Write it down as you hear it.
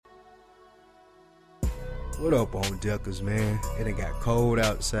What up on Deckers, man? It done got cold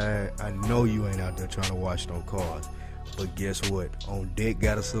outside. I know you ain't out there trying to wash no cars. But guess what? On Deck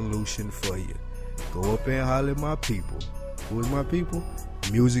got a solution for you. Go up and holler at my people. Who is my people?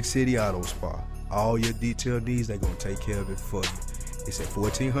 Music City Auto Spa. All your detail needs, they gonna take care of it for you. It's at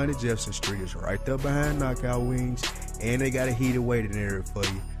 1400 Jefferson Street. It's right there behind Knockout Wings. And they got a heated waiting area for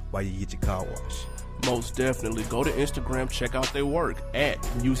you while you get your car washed. Most definitely. Go to Instagram, check out their work at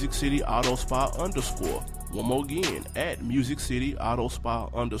Music City Auto Spa _ One more again, at Music City Auto Spa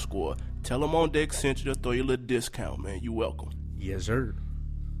 _ Tell them On Deck sent you to throw you a little discount, man. You welcome. Yes, sir.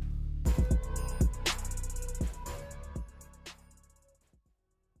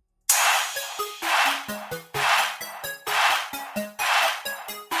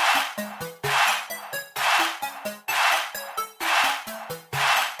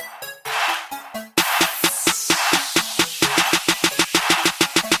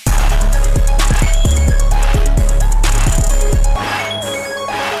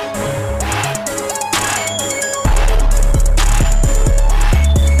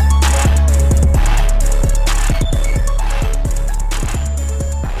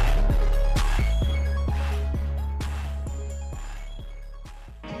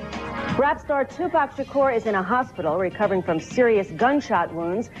 Rap star Tupac Shakur is in a hospital recovering from serious gunshot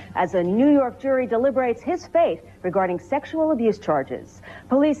wounds as a New York jury deliberates his fate regarding sexual abuse charges.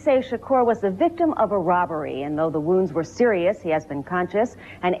 Police say Shakur was the victim of a robbery, and though the wounds were serious, he has been conscious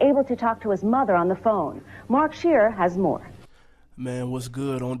and able to talk to his mother on the phone. Mark Shear has more. Man, what's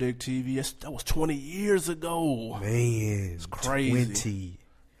good On Deck TV? That was 20 years ago. Man, it's crazy.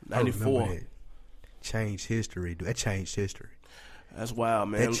 20. 94. That changed history, dude. That changed history. That's wild,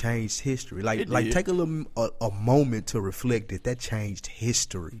 man. That changed history. Like take a moment to reflect that changed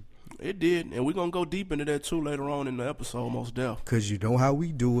history. It did, and we're going to go deep into that, too, later on in the episode, most definitely. Because you know how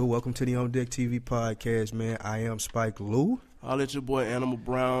we do it. Welcome to the On Deck TV podcast, man. I am Spike Lou. I'll let your boy Animal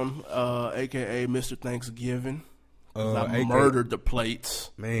Brown, a.k.a. Mr. Thanksgiving. I murdered the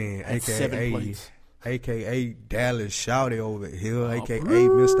plates. Man, a.k.a. 7 plates. A.K.A. Dallas Shouty over here. A.K.A.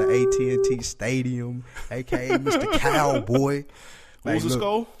 Mr. AT&T Stadium. A.K.A. Mr. Cowboy. Who's the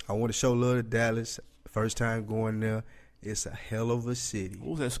score? I want to show love to Dallas. First time going there. It's a hell of a city.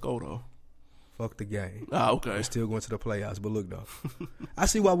 Who's that score, though? Fuck the game. Okay. We're still going to the playoffs. But look, though. I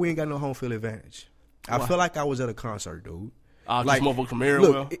see why we ain't got no home field advantage. I feel like I was at a concert, dude. Like, just motherfucker from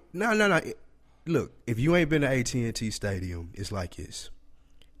everywhere? Look, no. Look, if you ain't been to AT&T Stadium, it's like this.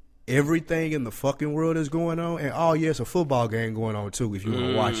 Everything in the fucking world is going on. And, it's a football game going on, too, if you want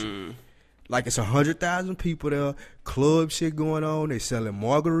to watch it. Like, it's 100,000 people there, club shit going on. They selling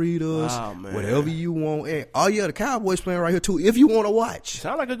margaritas, whatever you want. And, the Cowboys playing right here, too, if you want to watch.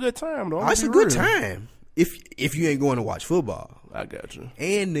 Sound like a good time, though. It's a good time if you ain't going to watch football. I got you.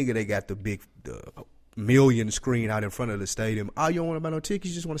 And, nigga, they got the million screen out in front of the stadium. You don't want to buy no tickets,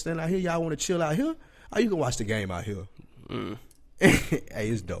 you just want to stand out here. Y'all want to chill out here? You can watch the game out here. Hey,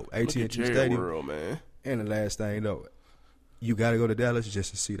 it's dope. AT&T Stadium. World, man. And the last thing, though, you got to go to Dallas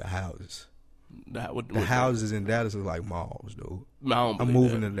just to see the houses. The houses in Dallas are like malls, dude. I'm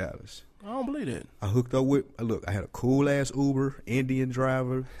moving to Dallas. I don't believe that. I hooked up with, I had a cool-ass Uber, Indian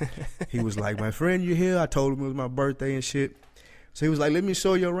driver. He was like, my friend, you here? I told him it was my birthday and shit. So he was like, let me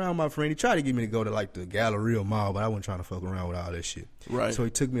show you around, my friend. He tried to get me to go to, like, the Galleria Mall, but I wasn't trying to fuck around with all that shit. Right. So he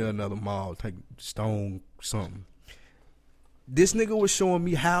took me to another mall, like Stone something. This nigga was showing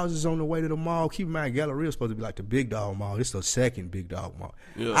me houses on the way to the mall. Keep in mind, Galleria is supposed to be like the big dog mall. This is the second big dog mall.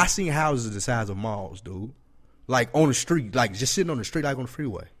 Yeah. I seen houses the size of malls, dude. Like, on the street. Like, just sitting on the street, like on the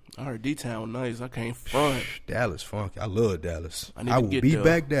freeway. I heard D-Town nice. I can't front. Dallas funky. I love Dallas. I will be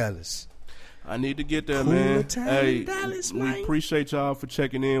back Dallas. I need to get there, Cooler man. Time hey, Dallas, we man. appreciate y'all for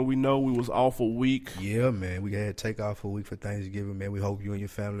checking in. We know we was off a week. Yeah, man. We had to take off a week for Thanksgiving, man. We hope you and your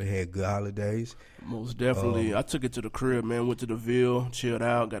family had good holidays. Most definitely. I took it to the crib, man. Went to the Ville, chilled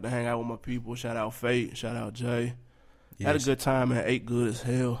out, got to hang out with my people. Shout out Fate. Shout out Jay. Yes. Had a good time, man. Ate good as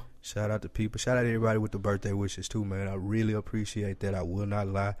hell. Shout out to people. Shout out to everybody with the birthday wishes, too, man. I really appreciate that. I will not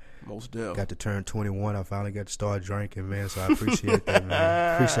lie. Most definitely. Got to turn 21. I finally got to start drinking, man, so I appreciate that,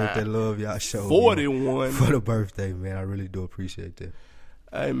 man. Appreciate that love y'all showed 41. For the birthday, man. I really do appreciate that.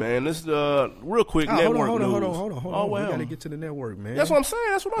 Hey, man, let's real quick network news. Hold on. Oh, well. We got to get to the network, man. That's what I'm saying.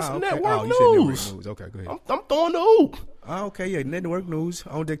 That's what I said. Okay. Network you news. said network news. Okay, go ahead. I'm throwing the hoop. Okay, yeah, network news.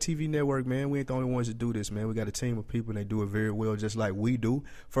 On Deck TV Network, man. We ain't the only ones that do this, man. We got a team of people, and they do it very well, just like we do.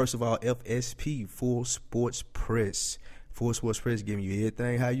 First of all, FSP, Full Sports Press. Full Sports Press giving you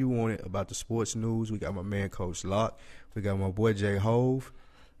everything how you want it about the sports news. We got my man, Coach Locke. We got my boy, Jay Hove.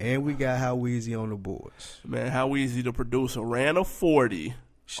 And we got How Weezy on the boards. Man, How Weezy, the producer, ran a 40.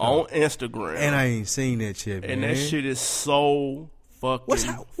 on Instagram. And I ain't seen that shit, man. And that shit is so fucking what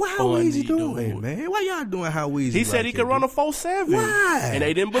How funny, Weezy doing, dude. man? Why y'all doing How Weezy? He said he could run a 4.7. Why? And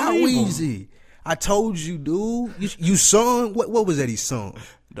they didn't How believe him. Weezy? I told you, dude. You sung. What was that he sung?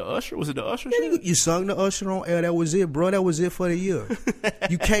 The Usher? Was it the Usher Yeah, shit? you sung the Usher on air. That was it, bro. That was it for the year.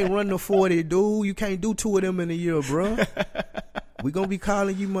 You can't run the 40, dude. You can't do 2 of them in a year, bro. We gonna be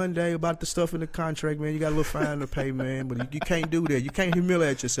calling you Monday about the stuff in the contract, man. You got a little fine to pay, man. But you can't do that. You can't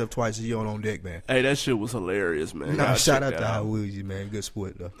humiliate yourself twice a year on deck, man. Hey, that shit was hilarious, man. Nah, shout out check to that How Weezy, man. Good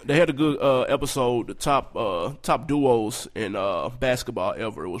sport, though. They had a good episode, the top duos in basketball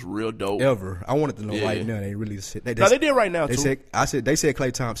ever. It was real dope. Ever. I wanted to know Yeah. right now. They really said. No, they did right now, They too. they said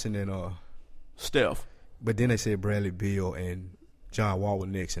Klay Thompson and Steph. but then they said Bradley Beal and John Wall were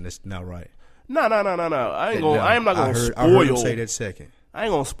next, and that's not right. No. I am not gonna spoil. I heard him say that second. I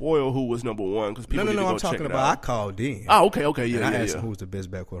ain't gonna spoil who was number one because people need to go I'm check talking it about. I out. called in. Oh, okay, And I yeah, asked yeah. him who's the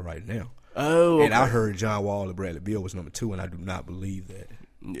best backcourt right now. Oh, okay. And I heard John Wall and Bradley Beal was number 2, and I do not believe that.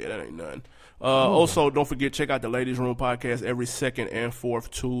 Yeah, that ain't nothing. Also, don't forget, check out the Ladies Room podcast every second and fourth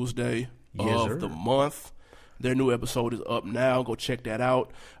Tuesday of the month. Their new episode is up now. Go check that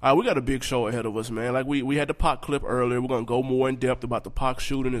out. We got a big show ahead of us, man. Like we had the Pac clip earlier. We're going to go more in depth about the Pac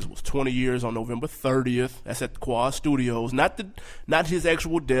shooting. It was 20 years on November 30th. That's at the Quad Studios. Not his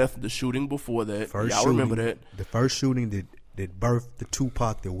actual death, the shooting before that. Y'all remember that. The first shooting that birthed the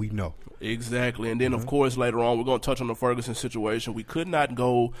Tupac that we know. Exactly. And then, of course, later on, we're going to touch on the Ferguson situation. We could not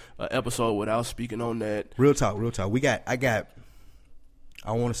go an episode without speaking on that. Real talk. I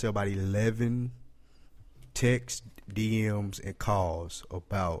want to say about 11 texts, DMs, and calls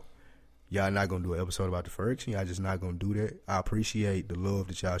about y'all not going to do an episode about the Ferguson. Y'all just not going to do that. I appreciate the love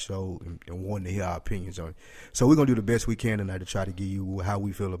that y'all showed and wanting to hear our opinions on it. So we're going to do the best we can tonight to try to give you how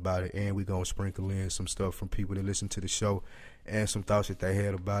we feel about it, and we're going to sprinkle in some stuff from people that listen to the show and some thoughts that they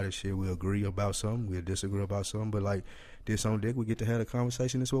had about it. Shit, we'll agree about something, we'll disagree about something, but like this on deck, we get to have a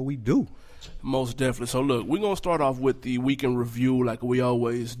conversation. That's what we do. Most definitely. So, look, we're going to start off with the weekend review like we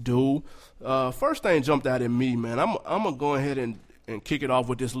always do. First thing jumped out at me, man. I'm going to go ahead and kick it off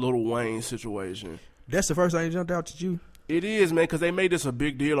with this Lil Wayne situation. That's the first thing that jumped out at you? It is, man, because they made this a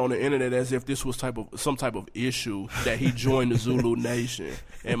big deal on the internet as if this was some type of issue that he joined the Zulu Nation.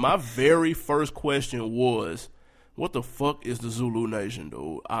 And my very first question was, what the fuck is the Zulu Nation,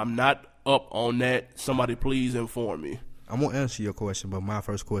 dude? I'm not up on that. Somebody please inform me. I'm going to answer your question, but my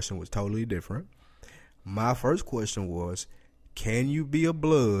first question was totally different. My first question was, can you be a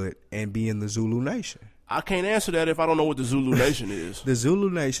blood and be in the Zulu Nation? I can't answer that if I don't know what the Zulu Nation is. The Zulu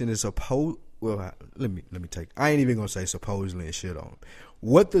Nation is let me take, I ain't even going to say supposedly and shit on them.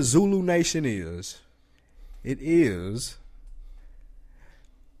 What the Zulu Nation is, it is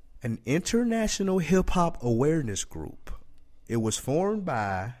an international hip-hop awareness group. It was formed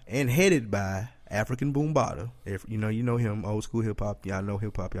by and headed by African Boombata. You know him, old school hip-hop. Y'all know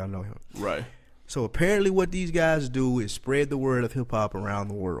hip-hop, y'all know him. Right. So apparently what these guys do is spread the word of hip-hop around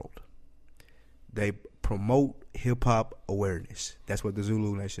the world. They promote hip-hop awareness. That's what the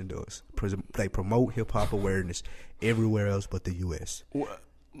Zulu Nation does. They promote hip-hop awareness everywhere else but the U.S.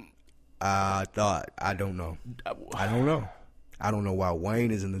 I don't know. I don't know why Wayne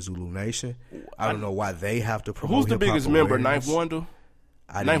is in the Zulu Nation. I don't know why they have to promote. Who's the biggest member? Ninth Wonder?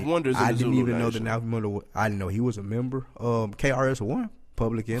 Ninth Wonder's in the I didn't Zulu even know Nation. that Ninth Wonder. I didn't know he was a member. KRS-One,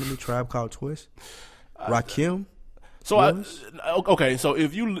 Public Enemy, Tribe Called Twist, Rakim. So okay, so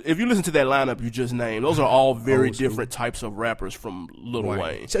if you listen to that lineup you just named, those are all very different types of rappers from Lil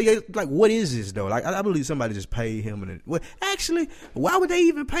Wayne. So yeah, like, what is this though? Like, I believe somebody just paid him, actually, why would they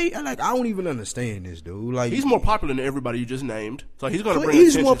even pay? Like, I don't even understand this dude. Like, He's more popular than everybody you just named, so he's going to bring he's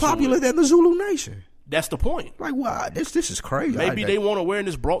attention more to popular it. than the Zulu Nation. That's the point. Like, wow, this is crazy. Maybe they want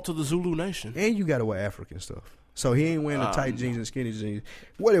awareness brought to the Zulu Nation. And you got to wear African stuff. So he ain't wearing the tight jeans and skinny jeans.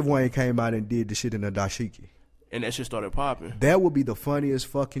 What if Wayne came out and did the shit in a dashiki? And that shit started popping. That would be the funniest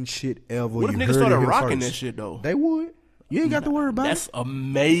fucking shit ever. What if niggas started rocking that shit, though? They would. You ain't got to worry about That's it.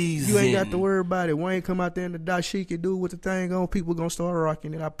 amazing. You ain't got to worry about it. Wayne come out there in the dashiki, dude, with the thing on. People going to start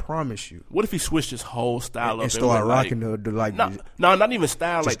rocking it. I promise you. What if he switched his whole style up and start went rocking the like. No, not even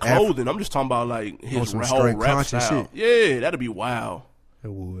style like clothing. I'm just talking about like his whole rap style. shit. Yeah, that'd be wild.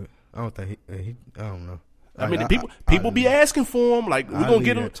 It would. I don't think he I don't know. I mean, people be asking for him. Like, we're gonna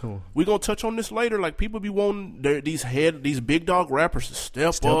get him. We're gonna touch on this later. Like, people be wanting these big dog rappers to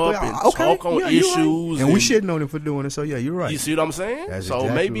step up and talk on issues. Right. And we shitting on him for doing it. So yeah, you're right. You see what I'm saying? That's so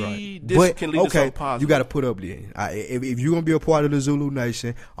exactly maybe right. this can lead to something positive. You got to put up then. If you're gonna be a part of the Zulu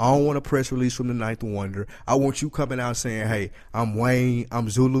Nation, I don't want a press release from the Ninth Wonder. I want you coming out saying, "Hey, I'm Wayne. I'm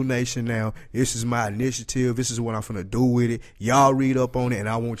Zulu Nation now. This is my initiative. This is what I'm finna do with it. Y'all read up on it, and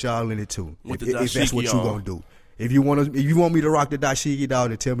I want y'all in it too. If that's what you gonna do." If you want me to rock the dashiki dog,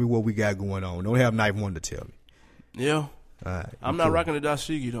 then tell me what we got going on. Don't have Knife One to tell me. Yeah, right, I'm not rocking the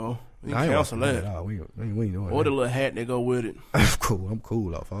dashiki though. We cancel that. We ain't doing or the little hat that go with it. I'm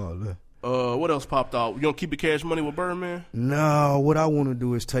cool off all that. What else popped out? You gonna keep the Cash Money with Birdman? No, what I want to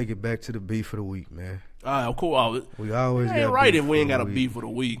do is take it back to the beef of the week, man. All right, cool. We always got right if we ain't got a beef for the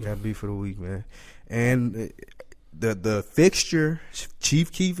week. Got beef for the week, man. And the fixture,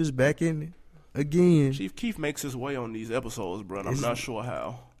 Chief Keef is back in it. Again, Chief Keef makes his way on these episodes, bro. I'm not sure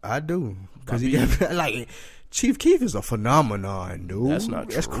how. I do, because he got like Chief Keef is a phenomenon, dude. That's not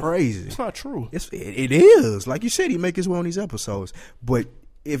true. That's crazy. It's not true. It is. Like you said, he make his way on these episodes. But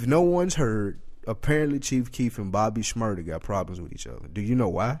if no one's heard, apparently Chief Keef and Bobby Shmurda got problems with each other. Do you know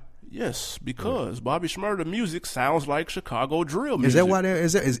why? Yes, because Bobby Shmurda music sounds like Chicago drill music. Is that why?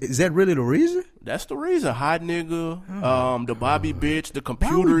 Is that really the reason? That's the reason. Hot nigga, the Bobby bitch, the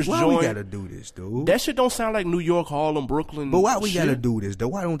computers joint. Why we gotta do this, dude? That shit don't sound like New York, Harlem, Brooklyn. But why we gotta do this though?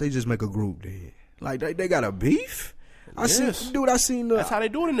 Why don't they just make a group then? Like they got a beef? I seen. That's how they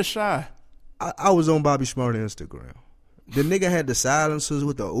do it in the Shy. I was on Bobby Shmurda Instagram. The nigga had the silencers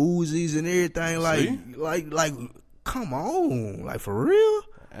with the Uzis and everything. Like, come on, like for real.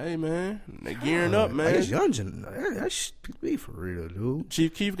 Hey man, they gearing up, man. It's young, that should be for real, dude.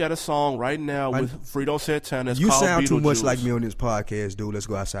 Chief Keef got a song right now with Fredo Santana. You sound too much like me on this podcast, dude. Let's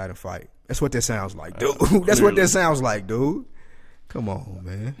go outside and fight. That's what that sounds like, dude. That's what that sounds like, dude. Come on,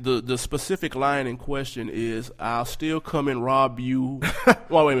 man. The specific line in question is, "I'll still come and rob you."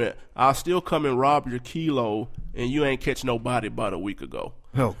 Well, wait a minute. "I'll still come and rob your kilo, and you ain't catch nobody about a week ago."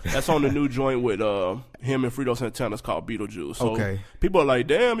 Oh. That's on the new joint with him and Fredo Santana. It's called Beetlejuice. So people are like,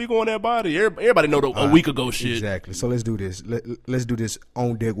 "Damn, you going that body?" Everybody know a week ago shit. Exactly. So let's do this. Let's do this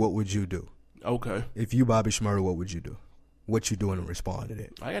on deck. What would you do? Okay. If you Bobby Shmurda, what would you do? What you doing to respond to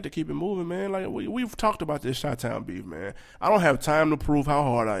that? I got to keep it moving, man. Like we've talked about this Chi-Town beef, man. I don't have time to prove how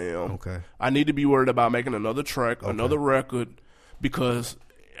hard I am. Okay. I need to be worried about making another track, another record, because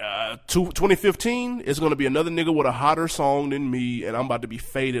 2015 is going to be another nigga with a hotter song than me, and I'm about to be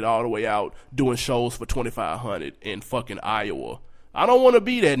faded all the way out doing shows for 2,500 in fucking Iowa. I don't want to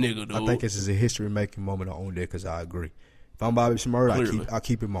be that nigga, dude. I think this is a history-making moment on there because I agree. If I'm Bobby Shmurda, I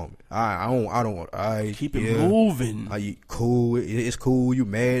keep it moving. I don't. Keep it moving. Cool. It's cool. You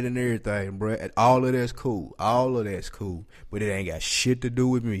mad and everything, bro. All of that's cool. But it ain't got shit to do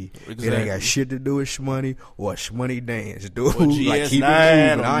with me. Exactly. It ain't got shit to do with Shmoney or Shmoney Dance, dude. Like keep it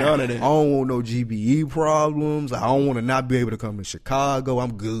moving. None of that. I don't want no GBE problems. I don't want to not be able to come to Chicago.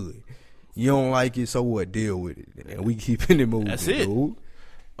 I'm good. You don't like it, so what? Deal with it. And we keeping it moving. That's it. Dude.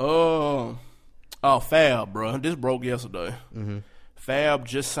 Fab, bro. This broke yesterday. Mm-hmm. Fab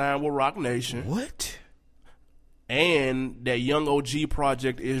just signed with Rock Nation. What? And that Young OG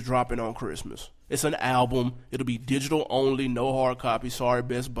project is dropping on Christmas. It's an album. It'll be digital only, no hard copy. Sorry,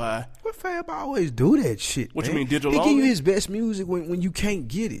 Best Buy. But Fab always do that shit, What man. You mean digital only? only? He give you his best music when you can't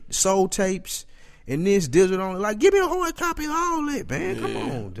get it. Soul tapes. And this digital only, like, give me a hard copy of all that, man. Come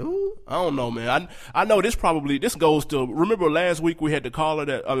on, dude. I don't know, man. I know this goes to. Remember last week we had the caller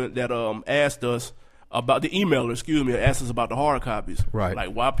that asked us about the emailer, asked us about the hard copies. Right. Like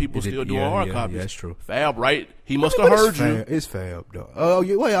why people still doing hard copies. Yeah, that's true. Fab, right? He must have heard you. It's Fab, though. Oh,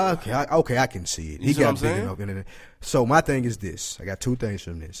 yeah, well, okay, I can see it. He got big enough in it. So my thing is this. I got two things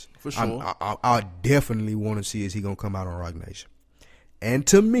from this. For sure. I definitely want to see is he going to come out on Rock Nation. And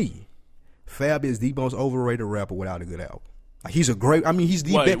to me, Fab is the most overrated rapper without a good album. Like, he's a great. I mean, he's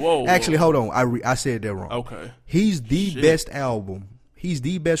the best. Actually, hold on. I said that wrong. Okay. He's the best album. He's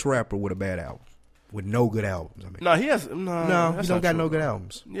the best rapper with a bad album, with no good albums. I mean, no, he has. No, he don't got no good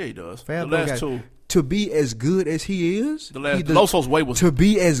albums. Yeah, he does. Fab the last two. To be as good as he is, Loso's Way was. To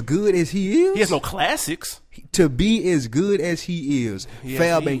be as good as he is, he has no classics. To be as good as he is,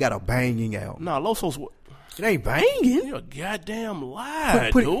 Fab ain't got a banging album. No, Loso's. It ain't banging. You're a goddamn lie,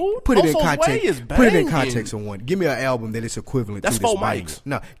 dude. Put it in context. Put it in context of one. Give me an album that is equivalent to this banging.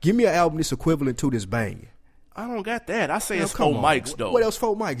 No, give me an album that's equivalent to this banging. I don't got that. I say it's 4 mics though. What else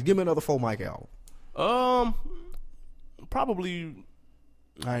 4 mics? Give me another 4 mic album. Probably.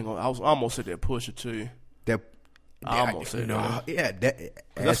 I almost said that Pusha T. I almost said that. Yeah,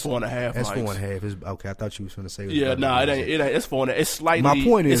 That's 4.5. That's mics. 4.5. Okay, I thought you was going to say. Yeah, it ain't. It's 4.5. It's slightly. My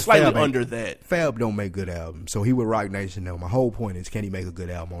point is, it's slightly Fab under that. Fab don't make good albums, so he with Rock Nation now. My whole point is, can he make a good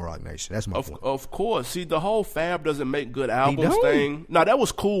album on Rock Nation? That's my point. Of course. See, the whole Fab doesn't make good albums don't? thing. No, that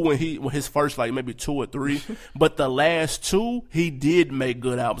was cool when his first like maybe 2 or 3, but the last 2 he did make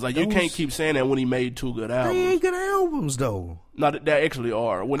good albums. Like you can't keep saying that when he made 2 good albums. They ain't good albums though. No, they actually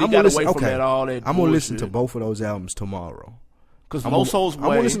are. When he got away from that all that. I'm gonna listen to both of those albums tomorrow. Because Low Soul's Way. I'm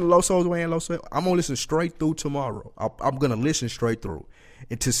gonna listen to Low Soul's Way and Low Soul. I'm gonna listen straight through tomorrow. I'm gonna listen straight through,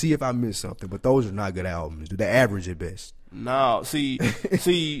 and to see if I miss something. But those are not good albums. They're average at best. No, see,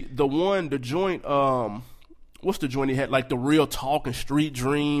 the joint. What's the joint he had? Like the Real Talk and Street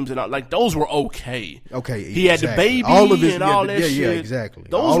Dreams and like those were okay. Okay, he had the baby all of his, and all that shit. Yeah, exactly.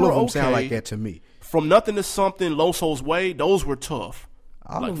 Those all were of them okay. sound like that to me. From Nothing to Something, Low Soul's Way, those were tough.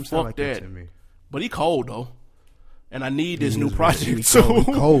 All like, of them sound like that to me. But he cold though, and I need this new project He too.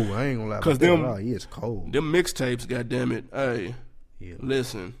 cold. I ain't gonna lie. Because he is cold. Them mixtapes, goddamn it. Hey,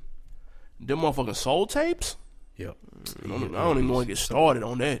 listen, them motherfucking soul tapes. Yep. I don't even want to get started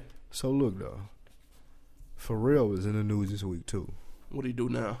on that. So look though, Pharrell was in the news this week too. What do he do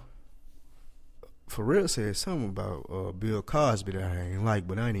now? Pharrell said something about Bill Cosby that I ain't like,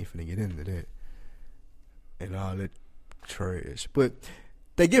 but I ain't even finna get into that and all that trash. But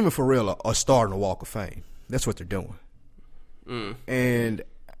they giving Pharrell a star in the Walk of Fame. That's what they're doing. And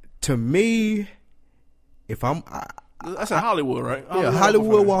to me, if that's in Hollywood, right? Yeah,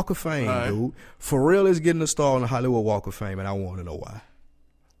 Hollywood Walk of Fame, right. Dude. Pharrell is getting a star on the Hollywood Walk of Fame, and I want to know why.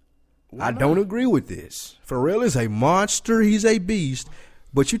 I don't agree with this. Pharrell is a monster. He's a beast.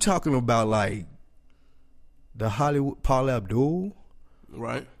 But you're talking about, like, the Hollywood Paula Abdul?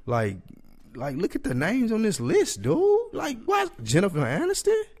 Right. Like, look at the names on this list, dude. Like, why Jennifer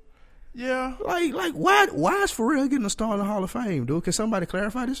Aniston? Yeah. Like, why is Pharrell getting a star in the Hall of Fame, dude? Can somebody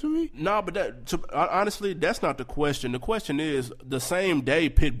clarify this for me? No, but honestly, that's not the question. The question is, the same day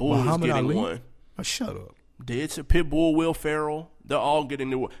Pitbull is getting Ali? One. Oh, shut up. Pitbull, Will Ferrell, they're all getting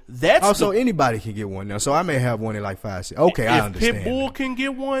the one. That's so anybody can get one now. So I may have one in like 5 6. Okay, I understand. If Pitbull can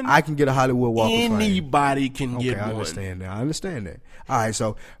get one, I can get a Hollywood Walk of Fame. Anybody can get one. I understand that. I understand that. All right,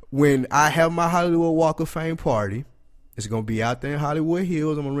 so when I have my Hollywood Walk of Fame party, it's going to be out there in Hollywood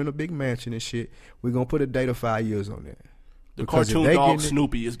Hills. I'm going to rent a big mansion and shit. We're going to put a date of 5 years on there. The cartoon dog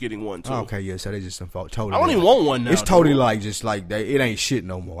Snoopy is getting one too. Okay, yeah, so they just totally. I don't even want one now. It's totally like just like it ain't shit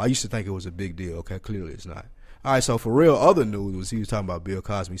no more. I used to think it was a big deal. Okay, clearly it's not. All right, so for real, other news was he was talking about Bill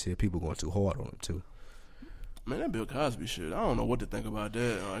Cosby. He said people going too hard on him too. Man, that Bill Cosby shit, I don't know what to think about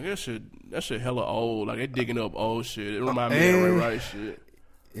that. Like that shit hella old. Like they digging up old shit. It remind me of Ray Rice shit.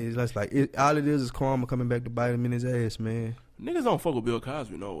 It's just like all it is karma coming back to bite him in his ass, man. Niggas don't fuck with Bill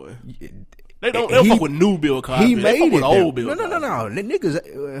Cosby no way. They don't fuck with new Bill Cosby. He made they fuck with old Bill. No.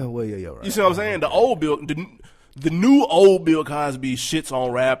 Niggas. Well, yeah, right. You see what I'm saying? The old Bill, the new old Bill Cosby shits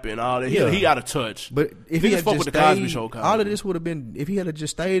on rap and all that. He out of touch. But if niggas he had fuck just with the Cosby Show, Cosby. All of this would have been if he had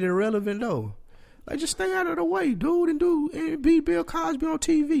just stayed irrelevant though. Like just stay out of the way, dude, and be Bill Cosby on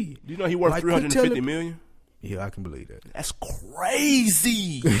TV. Do you know he worth like, $350 million? Yeah, I can believe that. That's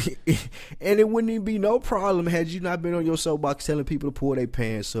crazy. And it wouldn't even be no problem had you not been on your soapbox telling people to pull their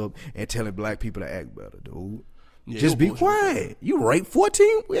pants up and telling black people to act better, dude. Yeah, just be quiet. You raped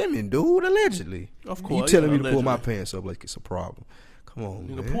 14 women, dude, allegedly. Of course. You telling me to pull my pants up like it's a problem. Come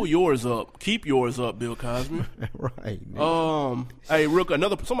on, man. Pull yours up. Keep yours up, Bill Cosby. Right, man. Hey, Rook,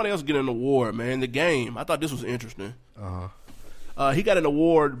 somebody else getting an award, man. The Game. I thought this was interesting. He got an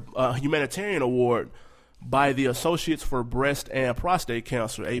award, humanitarian award, by the Associates for Breast and Prostate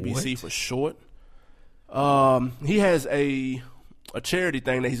Cancer, ABC for short. He has a charity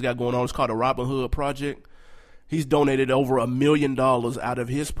thing that he's got going on. It's called the Robin Hood Project. He's donated over $1 million out of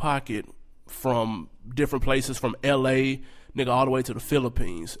his pocket from different places, from L.A., nigga, all the way to the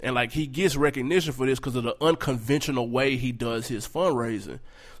Philippines. And, like, he gets recognition for this because of the unconventional way he does his fundraising.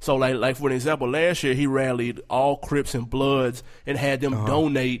 So, like for an example, last year he rallied all Crips and Bloods and had them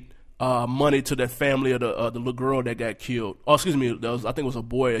donate money to the family of the little girl that got killed. Oh, excuse me, I think it was a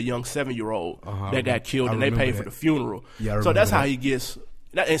boy, a young 7-year-old that got killed, and they paid for the funeral. Yeah, so that's how he gets.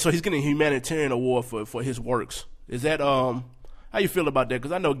 And so he's getting a humanitarian award for his works. Is that how you feel about that?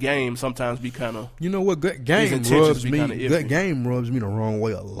 Because I know Game sometimes be kind of. You know what? Good Game rubs me. Good Game rubs me the wrong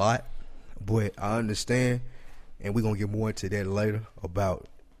way a lot, but I understand, and we're gonna get more into that later about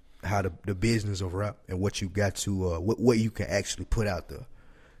how the business of rap and what you got to what you can actually put out there.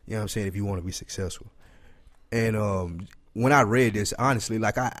 You know what I'm saying? If you want to be successful. And when I read this, honestly,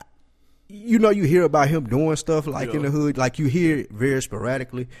 like you hear about him doing stuff like in the hood, like you hear it very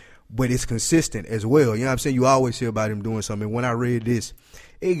sporadically. but it's consistent as well. You know what I'm saying? You always hear about him doing something. When I read this,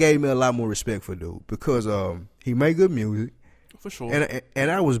 it gave me a lot more respect for dude because he made good music. For sure. And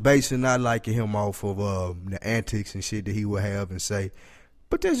I was basing not liking him off of the antics and shit that he would have and say,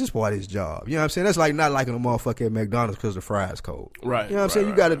 but that's just part of his job. You know what I'm saying? That's like not liking a motherfucker at McDonald's because the fries cold. Right. You know what I'm saying?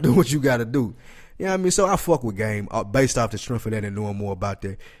 You got to do what you got to do. You know what I mean? So I fuck with Game based off the strength of that and knowing more about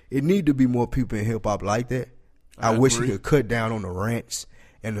that. It need to be more people in hip-hop like that. I wish he could cut down on the rants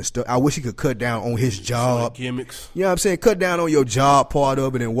and the stuff. I wish he could cut down on his job. Gimmicks. You know what I'm saying? Cut down on your job part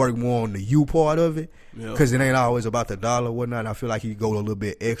of it and work more on the you part of it. Because it ain't always about the dollar or whatnot. I feel like he go a little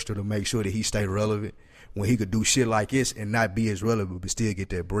bit extra to make sure that he stay relevant when he could do shit like this and not be as relevant but still get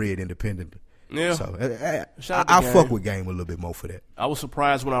that bread independently. Yeah. So I fuck with Game a little bit more for that. I was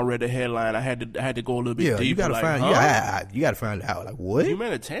surprised when I read the headline. I had to go a little bit deeper. You gotta find. You gotta find out. Like what?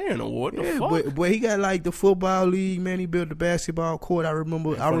 Humanitarian award? The fuck? But he got like the football league. Man, he built the basketball court. I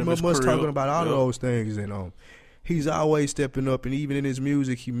remember us talking about all of those things. And he's always stepping up. And even in his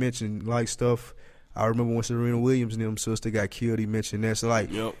music, he mentioned like stuff. I remember when Serena Williams and them sister got killed. He mentioned that. So like.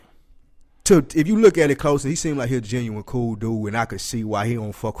 If you look at it closer, he seemed like he's a genuine cool dude, and I could see why he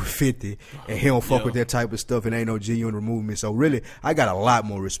don't fuck with 50 and he don't fuck with that type of stuff and ain't no genuine movement. So really, I got a lot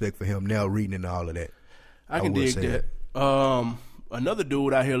more respect for him now reading into all of that. I can dig that. Another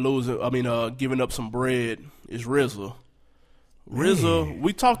dude out here giving up some bread is RZA. RZA,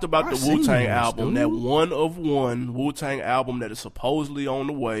 we talked about the Wu-Tang album, that one of one Wu-Tang album that is supposedly on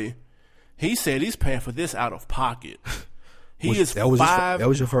the way. He said he's paying for this out of pocket. That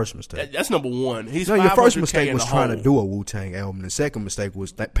was your first mistake. That's number one. Your first mistake was trying to do a Wu-Tang album. The second mistake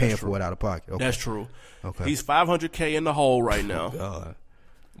was paying for it out of pocket. Okay. That's true. Okay. He's $500K in the hole right now. God.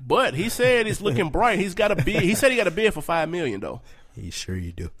 But he said it's looking bright. He's got a bid. He said he got a bid for $5 million though. He sure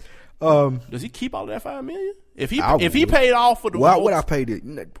you do. Does he keep all of that $5 million? If he paid off for the why would I pay it?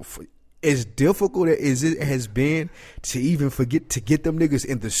 As difficult as it has been to even forget to get them niggas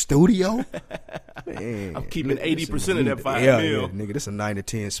in the studio, man, I'm keeping 80% of that $5 million. Nigga, this a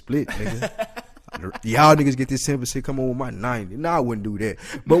 9-10 split, nigga. Y'all niggas get this 10%. Come on with my 90. No, I wouldn't do that.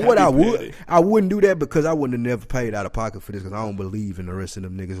 But what I wouldn't do that because I wouldn't have never paid out of pocket for this because I don't believe in the rest of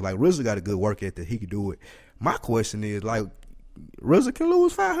them niggas. Like RZA got a good work ethic. He could do it. My question is like, RZA can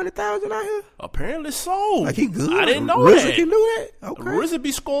lose $500,000 out here? Apparently so. Like he good. I didn't know RZA that. Can do that? Okay. RZA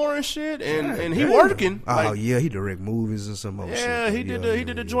be scoring shit and he working. Oh yeah, he direct movies and some other shit. Yeah, he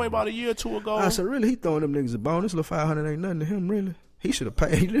did a joint about a year or two ago. I said, really, he throwing them niggas a bone. This little $500 ain't nothing to him, really. He should have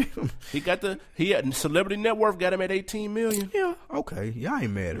paid him. He had Celebrity Net Worth got him at $18 million. Yeah, okay. Yeah, I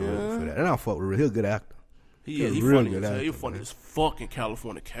ain't mad at him for that. And I fuck with RZA. He a good actor. He funny as hell. He funny as fucking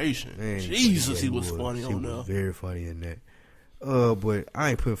Californication. Man, Jesus, he was funny on there. Very funny in that. But I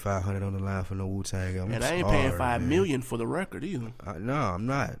ain't putting $500 on the line for no Wu-Tang. And I ain't paying $5 million for the record either. No, I'm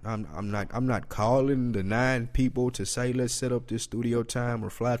not. I'm not calling the 9 people to say let's set up this studio time or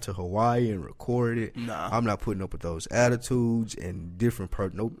fly to Hawaii and record it. Nah, I'm not putting up with those attitudes and different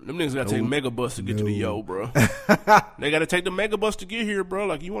Nope. Them niggas gotta take Megabus to get to the bro. They gotta take the Megabus to get here, bro.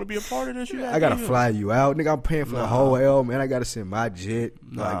 Like you want to be a part of this? I gotta fly you out, nigga. I'm paying for the whole album, man. I gotta send my jet.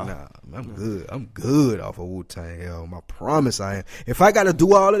 Like I'm good. I'm good off of Wu-Tang album. I promise I am. If I gotta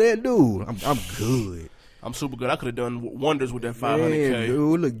do all of that, dude, I'm good. I'm super good. I could have done wonders with that $500K. Man,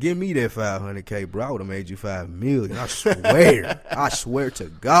 dude, look, give me that $500K, bro. I would have made you $5 million. I swear. I swear to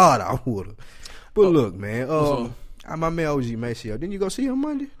God, I would have. But look, man, my man OG Maceo, didn't you go see him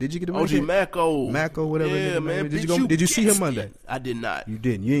Monday? Did you get the OG Macko, whatever? Yeah, man. Did you see him Monday? I did not. You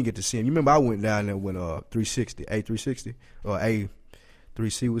didn't. You didn't get to see him. You remember I went down there when A360 or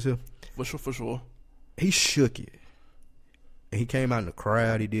A3C was here. For sure. He shook it. And he came out in the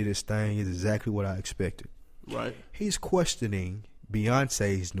crowd. He did his thing. He's exactly what I expected. Right. He's questioning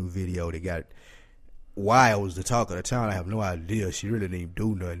Beyonce's new video that got why it was the talk of the town. I have no idea. She really didn't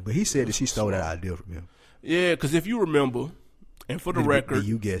do nothing. But he said that she stole that idea from him. Yeah, because if you remember, and for the record,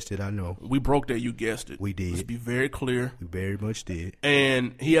 you guessed it, I know. We broke that, you guessed it. We did. Let's be very clear. We very much did.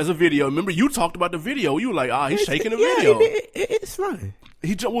 And he has a video. Remember, you talked about the video. You were like, he's shaking the video. It's funny.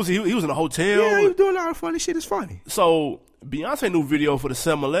 He was in a hotel. Yeah, he was doing all the funny shit. It's funny. So, Beyonce new video for the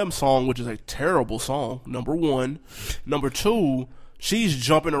 7-Eleven song, which is a terrible song, number one. Number two, she's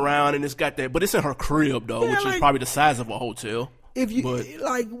jumping around and it's got that, but it's in her crib, though, which is probably the size of a hotel. If you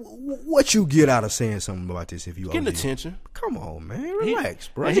what you get out of saying something about this? If you getting attention, come on, man, relax,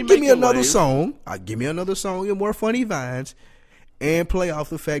 bro. Give me another song. Give me another song and more funny vines, and play off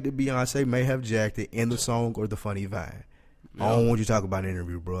the fact that Beyonce may have jacked it in the song or the funny vine. Yeah. I don't want you to talk about an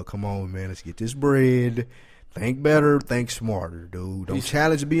interview, bro. Come on, man. Let's get this bread. Think better, think smarter, dude. Don't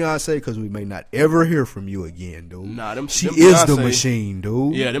challenge Beyonce because we may not ever hear from you again, dude. Nah, she them is Beyonce, the machine,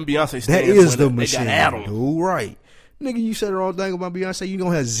 dude. Yeah, them Beyonce stands. That is the machine, dude. Right. Nigga, you said the wrong thing about Beyonce. You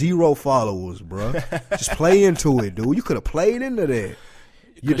gonna have 0 followers, bro. Just play into it, dude. You could have played into that.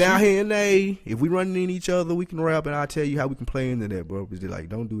 You're down here in A. If we running in each other, we can rap, and I'll tell you how we can play into that, bro. Because they're like,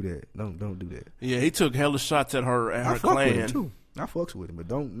 don't do that. Don't do that. Yeah, he took hella shots at her I fuck clan. with him too. I fucks with him, but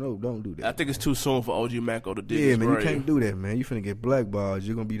don't do that. I think it's too soon for OG Maco to dig Yeah, his man, grave. you can't do that, man. You finna get blackballed.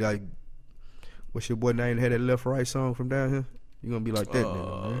 You're gonna be like, what's your boy name that had that left right song from down here? You're gonna be like that,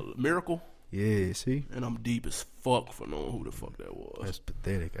 nigga, man. Miracle. Yeah, see? And I'm deep as fuck for knowing who the fuck that was. That's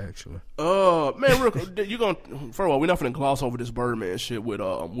pathetic, actually. Man, real quick, you gonna first of all, we're not finna gloss over this Birdman shit with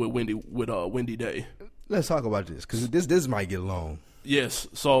Wendy Day. Let's talk about this because this might get long. Yes,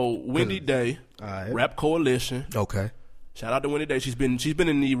 so Wendy Day, Alright. Rap Coalition. Okay. Shout out to Wendy Day. She's been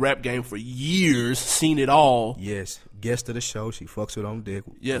in the rap game for years, seen it all. Yes, guest of the show. She fucks with on dick.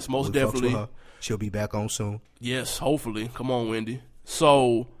 Yes, most We fucks with definitely. her. She'll be back on soon. Yes, hopefully. Come on, Wendy.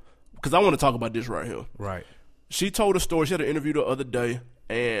 So, because I want to talk about this right here. Right. She told a story. She had an interview the other day,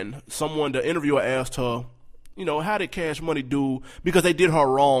 and the interviewer asked her, you know, how did Cash Money do? Because they did her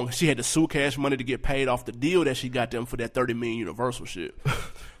wrong. She had to sue Cash Money to get paid off the deal that she got them for that $30 million Universal shit.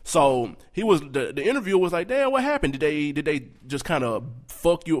 So the interviewer was like, damn, what happened? Did they just kind of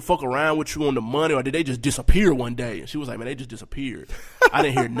fuck around with you on the money, or did they just disappear one day? And she was like, man, they just disappeared. I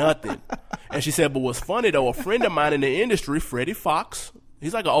didn't hear nothing. And she said, but what's funny though, a friend of mine in the industry, Freddie Fox,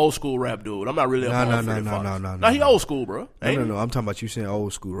 he's like an old school rap dude. I'm not really a fan of Freddie Fox. No, he old school, bro. No. I'm talking about you saying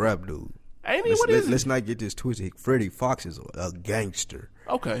old school rap dude. Ain't he? What is Let's not get this twisted. Freddie Fox is a gangster.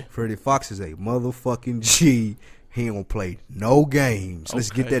 Okay. Freddie Fox is a motherfucking G. He don't play no games. Let's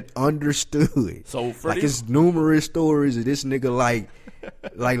get that understood. So Freddie, like it's numerous stories of this nigga like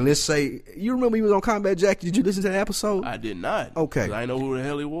let's say you remember he was on Combat Jack. Did you listen to that episode? I did not. Okay. 'Cause I didn't know who the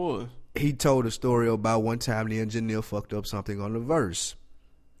hell he was. He told a story about one time the engineer fucked up something on the verse.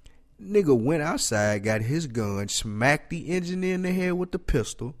 Nigga went outside, got his gun, smacked the engineer in the head with the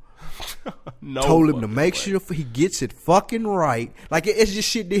pistol. Told him to make sure he gets it fucking right. Like it's just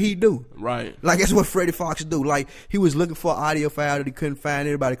shit that he do. Right. Like that's what Freddie Fox do. Like he was looking for an audio file that he couldn't find.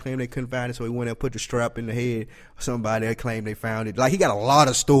 Everybody claimed they couldn't find it, so he went and put the strap in the head. Somebody claimed they found it. Like he got a lot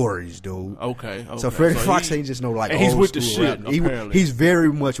of stories, dude. Okay. So Freddie Fox ain't just no like and he's old with the school shit. rap. Apparently. He's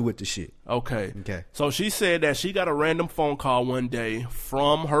very much with the shit. Okay. Okay. So she said that she got a random phone call one day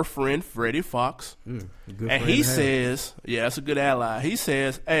from her friend Freddie Fox. And he says, yeah, that's a good ally. He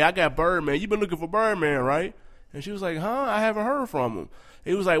says, hey, I got Birdman. You been looking for Birdman, right? And she was like, huh? I haven't heard from him.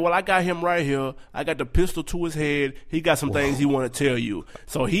 He was like, well, I got him right here. I got the pistol to his head. He got some things he want to tell you.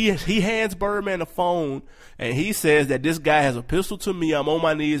 So he hands Birdman the phone, and he says that this guy has a pistol to me. I'm on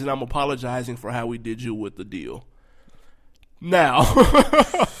my knees, and I'm apologizing for how we did you with the deal. Now,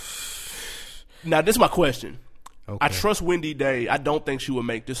 this is my question. Okay. I trust Wendy Day. I don't think she would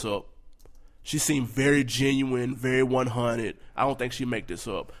make this up. She seemed very genuine, very 100. I don't think she'd make this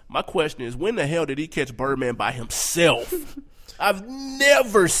up. My question is, when the hell did he catch Birdman by himself? I've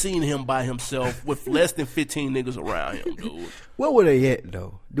never seen him by himself with less than 15 niggas around him, dude. Where were they at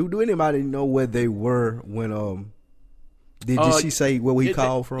though? Do anybody know where they were when did she say where he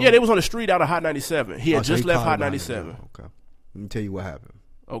called from? Yeah, they was on the street out of Hot 97. He had just left Hot 97. Okay. Let me tell you what happened.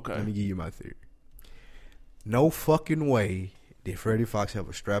 Okay. Let me give you my theory. No fucking way did Freddie Fox have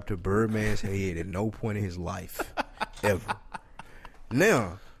a strap to Birdman's head at no point in his life. Ever.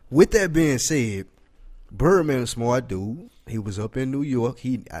 Now, with that being said, Birdman was a smart dude. He was up in New York.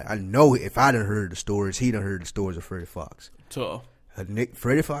 I know if I done heard the stories, he done heard the stories of Freddie Fox. Tough.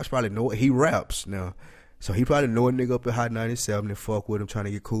 Freddie Fox probably know he raps now. So he probably know a nigga up at Hot 97 and fuck with him trying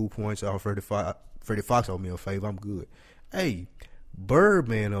to get cool points off Freddie Fox. Freddie Fox owed me a favor. I'm good. Hey,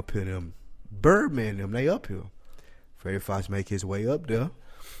 Birdman up here them. Birdman them, they up here. Freddie Fox make his way up there.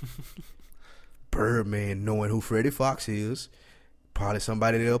 Birdman knowing who Freddie Fox is. Probably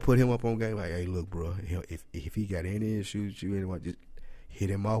somebody that'll put him up on game like, hey, look, bro, if he got any issues, you anyone just hit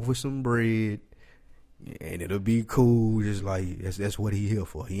him off with some bread, and it'll be cool. Just like that's what he here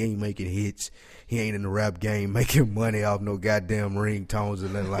for. He ain't making hits. He ain't in the rap game making money off no goddamn ringtones or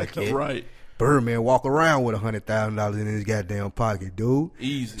nothing like that. Right. Birdman walk around with $100,000 in his goddamn pocket, dude.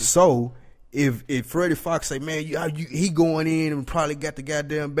 Easy. So if Freddie Fox say, man, he going in and probably got the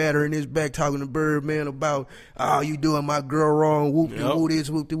goddamn batter in his back talking to Birdman about, oh, you doing my girl wrong, whoop-de-woo this,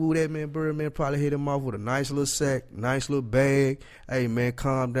 whoop-de-woo that, man. Birdman probably hit him off with a nice little sack, nice little bag. Hey, man,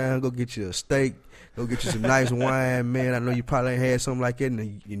 calm down, go get you a steak. Go get you some nice wine, man. I know you probably ain't had something like that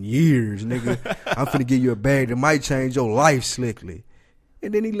in years, nigga. I'm finna give you a bag that might change your life slickly.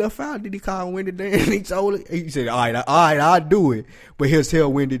 And then he left out. Did he call Wendy Day? And he told her, he said, all right, I'll do it. But he'll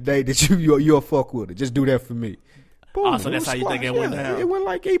tell Wendy Day that you'll fuck with her. Just do that for me. Boom, so that's how you think it went down? It went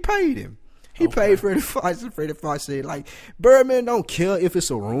like he paid him. He paid Freddie Fox. Freddie Fox said, like, Birdman don't care if it's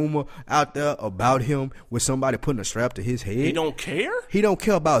a rumor out there about him with somebody putting a strap to his head. He don't care? He don't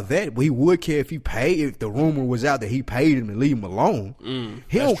care about that, but he would care if if the rumor was out that he paid him and leave him alone.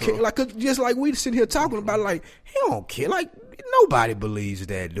 He don't care. Like, just like we sitting here talking about, like, he don't care. Like, nobody believes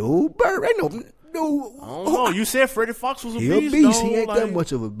that, dude. Bird ain't no... Dude, I don't know. You said Freddie Fox was a beast. He a beast. Though, He ain't that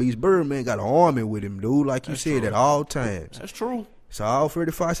much of a beast. Birdman got an army with him, dude. Like you said, at all times. That's true. So all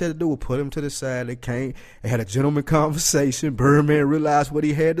Freddie Fox had to do was put him to the side. They had a gentleman conversation. Birdman realized what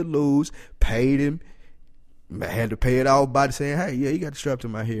he had to lose, paid him, had to pay it all by saying, hey, yeah, you got the strap to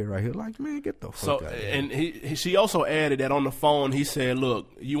my head right here. Like, man, get the fuck out of here. And she also added that on the phone, he said, look,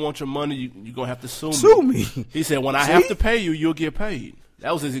 you want your money, you're going to have to sue me. Sue me. He said, when I have to pay you, you'll get paid.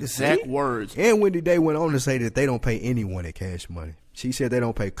 That was his exact words. And Wendy Day went on to say that they don't pay anyone at Cash Money. She said they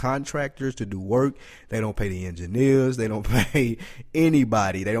don't pay contractors to do work. They don't pay the engineers. They don't pay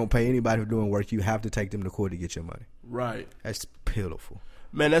anybody. They don't pay anybody for doing work. You have to take them to court to get your money. Right. That's pitiful.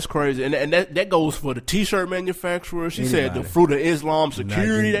 Man, that's crazy. And that goes for the T-shirt manufacturer. She said the Fruit of Islam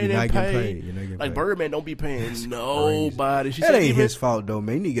security they didn't pay. Like, Birdman don't be paying nobody. That ain't his fault, though,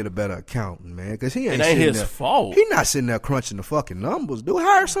 man. He need to get a better accountant, man, because he ain't It ain't his fault. He not sitting there crunching the fucking numbers, dude.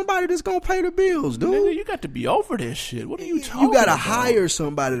 Hire somebody that's going to pay the bills, dude. Nigga, you got to be over this shit. What are you talking about? You got to hire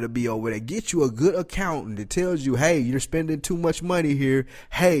somebody to be over there. Get you a good accountant that tells you, hey, you're spending too much money here.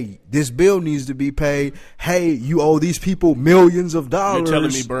 Hey, this bill needs to be paid. Hey, you owe these people millions of dollars. You're telling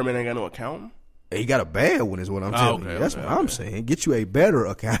me Birdman ain't got no accountant? He got a bad one is what I'm telling you. That's what I'm saying. Get you a better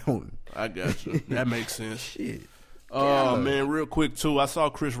accountant. I got you. That makes sense. Shit. Man, real quick, too. I saw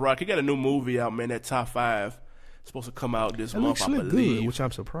Chris Rock. He got a new movie out, man, that Top 5. It's supposed to come out this month, I believe. Good, which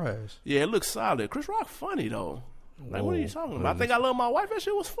I'm surprised. Yeah, it looks solid. Chris Rock funny, though. Like, what are you talking about? I Think I Love My Wife. That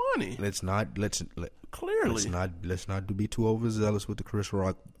shit was funny. Let's not be too overzealous with the Chris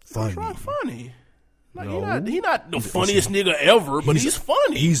Rock funny. Chris Rock funny. Like, he not the funniest nigga ever, but he's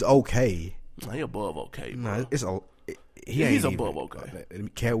funny. He's okay. He above okay, bro. Nah, he's above okay.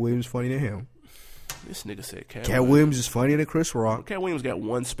 Cat Williams funny than him. This nigga said Cat Williams is funnier than Chris Rock. Cat Williams got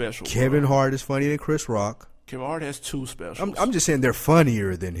one special. Kevin Hart is funnier than Chris Rock. Kevin Hart has two specials. I'm just saying they're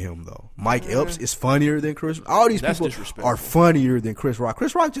funnier than him, though. Mike Epps is funnier than Chris. All these people are funnier than Chris Rock.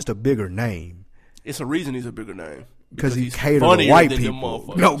 Chris Rock just a bigger name. It's a reason he's a bigger name. Because he catered to white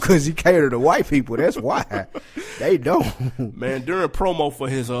people. No, because he catered to white people. That's why. They don't. Man, during promo for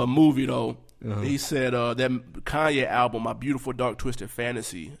his movie, though, he said that Kanye album, My Beautiful Dark Twisted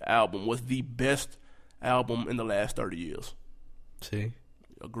Fantasy album, was the best album in the last 30 years. See?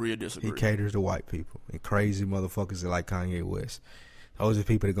 Agree or disagree? He caters to white people and crazy motherfuckers that like Kanye West. Those are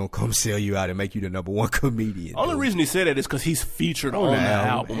people that going to come sell you out and make you the number one comedian. Only reason he said that is because he's featured on the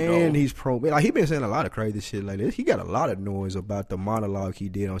album. And he's like, he been saying a lot of crazy shit like this. He got a lot of noise about the monologue he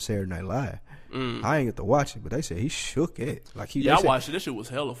did on Saturday Night Live. I ain't get to watch it, but they said he shook it. Like I watched it. This shit was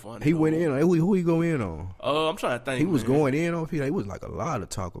hella funny. He went in on who he go in on? I'm trying to think. He was going in on people. It was like a lot of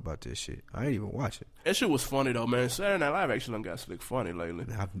talk about this shit. I ain't even watch it. That shit was funny though, man. Saturday Night Live actually done got slick funny lately.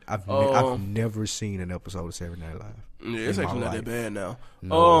 I've never seen an episode of Saturday Night Live. Yeah, it's actually not that bad now.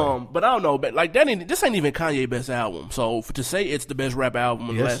 But I don't know. But like this ain't even Kanye's best album. So to say it's the best rap album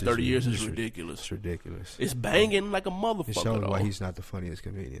in the last 30 years is ridiculous. It's ridiculous. It's banging like a motherfucker. It shows why he's not the funniest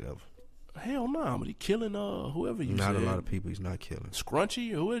comedian ever. Hell no, but he killing whoever you said. Not a lot of people he's not killing.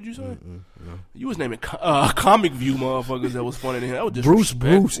 Scrunchy, or who did you say? No. You was naming Comic View motherfuckers that was funny to him. That was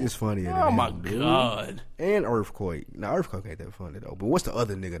Bruce is funnier than him. Oh my God. And Earthquake. Now Earthquake ain't that funny though. But what's the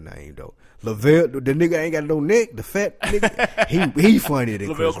other nigga name though? Lavelle, the nigga ain't got no neck, the fat nigga. he funnier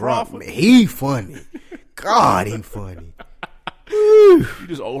than Chris Rock. He funny. God, he funny. You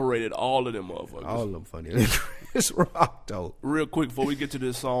just overrated all of them motherfuckers. All of them funny. Chris Rock though. Real quick before we get to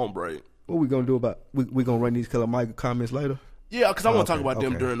this song break. What we gonna do about? We gonna run these Killer Mike comments later. Yeah, because I want to talk about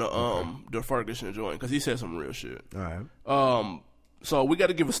them during the Ferguson joint because he said some real shit. All right. So we got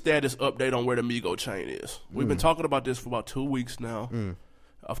to give a status update on where the Migo chain is. We've been talking about this for about 2 weeks now.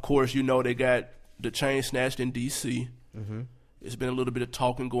 Of course, you know they got the chain snatched in D.C. It's been a little bit of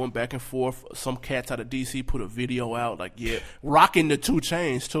talking going back and forth. Some cats out of D.C. put a video out, like, rocking the 2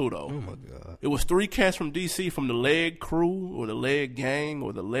 chains, too, though. Oh, my God. It was 3 cats from D.C. from the Leg crew or the Leg gang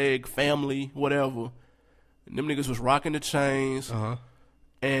or the Leg family, whatever. And them niggas was rocking the chains.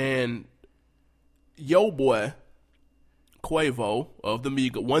 And yo boy, Quavo of the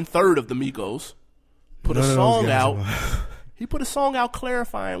Migos, 1/3 of the Migos, put a song out. He put a song out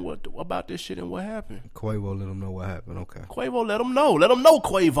clarifying about this shit and what happened. Quavo let him know what happened. Okay. Quavo let him know. Let him know,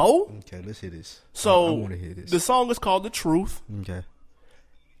 Quavo. Okay, let's hear this. So I want to hear this. The song is called The Truth. Okay.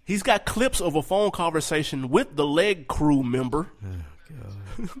 He's got clips of a phone conversation with the Leg Crew member. Oh,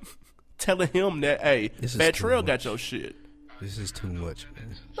 God. Telling him that, hey, This is Fat too Trail much. got your shit. This is too much,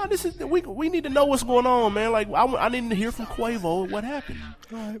 man. No, this is we need to know what's going on, man. Like I need to hear from Quavo what happened.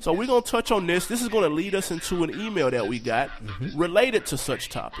 Right. So we're gonna touch on this. This is gonna lead us into an email that we got related to such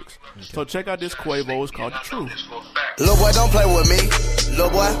topics. Okay. So check out this Quavo. It's called The Truth. Little boy, don't play with me. Little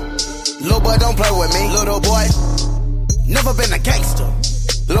boy, don't play with me. Little boy, never been a gangster.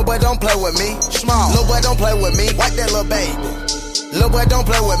 Little boy, don't play with me. Small. Little boy, don't play with me. Wipe that little baby. Little boy, don't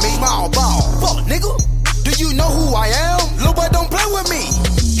play with me. Small ball. Fuck, nigga. Do you know who I am? Little boy, don't play with me.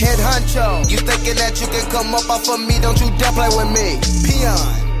 Head honcho. You thinking that you can come up off of me? Don't you dare play with me. Peon.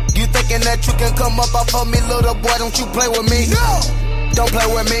 You thinking that you can come up off of me? Little boy, don't you play with me. No. Don't play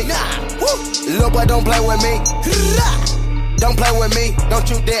with me. Nah. Woo. Little boy, don't play with me. Don't play with me. Don't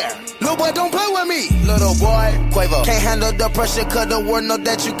you dare. Little boy, don't play with me. Little boy, Quavo. Can't handle the pressure, cause the world know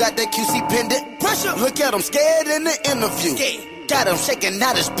that you got that QC pendant. Pressure. Look at him scared in the interview. Got him shaking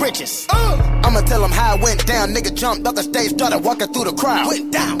out his britches. I'ma tell him how it went down. Nigga jumped off the stage, started walking through the crowd.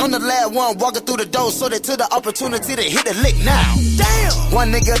 Went down. I'm the last one walking through the door, so they took the opportunity to hit the lick now. Damn.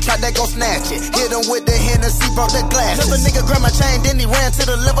 One nigga tried to go snatch it. Hit him with the Hennessy, broke the glass. Another nigga grabbed my chain, then he ran to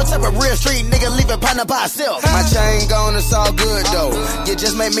the level. Type of real street nigga, leaving partner by himself. My chain gone, it's all good though. You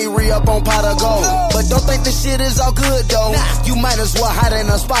just made me re-up on pot of gold. But don't think this shit is all good though. You might as well hide in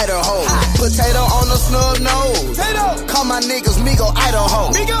a spider hole. Potato on the snub nose. Call my niggas Migo Idaho.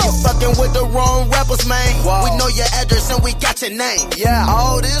 You fucking with the wrong rappers, man. Whoa. We know your address and we got your name. Yeah,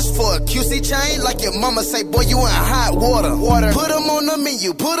 all this for a QC chain. Like your mama say, boy, you in hot water. Put them on the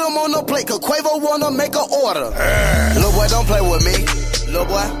menu, put them on the plate, cause Quavo wanna make an order. Little boy, don't play with me. Little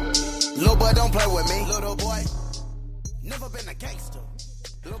boy, don't play with me. Little boy, never been a gangster.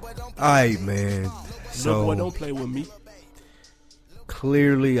 Little boy, don't play Alright, man. Little boy, So don't play with me.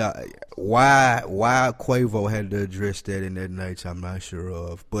 clearly, why Quavo had to address that in that night, I'm not sure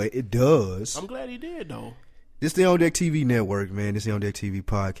of, but it does. I'm glad he did though. This the On Deck TV network, man. This the On Deck TV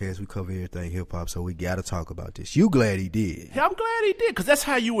podcast. We cover everything hip hop, so we gotta talk about this. You glad he did? Yeah, I'm glad he did, because that's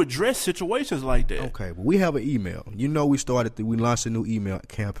how you address situations like that. Okay, but we have an email. You know, we launched a new email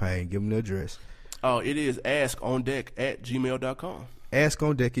campaign. Give them the address. Oh, it is askondeck@gmail.com.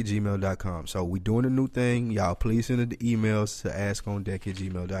 askondeck@gmail.com. So we doing a new thing. Y'all please send the emails to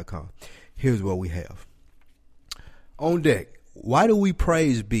askondeck@gmail.com. Here's what we have. On deck, why do we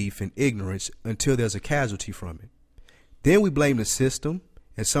praise beef and ignorance until there's a casualty from it? Then we blame the system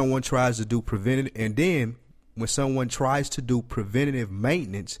and someone tries to do preventative, and then when someone tries to do preventative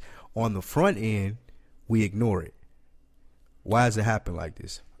maintenance on the front end, we ignore it. Why does it happen like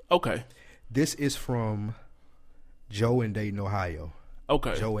this? Okay. This is from Joe in Dayton, Ohio.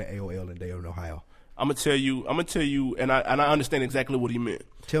 Okay. Joe at AOL in Dayton, Ohio. I'm gonna tell you, and I understand exactly what he meant.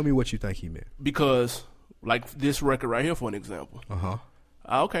 Tell me what you think he meant. Because, like this record right here, for an example.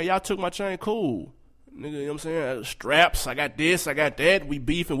 Okay, y'all took my chain, cool. Nigga, you know what I'm saying? Straps, I got this, I got that. We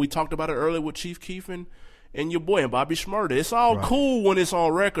beef, and we talked about it earlier with Chief Keef and your boy and Bobby Shmurda. It's all cool when it's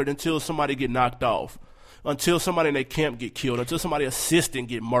on record until somebody get knocked off. Until somebody in their camp get killed, until somebody assistant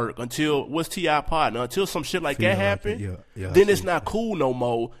get murked, until what's T.I. partner, until some shit like that happen, then it's not cool no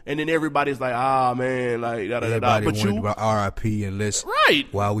more. And then everybody's like, man, like everybody But you about R.I.P. and let's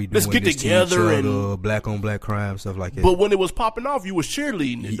while we doing let's get this together to each and other, black on black crime, stuff like that. But when it was popping off, you was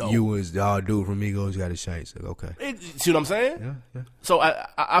cheerleading it though. You was all dude from Migos got his chain. So okay, see what I'm saying? Yeah. So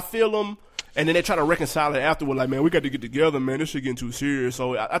I feel them. And then they try to reconcile it afterward, like, man, we got to get together, man. This shit getting too serious.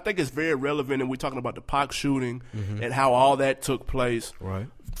 So I think it's very relevant, and we're talking about the Pac shooting and how all that took place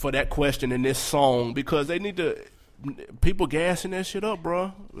for that question in this song, because they need to people gassing that shit up,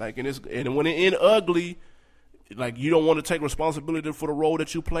 bro. Like, and when it end ugly, like, you don't want to take responsibility for the role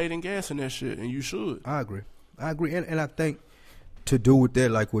that you played in gassing that shit, and you should. I agree, and I think to do with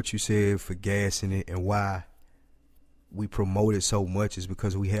that, like what you said, for gassing it and why we promote it so much is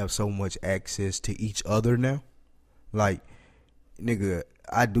because we have so much access to each other now. Like, nigga,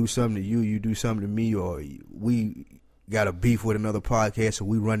 I do something to you, you do something to me, or we got a beef with another podcast, so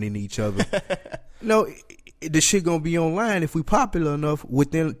we run into each other. No, the shit gonna be online if we popular enough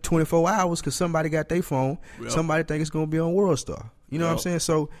within 24 hours because somebody got their phone. Yep. Somebody think it's gonna be on WorldStar. You know what I'm saying?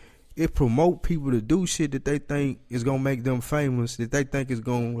 So it promote people to do shit that they think is gonna make them famous, that they think is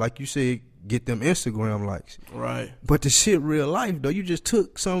gonna, like you said, get them Instagram likes. Right. But the shit real life though, you just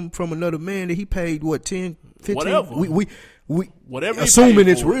took some from another man that he paid what, 10, 15? Whatever. We whatever. Assuming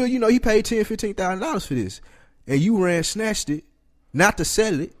it's real, you know, he paid $10,000, $15,000 for this. and you snatched it, not to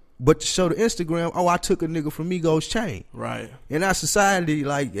sell it, but to show the Instagram, I took a nigga from Migos chain. Right. In our society,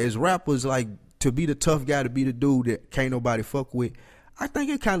 like, as rappers, like, to be the tough guy, to be the dude that can't nobody fuck with, I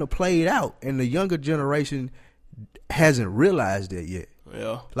think it kind of played out, and the younger generation hasn't realized that yet.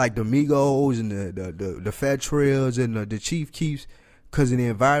 Yeah. Like the Migos and the Fat Trails and the Chief Keefs, because in the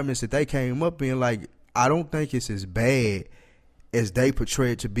environments that they came up in, like, I don't think it's as bad as they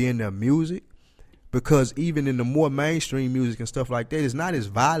portray it to be in their music. Because even in the more mainstream music and stuff like that, it's not as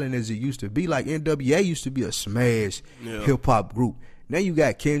violent as it used to be. Like NWA used to be a smash hip-hop group. Now you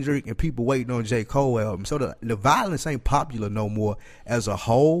got Kendrick and people waiting on J. Cole album. So the violence ain't popular no more as a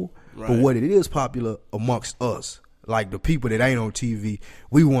whole. Right. But what it is popular amongst us. Like the people that ain't on TV,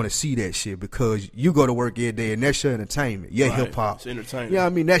 we want to see that shit because you go to work every day and that's your entertainment. Yeah, right. Hip-hop. It's entertainment. You know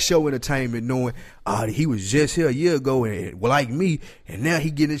what I mean? That's your entertainment knowing, he was just here a year ago and like me, and now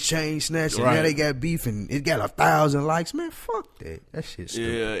he getting his chain snatched and now they got beef and it got 1,000 likes. Man, fuck that. That shit's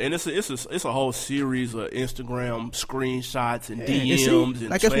stupid. Yeah, and it's a whole series of Instagram screenshots and DMs and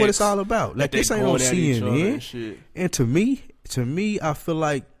like that's what it's all about. Like this ain't on CNN. And to me, I feel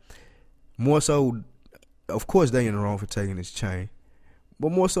like more so, of course they in the wrong for taking his chain, but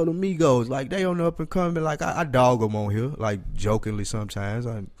more so the Migos, like they on the up and coming. Like I dog them on here, like jokingly sometimes.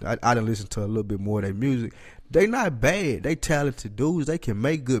 I done listen to a little bit more of their music. They not bad. They talented dudes. They can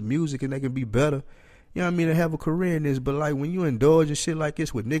make good music and they can be better. You know what I mean? They have a career in this. But like when you indulge in shit like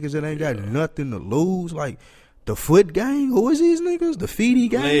this with niggas that ain't got nothing to lose, like the Foot Gang, who is these niggas? The Feedy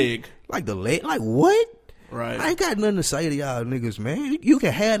Gang, Leg. Like the leg, like what? Right. I ain't got nothing to say to y'all niggas, man. You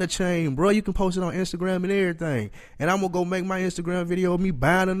can have the chain, bro. You can post it on Instagram and everything. And I'm going to go make my Instagram video of me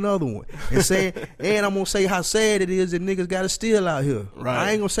buying another one. And saying, and I'm going to say how sad it is that niggas got to steal out here. Right.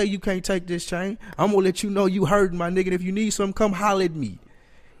 I ain't going to say you can't take this chain. I'm going to let you know you hurting my nigga. And if you need something, come holler at me.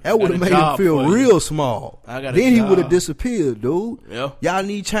 That would have made him feel real small. Then he would have disappeared, dude. Yeah. Y'all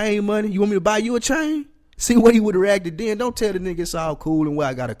need chain money? You want me to buy you a chain? See what he would have reacted then. Don't tell the nigga it's all cool and where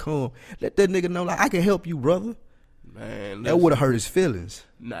I gotta come. Let that nigga know, like, I can help you, brother. Man, that would have hurt his feelings.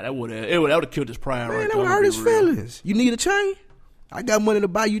 Nah, that would have killed his pride. Man, right that would hurt his feelings. You need a chain? I got money to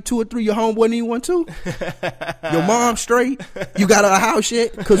buy you 2 or 3. Your homeboy need one too. Your mom straight? You got a house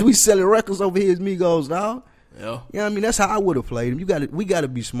yet? Because we selling records over here as Migos, dog. Yeah. You know what I mean? That's how I would have played him. We gotta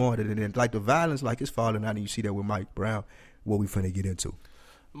be smarter than that. Like the violence, like it's falling out, and you see that with Mike Brown. What we finna get into.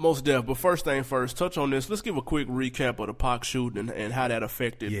 Most deaf, but first thing first, touch on this. Let's give a quick recap of the Pac shooting and how that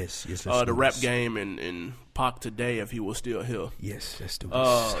affected the rap game and Pac today if he was still here. Yes, let's do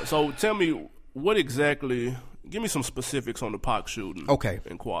this. So tell me, what exactly, give me some specifics on the Pac shooting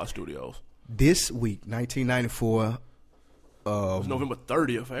in Quad Studios. This week, 1994. It was November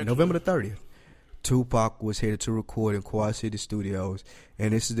 30th, actually. November the 30th. Tupac was headed to record in Quad City Studios,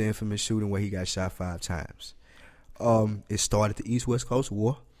 and this is the infamous shooting where he got shot 5 times. It started the East-West Coast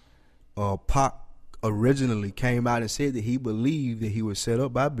War. Pac originally came out and said that he believed that he was set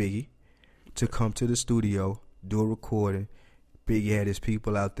up by Biggie to come to the studio, do a recording. Biggie had his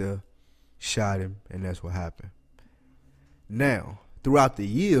people out there, shot him, and that's what happened. Now, throughout the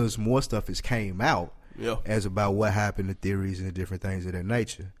years, more stuff has came out as about what happened, the theories and the different things of that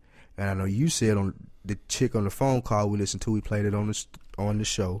nature. And I know you said on the chick on the phone call we listened to, we played it on the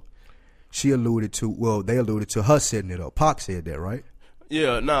show. They alluded to her setting it up. Pac said that, right?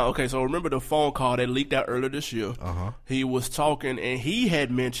 Yeah, okay, so remember the phone call that leaked out earlier this year? Uh-huh. He was talking, and he had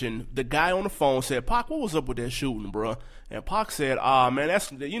mentioned, the guy on the phone said, Pac, what was up with that shooting, bro? And Pac said, man, that's,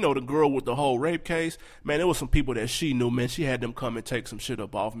 the girl with the whole rape case. Man, there was some people that she knew, man, she had them come and take some shit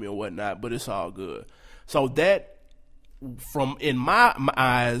up off me or whatnot, but it's all good. So that, in my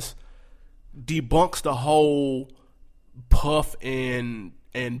eyes, debunks the whole Puff and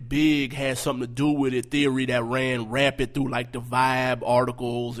Big had something to do with it theory that ran rapid through like the Vibe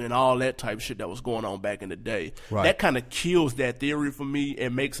articles and all that type of shit that was going on back in the day. Right. That kind of kills that theory for me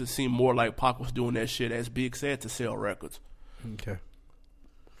and makes it seem more like Pac was doing that shit, as Big said, to sell records. Okay.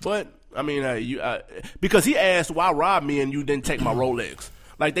 But, I mean, because he asked, why rob me and you didn't take my Rolex?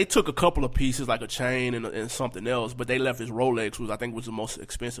 Like, they took a couple of pieces, like a chain and something else, but they left his Rolex, which I think was the most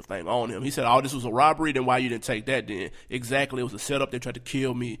expensive thing on him. He said, this was a robbery, then why you didn't take that then? Exactly, it was a setup. They tried to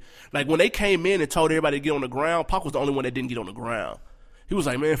kill me. Like, when they came in and told everybody to get on the ground, Pac was the only one that didn't get on the ground. He was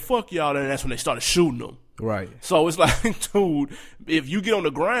like, man, fuck y'all, and that's when they started shooting him. Right. So it's like, dude, if you get on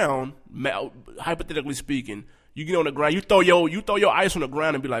the ground, hypothetically speaking, you get on the ground, you throw your ice on the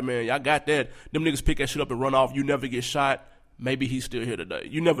ground and be like, man, y'all got that. Them niggas pick that shit up and run off. You never get shot. Maybe he's still here today.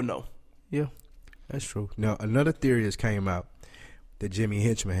 You never know. Yeah, that's true. Now, another theory has came out that Jimmy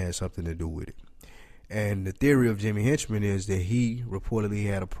Henchman had something to do with it. And the theory of Jimmy Henchman is that he reportedly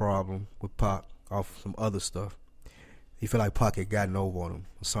had a problem with Pac off some other stuff. He felt like Pac had gotten over on him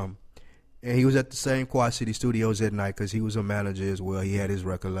or something. And he was at the same Quad City Studios that night because he was a manager as well. He had his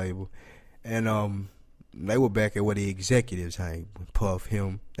record label. And they were back at where the executives hang. Puff,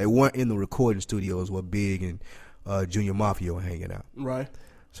 him. They weren't in the recording studios where Big and Junior Mafia were hanging out. Right.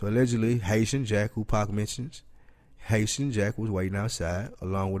 So allegedly, Haitian Jack, who Pac mentions, Haitian Jack was waiting outside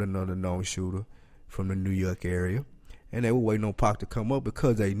along with another known shooter from the New York area. And they were waiting on Pac to come up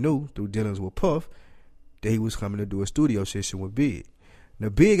because they knew through dealings with Puff that he was coming to do a studio session with Big. Now,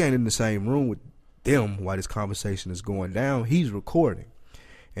 Big ain't in the same room with them while this conversation is going down. He's recording.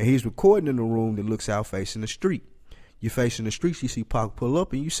 And he's recording in a room that looks out facing the street. You're facing the streets, you see Pac pull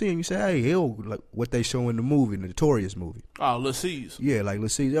up, and you see him, you say, hey, hell, like what they show in the movie, the Notorious movie. Oh, Lil C's. Yeah, like,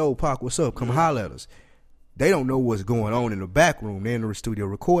 let's see, yo, Pac, what's up? Come holler at us. They don't know what's going on in the back room. They're in the studio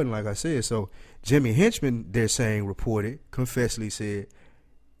recording, like I said. So Jimmy Henchman, they're saying, reported, confessedly said,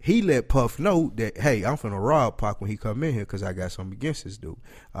 he let Puff know that, hey, I'm finna rob Pac when he come in here because I got something against this dude.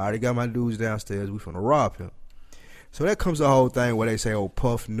 I already got my dudes downstairs. We finna rob him. So that comes the whole thing where they say, oh,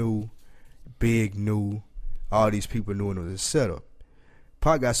 Puff knew, Big knew, all these people knew, and it was a setup.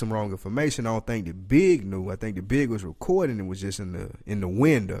 Pac got some wrong information. I don't think that Big knew. I think that Big was recording and was just in the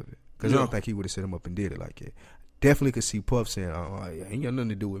wind of it. Because I don't think he would have set him up and did it like that. Definitely could see Puff saying, oh, ain't got nothing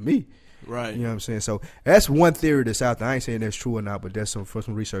to do with me. Right. You know what I'm saying? So that's one theory that's out there. I ain't saying that's true or not, but that's from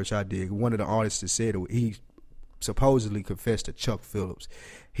some research I did. One of the artists that said it, he supposedly confessed to Chuck Phillips.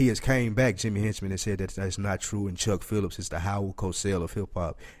 He has came back, Jimmy Henchman, and said that that's not true, and Chuck Phillips is the Howard Cosell of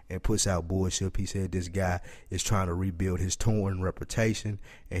hip-hop and puts out bullshit. He said this guy is trying to rebuild his torn reputation,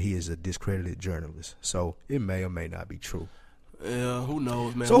 and he is a discredited journalist. So it may or may not be true. Yeah, who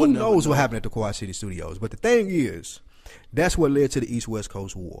knows, man? So who knows what happened at the Quad City Studios? But the thing is, that's what led to the East-West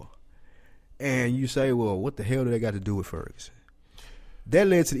Coast War. And you say, well, what the hell do they got to do with Ferguson? That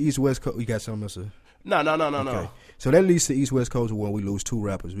led to the East-West Coast. You got something else? No. So that leads to the East-West Coast War. We lose two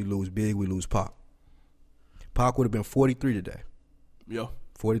rappers. We lose Big. We lose Pac. Pac would have been 43 today. Yeah.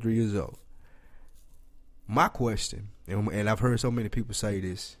 43 years old. My question, and I've heard so many people say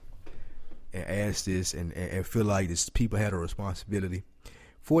this and ask this and feel like this people had a responsibility.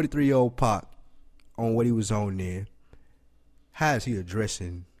 43-year-old Pac, on what he was on then, how is he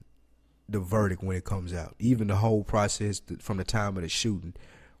addressing the verdict when it comes out? Even the whole process from the time of the shooting.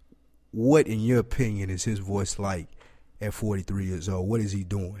 What, in your opinion, is his voice like at 43 years old? What is he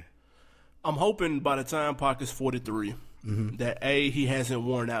doing? I'm hoping by the time Pac is 43, that A, he hasn't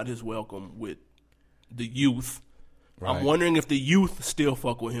worn out his welcome with the youth. Right. I'm wondering if the youth still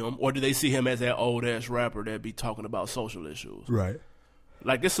fuck with him, or do they see him as that old-ass rapper that be talking about social issues? Right.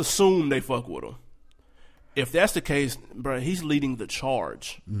 Like, it's assumed they fuck with him. If that's the case, bro, he's leading the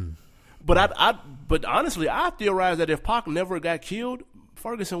charge. But honestly, I theorize that if Pac never got killed,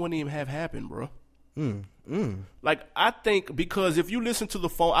 Ferguson wouldn't even have happened, bro. Like, I think because if you listen to the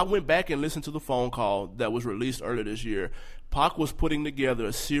phone, I went back and listened to the phone call that was released earlier this year. Pac was putting together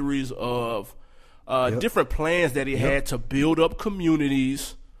a series of different plans that he had to build up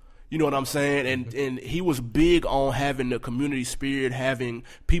communities. You know what I'm saying? And he was big on having the community spirit, having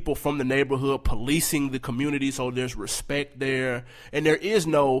people from the neighborhood policing the community so there's respect there. And there is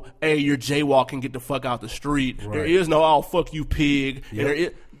no, hey, you're jaywalking, get the fuck out the street. Right. There is no, oh, fuck you, pig.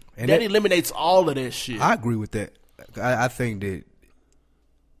 Yep. And that eliminates all of that shit. I agree with that. I think that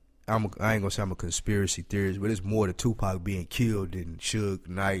I ain't going to say I'm a conspiracy theorist, but it's more to Tupac being killed than Suge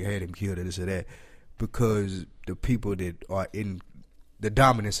Knight had him killed or this or that. Because the people that are in the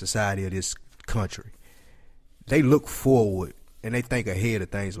dominant society of this country, they look forward and they think ahead of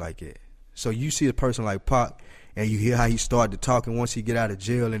things like that. So you see a person like Pac and you hear how he started talking once he get out of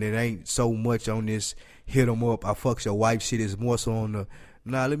jail, and it ain't so much on this hit him up, I fucked your wife shit. Is more so on the,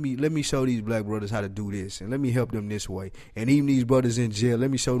 let me show these black brothers how to do this, and let me help them this way. And even these brothers in jail,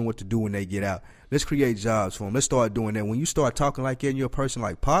 let me show them what to do when they get out. Let's create jobs for them. Let's start doing that. When you start talking like that and you're a person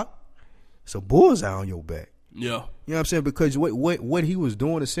like Pac, it's a bullseye on your back. Yeah. You know what I'm saying? Because what he was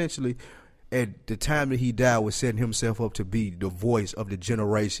doing essentially at the time that he died was setting himself up to be the voice of the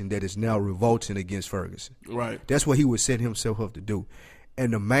generation that is now revolting against Ferguson. Right. That's what he was setting himself up to do.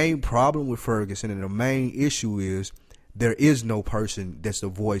 And the main problem with Ferguson and the main issue is there is no person that's the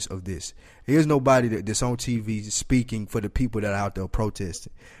voice of this. There's nobody that's on TV speaking for the people that are out there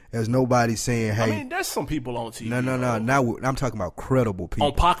protesting. There's nobody saying, hey. I mean, there's some people on TV. No. Now I'm talking about credible people.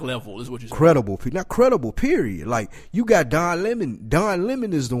 On Pac level is what you're saying. Credible people. Not credible, period. Like, you got Don Lemon. Don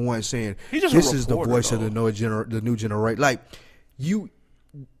Lemon is the one saying, this is the voice of the new generation. Like, he's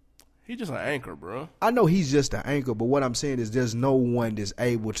just an anchor, bro. I know he's just an anchor, but what I'm saying is there's no one that's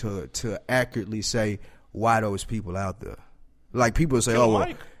able to accurately say why those people out there. Like, people say,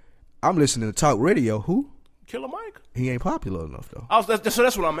 I'm listening to talk radio. Who? Killer Mike? He ain't popular enough though. So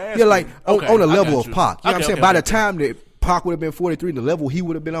that's what I'm asking. Yeah, like on the level of you. Pac. You know what I'm saying? Okay, By the time that Pac would have been 43, the level he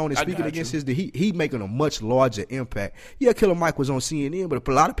would have been on and I speaking got against you. he making a much larger impact. Yeah, Killer Mike was on CNN, but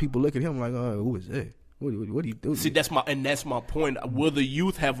a lot of people look at him like, oh, who is that? What do you do? See, that's my point. Will the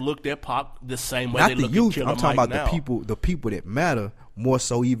youth have looked at Pac the same way Not they the look youth. at Killer I'm talking Mike about now? the people that matter more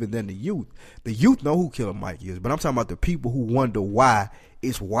so even than the youth. The youth know who Killer Mike is, but I'm talking about the people who wonder why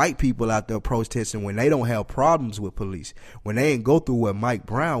it's white people out there protesting when they don't have problems with police, when they ain't go through what Mike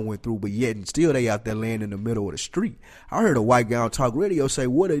Brown went through, but yet and still they out there laying in the middle of the street. I heard a white guy on talk radio say,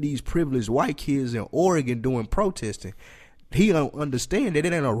 what are these privileged white kids in Oregon doing protesting? He don't understand that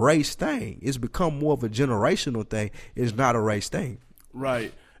it ain't a race thing. It's become more of a generational thing. It's not a race thing.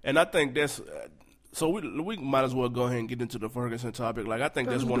 Right. And I think that's so we might as well go ahead and get into the Ferguson topic. Like, I think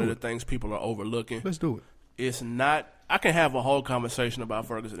that's one of the things people are overlooking. Let's do it. It's not – I can have a whole conversation about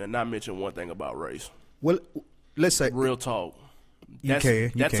Ferguson and not mention one thing about race. Well, let's say – real talk. You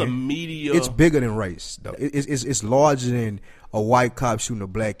That's can. a media – It's bigger than race, though. It's larger than a white cop shooting a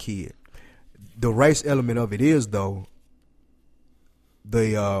black kid. The race element of it is, though,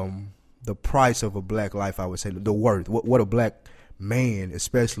 the price of a black life, I would say, the worth, what a black man,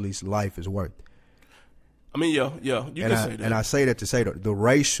 especially, life is worth. I mean, yeah, you can say that. And I say that to say that the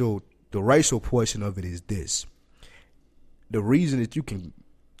racial portion of it is this. The reason that you can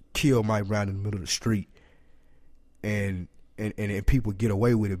kill Mike Brown in the middle of the street and people get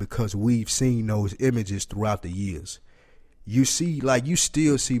away with it because we've seen those images throughout the years. You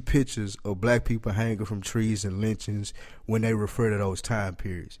still see pictures of black people hanging from trees and lynchings when they refer to those time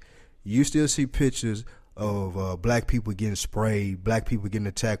periods. You still see pictures of black people getting sprayed, black people getting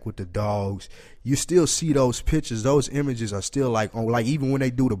attacked with the dogs. You still see those pictures. Those images are still even when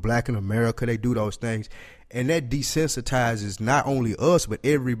they do the Black in America, they do those things. And that desensitizes not only us, but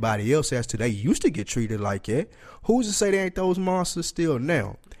everybody else as to they used to get treated like that. Who's to say they ain't those monsters still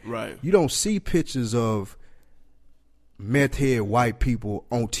now? Right. You don't see pictures of meth head white people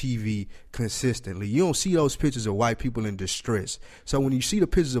on TV consistently. You don't see those pictures of white people in distress. So when you see the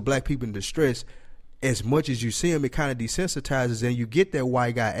pictures of black people in distress, as much as you see them, it kind of desensitizes, and you get that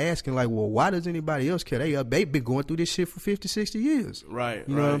white guy asking, like, well, why does anybody else care? They've been going through this shit for 50, 60 years. Right.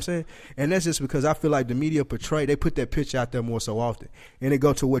 You know what I'm saying? And that's just because I feel like the media they put that picture out there more so often. And it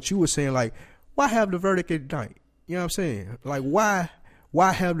go to what you were saying, like, why have the verdict at night? You know what I'm saying? Like,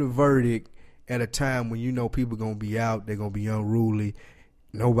 why have the verdict at a time when you know people going to be out, they're going to be unruly,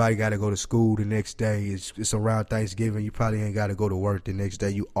 nobody got to go to school the next day. It's around Thanksgiving. You probably ain't got to go to work the next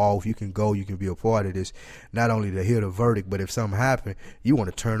day. You off. You can go. You can be a part of this. Not only to hear the verdict, but if something happened, you want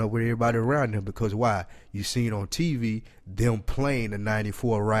to turn up with everybody around them because why? You seen on TV them playing the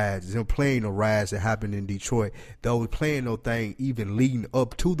 94 riots, them playing the riots that happened in Detroit. They were playing no thing even leading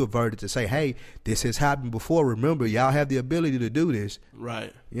up to the verdict to say, hey, this has happened before. Remember, y'all have the ability to do this.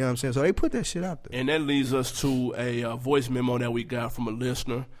 Right. You know what I'm saying? So they put that shit out there. And that leads us to a voice memo that we got from a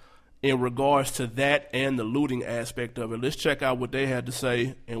listener in regards to that and the looting aspect of it. Let's check out what they had to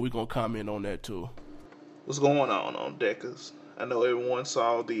say, and we're going to comment on that too. What's going on Deckers? I know everyone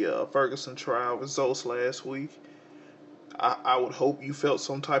saw the Ferguson trial results last week. I would hope you felt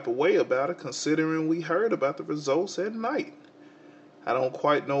some type of way about it, considering we heard about the results at night. I don't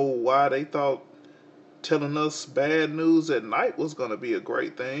quite know why they thought telling us bad news at night was going to be a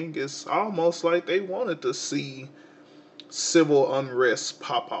great thing. It's almost like they wanted to see civil unrest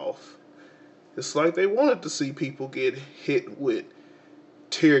pop off. It's like they wanted to see people get hit with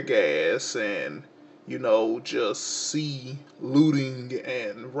tear gas and, just see looting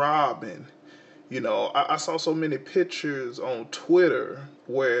and robbing. I saw so many pictures on Twitter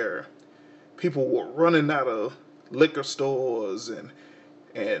where people were running out of liquor stores and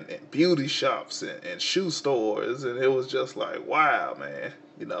beauty shops and shoe stores, and it was just like, wow, man,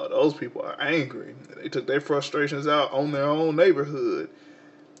 those people are angry. They took their frustrations out on their own neighborhood,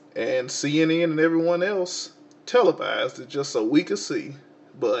 and CNN and everyone else televised it just so we could see.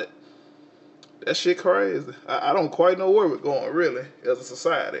 But that shit crazy. I don't quite know where we're going, really, as a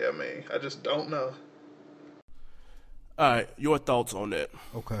society. I just don't know. All right, your thoughts on that?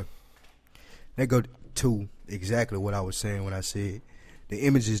 Okay. That go to exactly what I was saying when I said the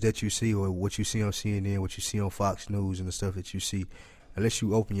images that you see or what you see on CNN, what you see on Fox News and the stuff that you see, unless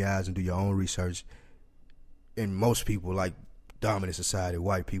you open your eyes and do your own research, and most people, like dominant society,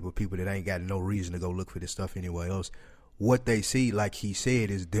 white people that ain't got no reason to go look for this stuff anywhere else, what they see, like he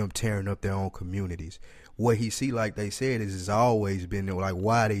said, is them tearing up their own communities. What he see, like they said, is it's always been like,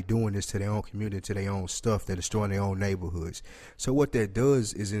 why are they doing this to their own community, to their own stuff? They're destroying their own neighborhoods. So what that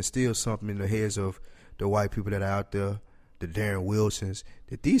does is instill something in the heads of the white people that are out there the Darren Wilsons,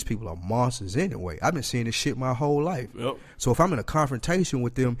 that these people are monsters anyway. I've been seeing this shit my whole life. Yep. So if I'm in a confrontation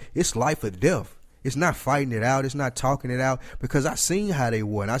with them, it's life or death. It's not fighting it out. It's not talking it out, because I seen how they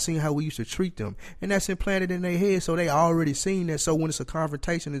were and I seen how we used to treat them, and that's implanted in their head. So they already seen that. So when it's a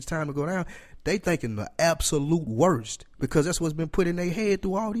confrontation, it's time to go down. They thinking the absolute worst, because that's what's been put in their head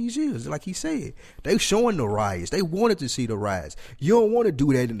through all these years. Like he said, they showing the riots. They wanted to see the riots. You don't want to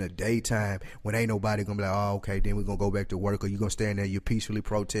do that in the daytime when ain't nobody gonna be like, oh, okay, then we're gonna go back to work, or you gonna stand there, you peacefully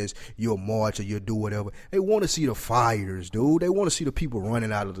protest, you'll march, or you'll do whatever. They want to see the fighters, dude. They want to see the people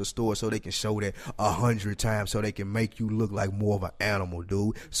running out of the store so they can show that 100 times, so they can make you look like more of an animal,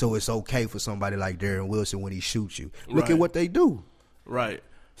 dude. So it's okay for somebody like Darren Wilson when he shoots you. Look at what they do. Right.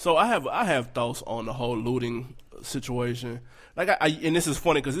 So I have thoughts on the whole looting situation. Like and this is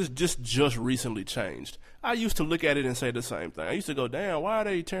funny because this just recently changed. I used to look at it and say the same thing. I used to go, damn, why are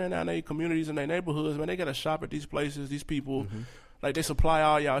they tearing down their communities and their neighborhoods, man? They got to shop at these places, these people. Like, they supply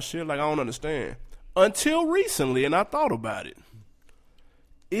all y'all shit. Like, I don't understand. Until recently, and I thought about it.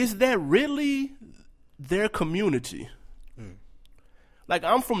 Is that really their community? Like,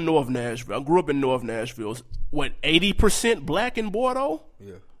 I'm from North Nashville. I grew up in North Nashville. What, 80% black in Bordeaux?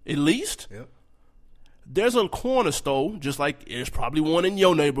 Yeah. At least? Yep. There's a corner store, just like there's probably one in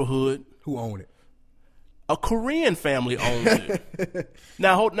your neighborhood. Who own it? A Korean family owns it.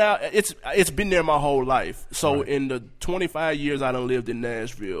 Now it's been there my whole life. So in the 25 years I done lived in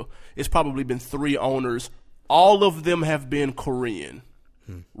Nashville, it's probably been 3 owners. All of them have been Korean,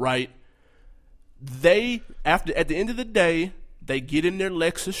 right? They at the end of the day, they get in their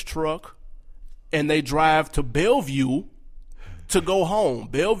Lexus truck and they drive to Bellevue to go home.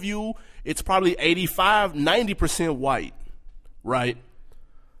 Bellevue, it's probably 85-90% white, right?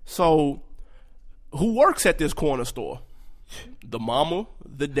 So who works at this corner store? The mama,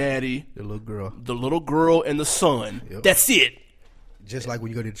 the daddy, the little girl, and the son. Yep. That's it. Just like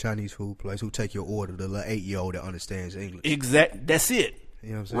when you go to the Chinese food place, who take your order, the little 8-year-old that understands English. That's it. You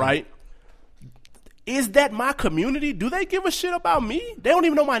know what I'm saying? Right? Is that my community? Do they give a shit about me? They don't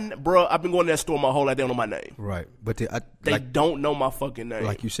even know my name. Bro, I've been going to that store my whole life. They don't know my name. Right. But they don't know my fucking name.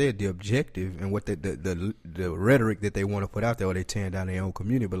 Like you said, the objective and what the rhetoric that they want to put out there, or they tearing down their own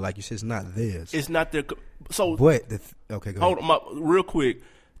community. But like you said, it's not theirs. It's not their. So, but okay, go ahead. Hold on, real quick.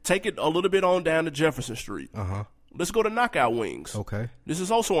 Take it a little bit on down to Jefferson Street. Let's go to Knockout Wings. Okay. This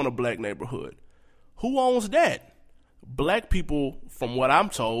is also in a black neighborhood. Who owns that? Black people, from what I'm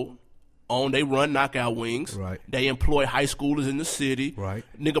told, they run Knockout Wings. Right. They employ high schoolers in the city. Right.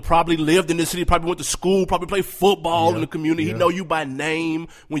 Nigga probably lived in the city, probably went to school, probably played football in the community. He know you by name.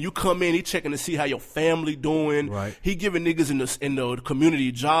 When you come in, he checking to see how your family doing. Right. He giving niggas in the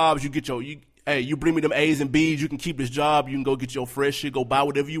community jobs. You get you bring me them A's and B's, you can keep this job, you can go get your fresh shit, go buy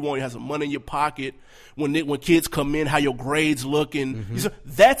whatever you want, you have some money in your pocket. When kids come in, how your grades looking.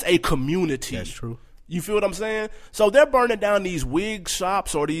 That's a community. That's true. You feel what I'm saying? So they're burning down these wig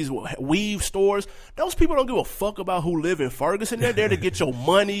shops or these weave stores. Those people don't give a fuck about who live in Ferguson. They're there to get your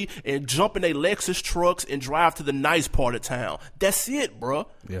money and jump in their Lexus trucks and drive to the nice part of town. That's it, bro.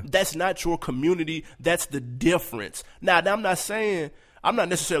 Yeah. That's not your community. That's the difference. Now, I'm not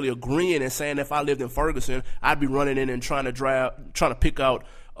necessarily agreeing and saying if I lived in Ferguson, I'd be running in and trying to pick out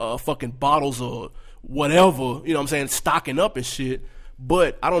fucking bottles or whatever, you know what I'm saying, stocking up and shit.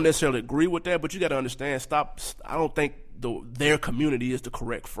 But I don't necessarily agree with that. But you got to understand, I don't think their community is the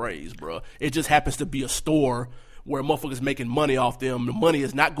correct phrase, bro. It just happens to be a store where motherfuckers making money off them. The money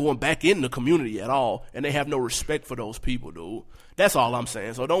is not going back in the community at all, and they have no respect for those people, dude. That's all I'm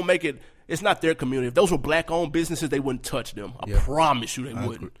saying. So don't make it. It's not their community. If those were black-owned businesses, they wouldn't touch them. I promise you, they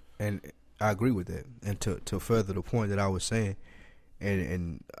wouldn't. And I agree with that. And to further the point that I was saying,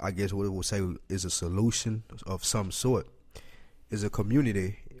 and I guess what it will say is a solution of some sort. Is a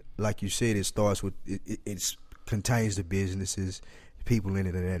community, like you said, it starts with, it contains the businesses, people in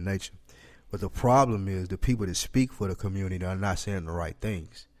it of that nature. But the problem is the people that speak for the community are not saying the right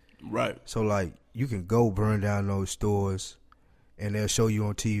things. Right. So, like, you can go burn down those stores, and they'll show you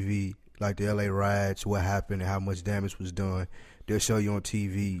on TV, like the LA riots, what happened and how much damage was done. They'll show you on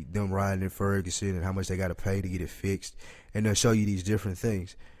TV them riding in Ferguson and how much they got to pay to get it fixed. And they'll show you these different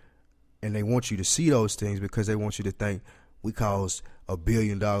things. And they want you to see those things because they want you to think, we caused $1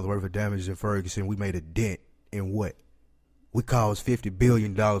 billion worth of damage in Ferguson. We made a dent in what? We caused $50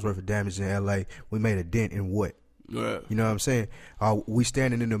 billion worth of damage in L.A. We made a dent in what? Yeah. You know what I'm saying? We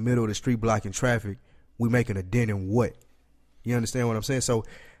standing in the middle of the street blocking traffic. We making a dent in what? You understand what I'm saying? So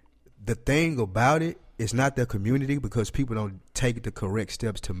the thing about it is not their community because people don't take the correct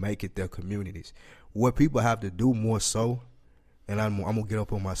steps to make it their communities. What people have to do more so, and I'm going to get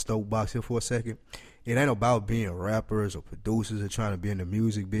up on my soapbox here for a second, it ain't about being rappers or producers or trying to be in the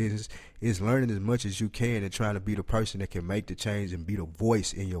music business. It's learning as much as you can and trying to be the person that can make the change and be the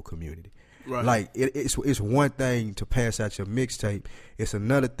voice in your community. Right. Like, it's one thing to pass out your mixtape. It's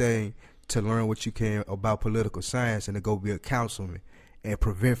another thing to learn what you can about political science and to go be a councilman and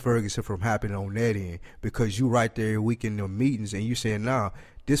prevent Ferguson from happening on that end, because you right there every week in the meetings and you saying, nah,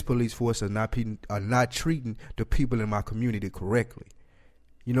 this police force are not treating the people in my community correctly.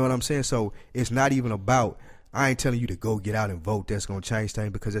 You know what I'm saying? So it's not even about, I ain't telling you to go get out and vote. That's going to change things,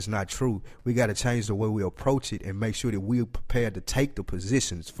 because it's not true. We got to change the way we approach it and make sure that we're prepared to take the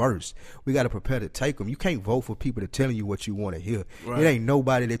positions first. We got to prepare to take them. You can't vote for people that telling you what you want to hear. Right. It ain't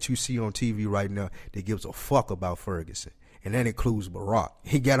nobody that you see on TV right now that gives a fuck about Ferguson. And that includes Barack.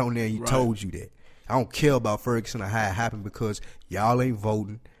 He got on there and he told you that. I don't care about Ferguson or how it happened, because y'all ain't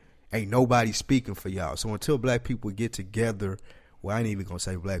voting. Ain't nobody speaking for y'all. So until black people get together, well, I ain't even going to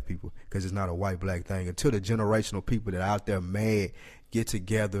say black people because it's not a white-black thing. Until the generational people that are out there mad get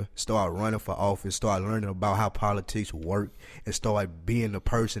together, start running for office, start learning about how politics work, and start being the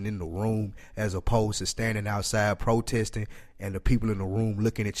person in the room as opposed to standing outside protesting and the people in the room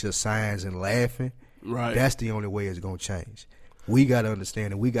looking at your signs and laughing. Right. That's the only way it's going to change. We got to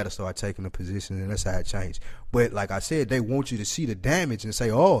understand, and we got to start taking the position, and that's how it changed. But like I said, they want you to see the damage and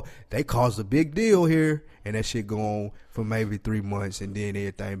say, oh, they caused a big deal here, and that shit go on for maybe 3 months, and then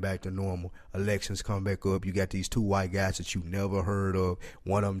everything back to normal. Elections come back up. You got these two white guys that you never heard of.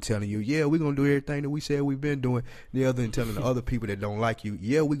 One of them telling you, yeah, we're going to do everything that we said we've been doing. The other one telling the other people that don't like you,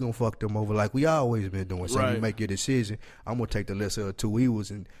 yeah, we're going to fuck them over like we always been doing. So you make your decision. I'm going to take the lesser of two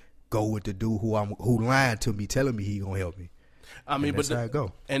evils and go with the dude who lied to me, telling me he going to help me. I mean, but how it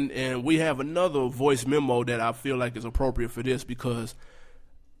go. And we have another voice memo that I feel like is appropriate for this, because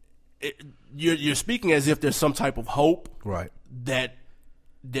you're speaking as if there's some type of hope, right, that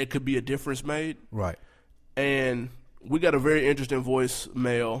there could be a difference made, right. And we got a very interesting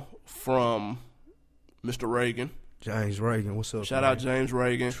voicemail from Mr. Reagan. James Reagan, what's up? Shout out James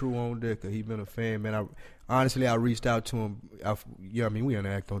Reagan. True on Decker. He been a fan, man. I reached out to him. We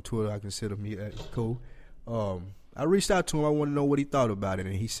interact on Twitter. I consider me cool. I reached out to him. I want to know what he thought about it,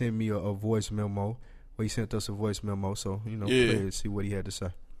 and he sent me a voice memo. Well, he sent us a voice memo, so let's see what he had to say.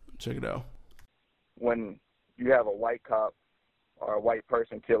 Check it out. When you have a white cop or a white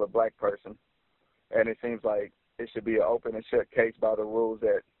person kill a black person, and it seems like it should be an open and shut case by the rules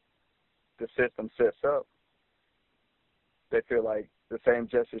that the system sets up, they feel like the same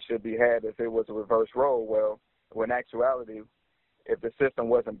justice should be had if it was a reverse role. Well, when in actuality, if the system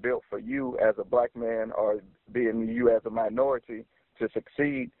wasn't built for you as a black man or being you as a minority to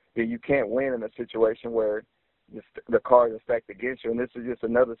succeed, then you can't win in a situation where the cards are stacked against you. And this is just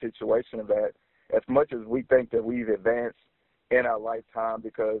another situation of that. As much as we think that we've advanced in our lifetime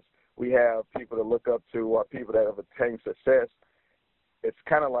because we have people to look up to or people that have attained success, it's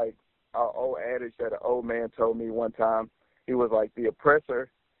kind of like our old adage that an old man told me one time. He was like, the oppressor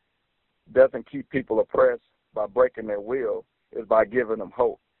doesn't keep people oppressed by breaking their will. Is by giving them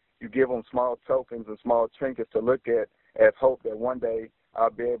hope. You give them small tokens and small trinkets to look at as hope that one day I'll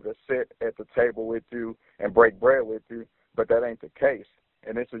be able to sit at the table with you and break bread with you, but that ain't the case.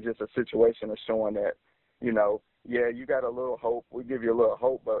 And this is just a situation of showing that, you got a little hope. We give you a little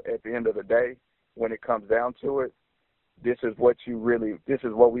hope, but at the end of the day, when it comes down to it, this is what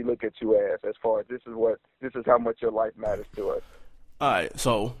we look at you as far as this is how much your life matters to us. All right,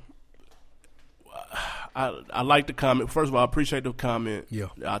 so I like the comment. First of all, I appreciate the comment. Yeah,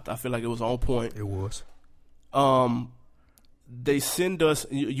 I feel like it was on point. It was. They send us.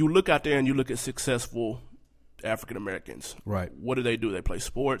 You look out there and you look at successful African Americans. Right. What do? They play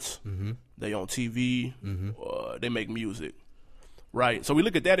sports. Mm-hmm. They on TV. Mm-hmm. They make music. Right. So we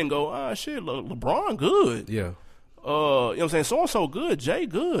look at that and go, shit, LeBron good. Yeah. You know what I'm saying? So and so good. Jay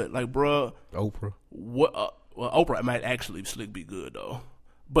good. Like, bruh. Oprah. What? Well, Oprah might actually slick be good though.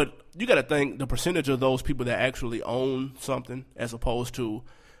 But you got to think the percentage of those people that actually own something as opposed to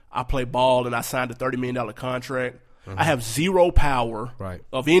I play ball and I signed a $30 million contract. Mm-hmm. I have zero power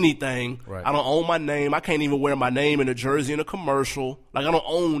of anything. Right. I don't own my name. I can't even wear my name in a jersey in a commercial. Like, I don't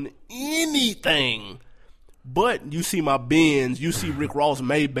own anything. But you see my Benz, you see Rick Ross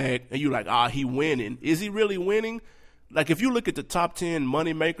Maybach, and you're like, he winning. Is he really winning? Like, if you look at the top 10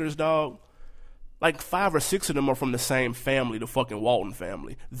 money makers, dog, like 5 or 6 of them are from the same family, the fucking Walton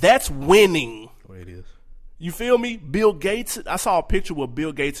family. That's winning. The way it is. You feel me? Bill Gates. I saw a picture with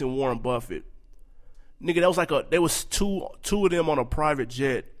Bill Gates and Warren Buffett. Nigga, that was there was two of them on a private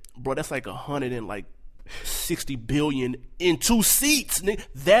jet. Bro, that's like $160 billion in 2 seats. Nigga.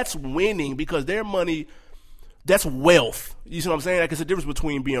 That's winning because their money That's wealth. You see what I'm saying? Like, it's a difference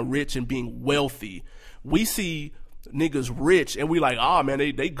between being rich and being wealthy. We see niggas rich and we like, man,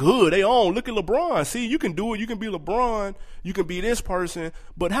 they good. They own. Look at LeBron. See, you can do it. You can be LeBron. You can be this person.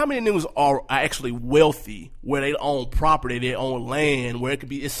 But how many niggas are actually wealthy where they own property, they own land, where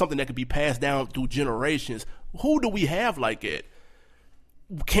it's something that could be passed down through generations? Who do we have like that?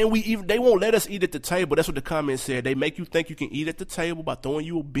 Can we even? They won't let us eat at the table. That's what the comments said. They make you think you can eat at the table by throwing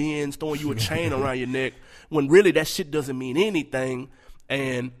you a Benz, throwing you a chain around your neck, when really that shit doesn't mean anything.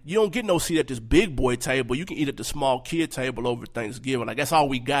 And you don't get no seat at this big boy table. You can eat at the small kid table over Thanksgiving. Like, that's all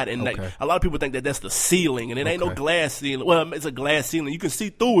we got. And like, a lot of people think that that's the ceiling, and it ain't no glass ceiling. Well, it's a glass ceiling. You can see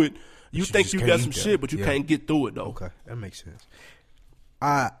through it. You think you got some shit, but you can't get through it though. Okay, that makes sense.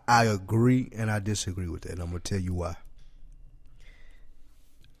 I agree and I disagree with that. And I'm gonna tell you why.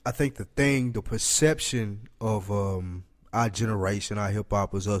 I think the perception of our generation, our hip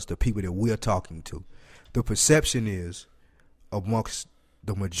hoppers, us, the people that we're talking to, the perception is amongst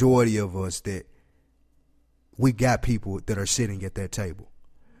the majority of us that we got people that are sitting at that table.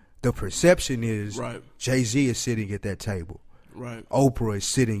 The perception is Jay-Z is sitting at that table. Right. Oprah is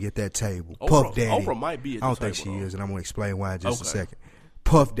sitting at that table. Puff Daddy. Oprah might be at the table. I don't think she is, and I'm going to explain why in just a second.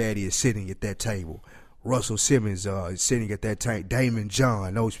 Puff Daddy is sitting at that table. Russell Simmons is sitting at that table. Damon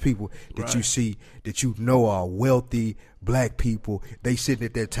John, those people that you see, that you know are wealthy black people, they sitting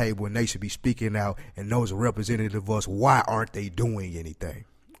at that table and they should be speaking out, and those are representative of us. Why aren't they doing anything?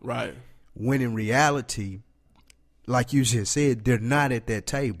 Right. When in reality, like you just said, they're not at that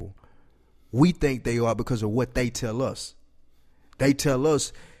table. We think they are because of what they tell us. They tell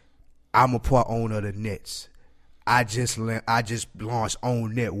us, I'm a part owner of the Nets. I just launched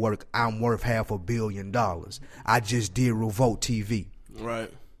Own Network. I'm worth $500 million. I just did Revolt TV. Right.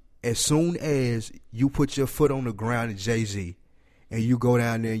 As soon as you put your foot on the ground at Jay-Z and you go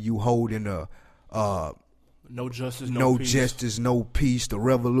down there and you holding a no justice, no peace, the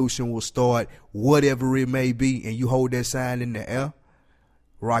revolution will start, whatever it may be, and you hold that sign in the air,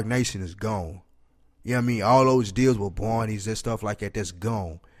 Roc Nation is gone. You know what I mean? All those deals with Barneys and stuff like that, that's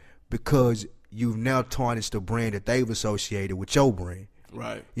gone. Because you've now tarnished the brand that they've associated with your brand.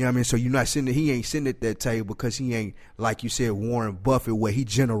 Right. You know what I mean? So you're not sitting, he ain't sitting at that table because he ain't, like you said, Warren Buffett, where he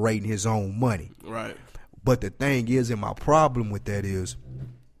generating his own money. Right. But the thing is, and my problem with that is,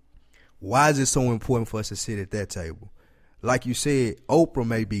 why is it so important for us to sit at that table? Like you said, Oprah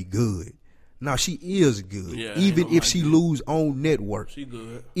may be good. Now, she is good. Yeah, even if she lose Own Network. She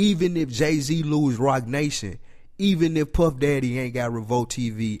good. Even if Jay-Z lose Roc Nation. Even if Puff Daddy ain't got Revolt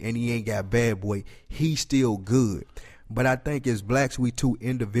TV and he ain't got Bad Boy, he's still good. But I think as blacks, we too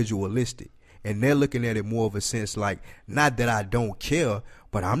individualistic. And they're looking at it more of a sense like, not that I don't care,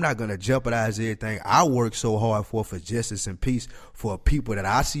 but I'm not going to jeopardize everything I work so hard for justice and peace, for people that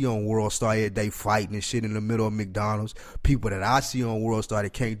I see on World Star every day fighting and shit in the middle of McDonald's, people that I see on World Star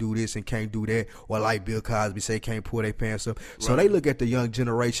that can't do this and can't do that, or like Bill Cosby say can't pull their pants up. Right. So they look at the young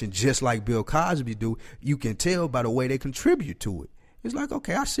generation just like Bill Cosby do. You can tell by the way they contribute to it. It's like,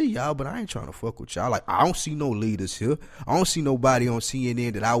 okay, I see y'all, but I ain't trying to fuck with y'all. Like, I don't see no leaders here. I don't see nobody on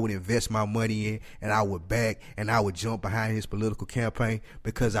CNN that I would invest my money in and I would back and I would jump behind his political campaign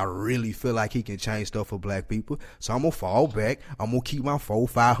because I really feel like he can change stuff for black people. So I'm going to fall back. I'm going to keep my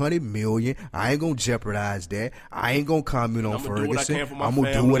 $500 million. I ain't going to jeopardize that. I ain't going to comment on Ferguson. I'm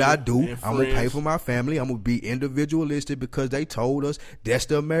going to do what I do. I'm going to pay for my family. I'm going to be individualistic because they told us that's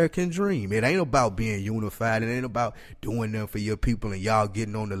the American dream. It ain't about being unified. It ain't about doing nothing for your people and y'all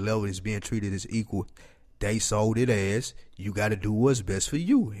getting on the level that's being treated as equal. They sold it as, you got to do what's best for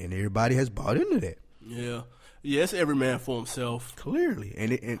you. And everybody has bought into that. Yeah. Yeah, it's every man for himself. Clearly.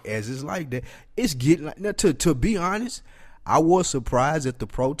 And as it's like that, it's getting like, now, to be honest, I was surprised at the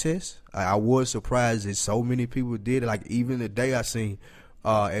protest. I was surprised that so many people did it. Like, even the day I seen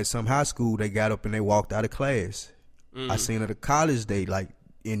at some high school, they got up and they walked out of class. I seen at a college, they like,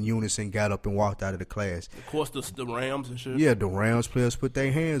 in unison got up and walked out of the class. Of course, the Rams and shit. Yeah, the Rams players put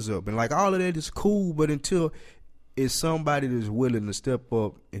their hands up. And like all of that is cool, but until it's somebody that's willing to step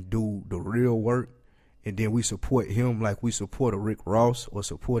up and do the real work, and then we support him like we support a Rick Ross or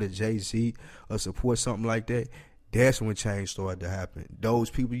support a Jay-Z or support something like that, that's when change started to happen.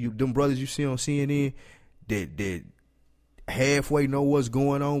 Those people, them brothers you see on CNN that halfway know what's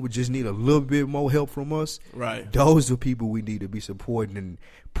going on but just need a little bit more help from us, right? Those are people we need to be supporting and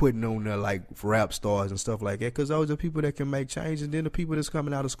putting on there like rap stars and stuff like that, because those are people that can make change. And then the people that's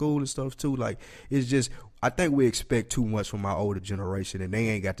coming out of school and stuff too, like, it's just, I think we expect too much from our older generation and they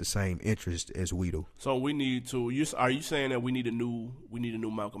ain't got the same interest as we do. So we need to, are you saying that we need a new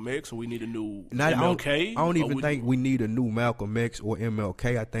Malcolm X, or we need a new MLK? I don't even think we need a new Malcolm X or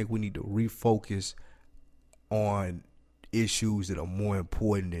MLK. I think we need to refocus on issues that are more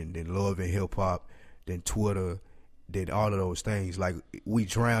important than love and hip hop, than Twitter, than all of those things. Like, we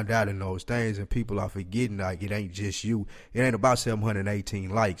drowned out in those things, and people are forgetting, like, it ain't just you. It ain't about 718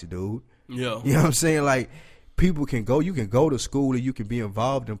 likes, dude. Yeah. You know what I'm saying? Like, you can go to school and you can be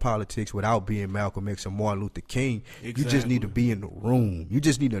involved in politics without being Malcolm X or Martin Luther King. Exactly. You just need to be in the room. You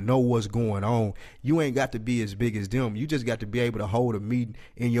just need to know what's going on. You ain't got to be as big as them. You just got to be able to hold a meeting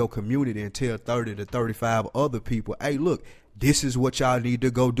in your community and tell 30 to 35 other people, hey, look, this is what y'all need to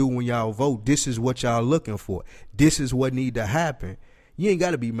go do when y'all vote. This is what y'all looking for. This is what need to happen. You ain't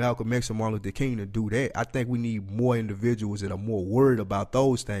got to be Malcolm X or Martin Luther King to do that. I think we need more individuals that are more worried about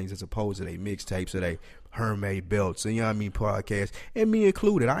those things as opposed to they mixtapes or they Hermès belts, and you know what I mean, podcasts, and me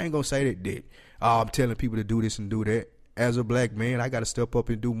included. I ain't gonna say that I'm telling people to do this and do that. As a black man, I got to step up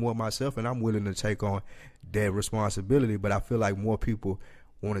and do more myself, and I'm willing to take on that responsibility. But I feel like more people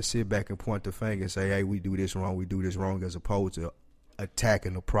want to sit back and point the finger and say, hey, we do this wrong, as opposed to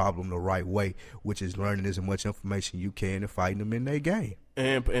attacking the problem the right way, which is learning as much information you can and fighting them in their game.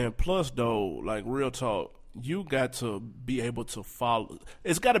 And plus, though, like, real talk, you got to be able to follow.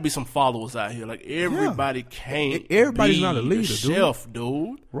 It's got to be some followers out here. Like, everybody can't. Everybody's be not a leader, the chef,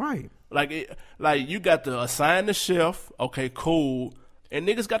 dude. Right. Like you got to assign the chef. Okay, cool. And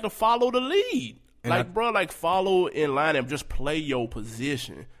niggas got to follow the lead. And follow in line and just play your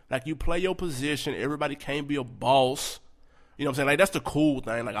position. Like, you play your position. Everybody can't be a boss. You know what I'm saying? Like, that's the cool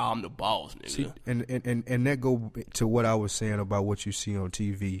thing. Like, I'm the boss, nigga. See, and that go to what I was saying about what you see on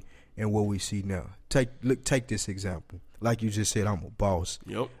TV and what we see now. Take this example. Like you just said, I'm a boss.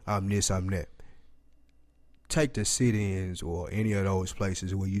 Yep. I'm this, I'm that. Take the sit-ins or any of those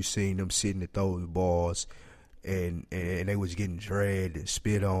places where you seen them sitting at those bars and they was getting dragged and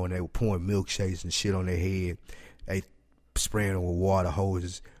spit on. They were pouring milkshakes and shit on their head. They spraying them with water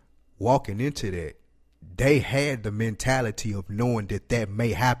hoses. Walking into that, they had the mentality of knowing that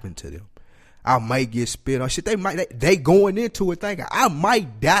may happen to them. I might get spit on. Shit, they going into it thinking, I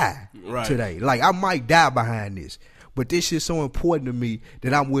might die today. Like, I might die behind this. But this shit's so important to me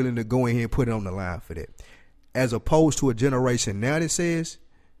that I'm willing to go in here and put it on the line for that. As opposed to a generation now that says,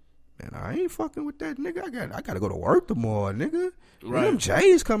 man, I ain't fucking with that nigga. I gotta go to work tomorrow, nigga. Right. When them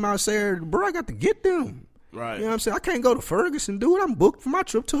J's come out saying, bro, I got to get them. Right. You know what I'm saying? I can't go to Ferguson, dude. I'm booked for my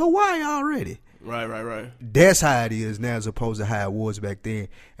trip to Hawaii already. Right. That's how it is now as opposed to how it was back then.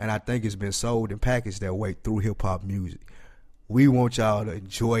 And I think it's been sold and packaged that way through hip-hop music. We want y'all to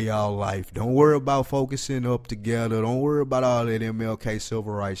enjoy y'all life. Don't worry about focusing up together. Don't worry about all that MLK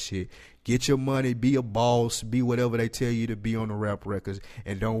civil rights shit. Get your money, be a boss, be whatever they tell you to be on the rap records,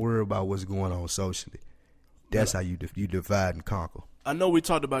 and don't worry about what's going on socially. That's how you divide and conquer. I know we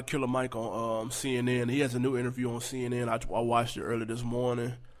talked about Killer Mike on CNN. He has a new interview on CNN. I watched it early this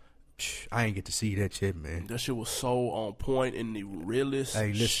morning. I ain't get to see that shit, man. That shit was so on point and the realest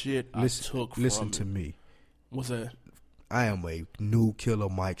shit I took from it. Listen to me. What's that? I am a new Killer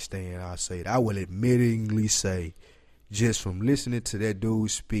Mike stan. I say it. I will admittingly say, just from listening to that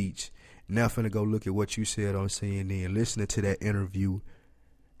dude's speech, now finna go look at what you said on CNN, listening to that interview,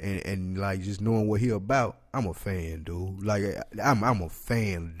 and like just knowing what he about, I'm a fan, dude. Like, I'm a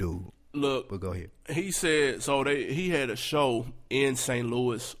fan, dude. Look, but go ahead. He said he had a show in St.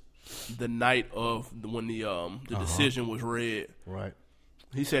 Louis the night of when the decision was read. Right.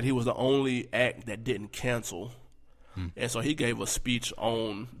 He said he was the only act that didn't cancel. And so he gave a speech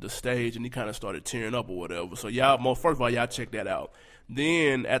on the stage, and he kind of started tearing up or whatever. So first of all, y'all check that out.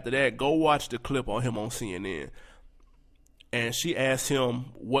 Then after that, go watch the clip on him on CNN. And she asked him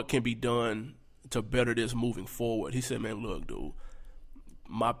what can be done to better this moving forward. He said, man, look, dude,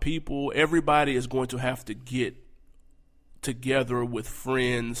 my people, everybody is going to have to get together with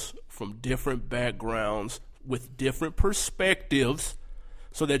friends from different backgrounds, with different perspectives,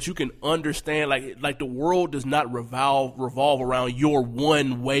 so that you can understand, like the world does not revolve around your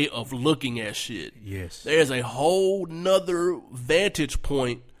one way of looking at shit. Yes. There's a whole nother vantage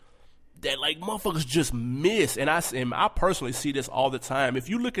point that, like, motherfuckers just miss. And I personally see this all the time. If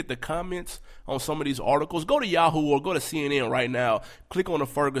you look at the comments on some of these articles, go to Yahoo or go to CNN right now, click on the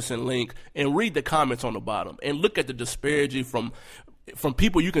Ferguson link, and read the comments on the bottom. And look at the disparity from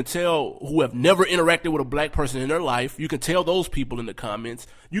people you can tell who have never interacted with a black person in their life. You can tell those people in the comments.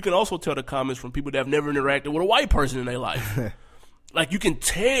 You can also tell the comments from people that have never interacted with a white person in their life. Like, you can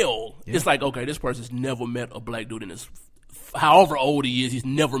tell. Yeah. It's like, okay, this person's never met a black dude in his, however old he is, he's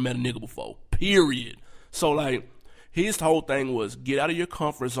never met a nigga before, period. So, like, His whole thing was get out of your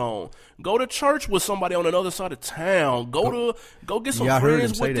comfort zone. Go to church with somebody on another side of town. Go get some I heard him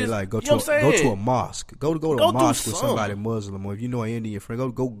friends say with that, this. like, go You know what I'm to saying? a mosque. Go to Go a do mosque with something. somebody Muslim, or if you know an Indian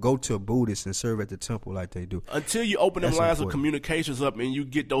friend, go to a Buddhist and serve at the temple like they do. Until you open them That's lines of important. communications up and you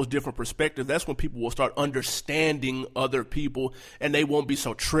get those different perspectives, that's when people will start understanding other people, and they won't be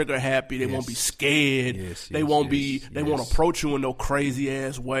so trigger happy. They won't be scared. They won't approach you in no crazy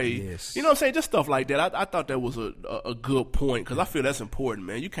ass way. Yes. You know what I'm saying? Just stuff like that. I thought that was a good point, because I feel that's important,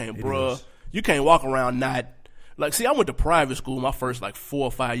 man. You can't walk around not like. See, I went to private school my first like 4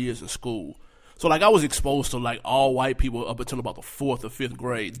 or 5 years in school. So, like, I was exposed to, like, all white people up until about the 4th or 5th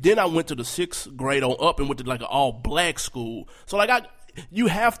grade. Then I went to the 6th grade on up and went to, like, an all-black school. So, like, you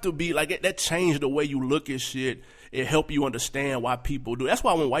have to be, like, that changed the way you look at shit. It helped you understand why people do. That's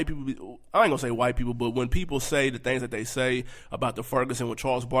why when white people, I ain't gonna say white people, but when people say the things that they say about the Ferguson, when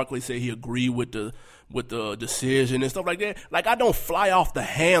Charles Barkley said he agreed with the decision and stuff like that, like, I don't fly off the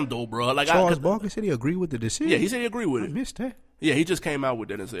handle, bro. Like, Charles Barkley said he agreed with the decision? Yeah, he said he agreed with I it. missed that. Yeah, he just came out with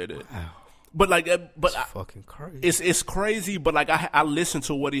that and said that. Wow. But like, It's fucking crazy. It's crazy. But like, I listen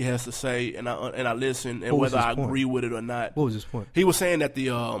to what he has to say, and I listen, and whether I agree with it or not. What was his point? He was saying that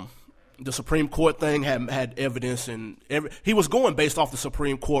the Supreme Court thing had evidence, and he was going based off the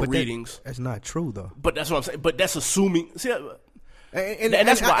Supreme Court readings. That's not true, though. But that's what I'm saying. But that's assuming. See, and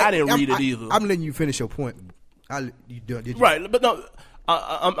that's why I didn't read it either. I'm letting you finish your point. Did you? Right, but no.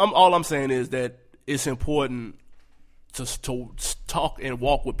 All I'm saying is that it's important to talk and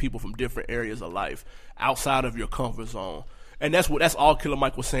walk with people from different areas of life outside of your comfort zone. And that's all Killer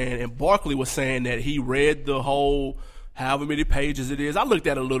Mike was saying. And Barkley was saying that he read the whole however many pages it is. I looked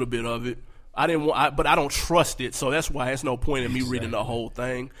at a little bit of it. But I don't trust it. So that's why there's no point in me reading the whole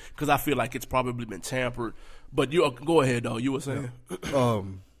thing, because I feel like it's probably been tampered. But you go ahead, though. You were saying.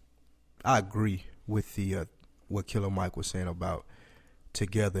 I agree with the what Killer Mike was saying about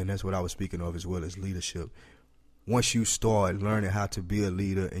together, and that's what I was speaking of as well as leadership. Once you start learning how to be a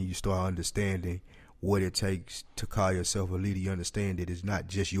leader and you start understanding what it takes to call yourself a leader, you understand that it's not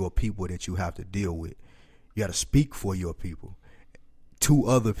just your people that you have to deal with. You got to speak for your people to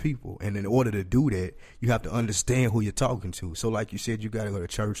other people. And in order to do that, you have to understand who you're talking to. So like you said, you got to go to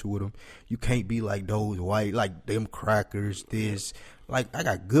church with them. You can't be like those white, like them crackers, this. Like, I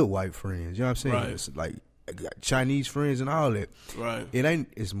got good white friends, you know what I'm saying? Right. It's like, I got Chinese friends and all that. Right. It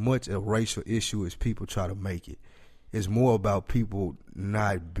ain't as much a racial issue as people try to make it. It's more about people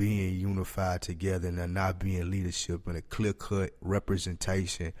not being unified together and not being leadership and a clear-cut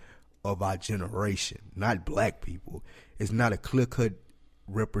representation of our generation, not black people. It's not a clear-cut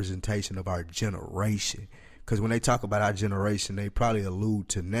representation of our generation. Because when they talk about our generation, they probably allude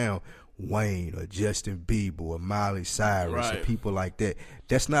to now Wayne or Justin Bieber or Miley Cyrus or people like that.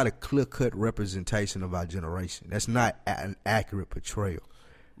 That's not a clear-cut representation of our generation. That's not an accurate portrayal.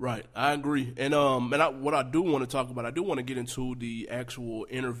 Right, I agree, and what I do want to talk about, I do want to get into the actual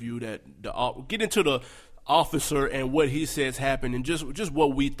interview get into the officer and what he says happened, and just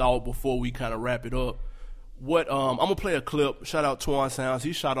what we thought before we kind of wrap it up. I'm gonna play a clip. Shout out Twan Sounds.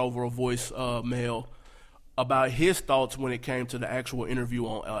 He shot over a voice mail about his thoughts when it came to the actual interview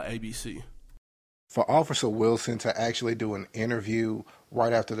on ABC. For Officer Wilson to actually do an interview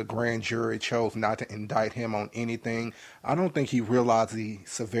right after the grand jury chose not to indict him on anything, I don't think he realized the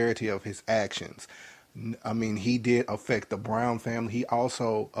severity of his actions. I mean, he did affect the Brown family. He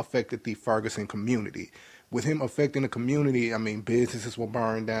also affected the Ferguson community. With him affecting the community, I mean, businesses were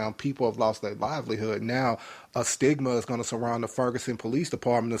burned down. People have lost their livelihood. Now, a stigma is going to surround the Ferguson Police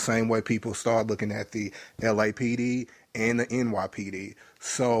Department the same way people start looking at the LAPD and the NYPD.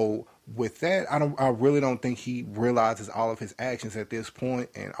 So with that, I really don't think he realizes all of his actions at this point.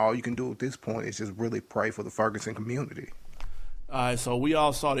 And all you can do at this point is just really pray for the Ferguson community. All right, so we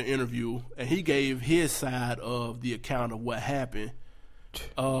all saw the interview, and he gave his side of the account of what happened.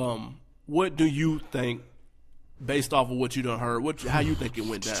 What do you think, based off of what you done heard, how you think it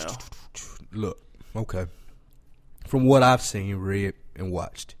went down? Look, okay. From what I've seen, read, and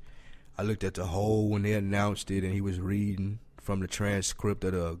watched, I looked at the whole when they announced it, and he was reading from the transcript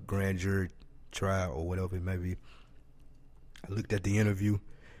of the grand jury trial or whatever it may be. I looked at the interview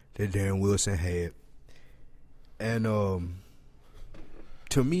that Darren Wilson had, and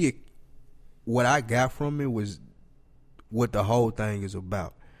to me, what I got from it was what the whole thing is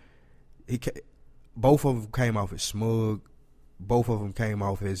about. Both of them came off as smug. Both of them came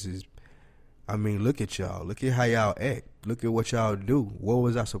off as I mean, look at y'all. Look at how y'all act. Look at what y'all do. What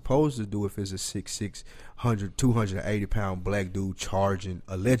was I supposed to do if it's a 6'6", 280-pound black dude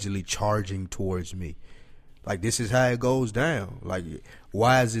allegedly charging towards me? Like, this is how it goes down. Like,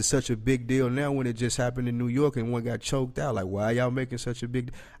 why is it such a big deal now when it just happened in New York and one got choked out? Like, why are y'all making such a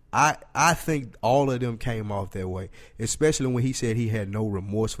big I think all of them came off that way, especially when he said he had no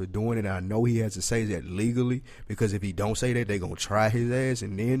remorse for doing it. I know he has to say that legally, because if he don't say that, they're going to try his ass,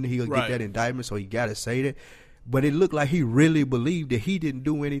 and then he'll get that indictment, so he got to say that. But it looked like he really believed that he didn't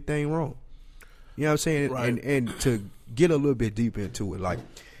do anything wrong. You know what I'm saying? Right. And to get a little bit deep into it, like,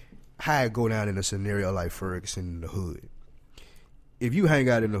 how it go down in a scenario like Ferguson in the hood. If you hang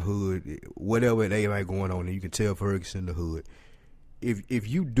out in the hood, whatever they ain't going on, you can tell Ferguson in the hood. If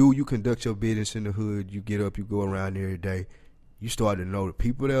you conduct your business in the hood, you get up, you go around every day, you start to know the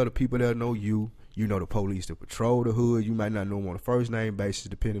people there know you. You know the police that patrol the hood. You might not know them on a first name basis,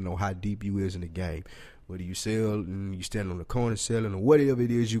 depending on how deep you is in the game. Whether you sell and you stand on the corner selling or whatever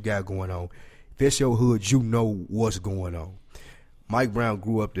it is you got going on. If it's your hood, you know what's going on. Mike Brown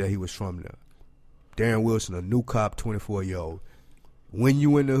grew up there. He was from there. Darren Wilson, a new cop, 24-year-old. When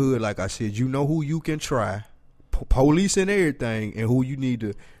you in the hood, like I said, you know who you can try. Police and everything, and who you need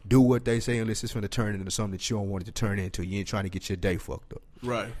to do what they say, unless it's going to turn into something that you don't want it to turn into. You ain't trying to get your day fucked up.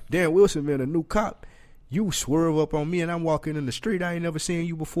 Right. Darren Wilson, man, a new cop. You swerve up on me and I'm walking in the street. I ain't never seen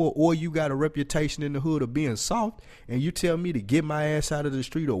you before, or you got a reputation in the hood of being soft, and you tell me to get my ass out of the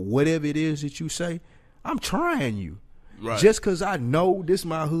street or whatever it is that you say. I'm trying you. Right. Just because I know this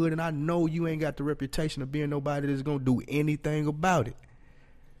my hood and I know you ain't got the reputation of being nobody that's going to do anything about it.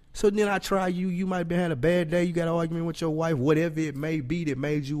 So then I try you. You might be having a bad day. You got an argument with your wife, whatever it may be that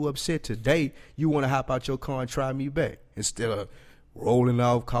made you upset today. You want to hop out your car and try me back instead of rolling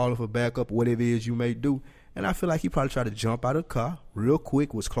off, calling for backup, whatever it is you may do. And I feel like he probably tried to jump out of the car real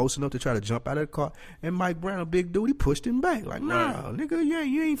quick, was close enough to try to jump out of the car. And Mike Brown, a big dude, he pushed him back. Like, nah, nigga,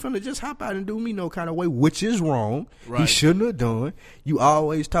 you ain't finna just hop out and do me no kind of way, which is wrong. Right. He shouldn't have done. You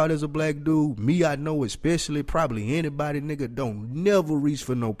always taught as a black dude, me I know especially, probably anybody, nigga, don't never reach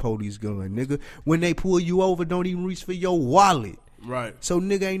for no police gun, nigga. When they pull you over, don't even reach for your wallet. Right. So,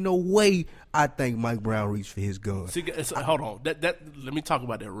 nigga, ain't no way I think Mike Brown reached for his gun. See, hold on. That let me talk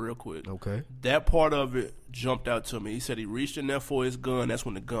about that real quick. Okay. That part of it jumped out to me. He said he reached in there for his gun. That's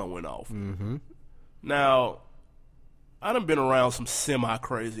when the gun went off. Mm-hmm. Now, I done been around some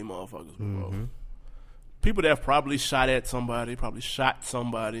semi-crazy motherfuckers before. Mm-hmm. People that have probably shot at somebody, probably shot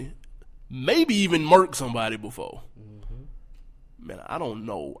somebody, maybe even murked somebody before. Man, I don't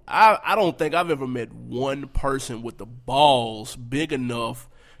know. I don't think I've ever met one person with the balls big enough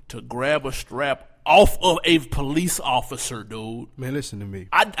to grab a strap off of a police officer, dude. Man, listen to me.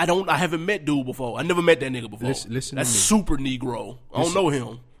 I haven't met dude before. I never met that nigga before. Listen That's to me. super Negro. I don't know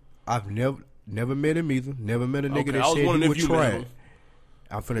him. I've never met him either. Never met a nigga that said he would try.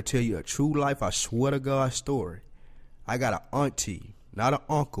 I'm finna tell you a true life, I swear to God story. I got an auntie, not an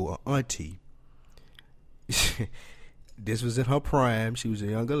uncle, an auntie. This was in her prime. She was a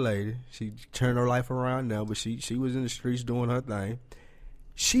younger lady. She turned her life around now, but she was in the streets doing her thing.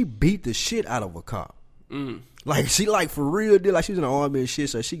 She beat the shit out of a cop. Like, she for real deal. Like, she was in the army and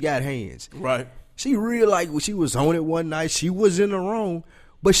shit, so she got hands. Right. She real she was on it one night. She was in the wrong,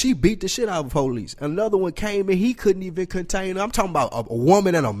 but she beat the shit out of police. Another one came and he couldn't even contain her. I'm talking about a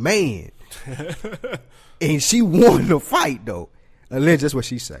woman and a man. And she won the fight, though. Alleged, that's what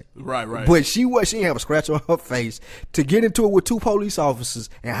she say. Right. But she didn't have a scratch on her face. To get into it with two police officers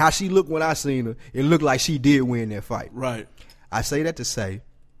and how she looked when I seen her, it looked like she did win that fight. Right. I say that to say,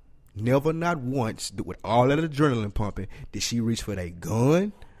 never not once, with all that adrenaline pumping, did she reach for their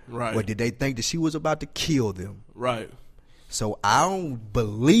gun. Right. Or did they think that she was about to kill them? Right. So I don't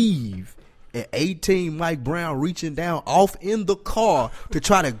believe at 18 Mike Brown reaching down off in the car to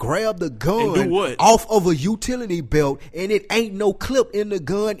try to grab the gun off of a utility belt, and it ain't no clip in the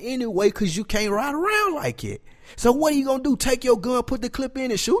gun anyway because you can't ride around like it. So what are you gonna do? Take your gun, put the clip in,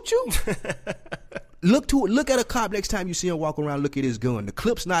 and shoot you? Look at a cop next time you see him walk around. Look at his gun. The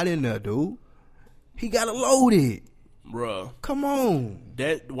clip's not in there, dude. He got it loaded, bruh. Come on.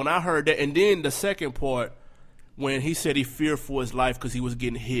 That when I heard that, and then the second part when he said he feared for his life because he was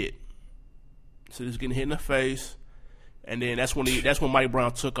getting hit. So he was getting hit in the face, and then that's when Mike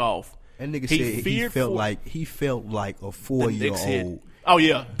Brown took off. That nigga said he felt like a 4-year-old. Oh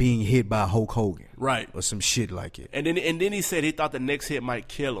yeah, being hit by Hulk Hogan, right, or some shit like it. And then he said he thought the next hit might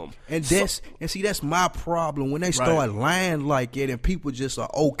kill him. And that's my problem when they start lying like it, and people just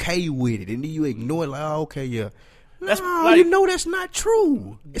are okay with it, and then you ignore it like, oh, okay, yeah. That's that's not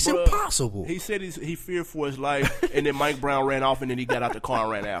true. It's impossible. He said he feared for his life, and then Mike Brown ran off, and then he got out the car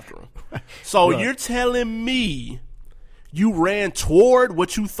and ran after him. So you're telling me you ran toward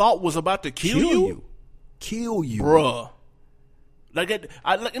what you thought was about to kill you? Kill you, bruh.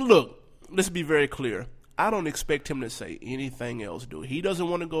 Look, let's be very clear. I don't expect him to say anything else, dude. He doesn't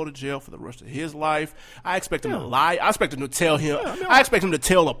want to go to jail for the rest of his life. I expect him to lie. I expect him to tell him. I expect him to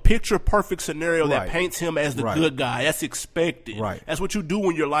tell a picture-perfect scenario that paints him as the good guy. That's expected. Right. That's what you do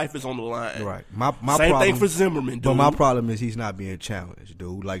when your life is on the line. Right. My Same problem, thing for Zimmerman, dude. But my problem is he's not being challenged,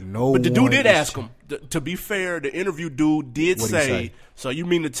 dude. Like, no. But the dude did ask him. To be fair, the interview dude did say, so you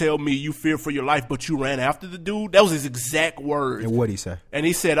mean to tell me you fear for your life, but you ran after the dude? That was his exact words. And what'd he say? And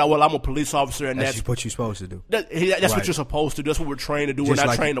he said, oh, well, I'm a police officer, and that's what you're supposed to do. That's what you're supposed to do. That's what we're trained to do. We're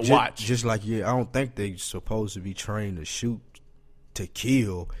not trained to watch. Just like, I don't think they're supposed to be trained to shoot to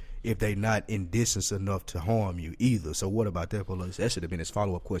kill if they're not in distance enough to harm you either. So what about that, police? That should have been his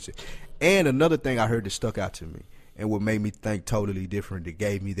follow-up question. And another thing I heard that stuck out to me and what made me think totally different, that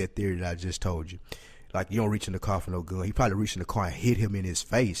gave me that theory that I just told you. Like, you don't reach in the car for no gun. He probably reached in the car and hit him in his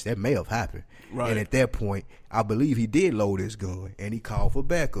face. That may have happened. Right. And at that point, I believe he did load his gun, and he called for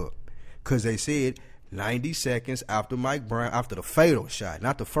backup. Because they said 90 seconds after Mike Brown, after the fatal shot,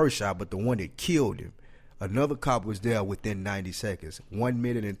 not the first shot, but the one that killed him, another cop was there within 90 seconds. 1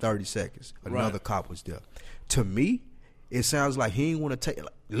 minute and 30 seconds. Another cop was there. To me, it sounds like he ain't want to take.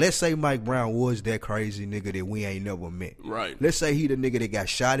 Let's say Mike Brown was that crazy nigga that we ain't never met. Right. Let's say he the nigga that got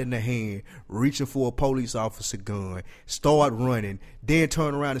shot in the hand, reaching for a police officer gun, start running, then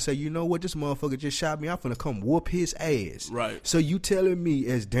turn around and say, you know what, this motherfucker just shot me. I'm finna come whoop his ass. Right. So you telling me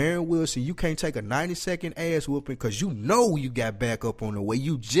as Darren Wilson, you can't take a 90-second ass whooping because you know you got back up on the way.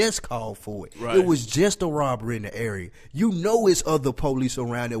 You just called for it. Right. It was just a robbery in the area. You know it's other police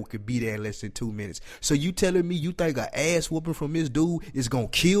around that could be there in less than 2 minutes. So you telling me you think an ass whooping from this dude is gonna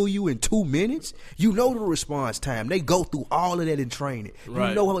kill you in 2 minutes? You know the response time. They go through all of that in training. Right.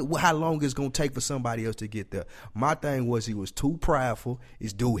 You know how long it's gonna take for somebody else to get there. My thing was he was too prideful.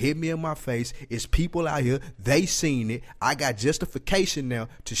 This dude hit me in my face. It's people out here. They seen it. I got justification now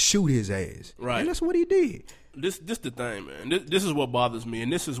to shoot his ass. Right. And that's what he did. This the thing, man. This is what bothers me,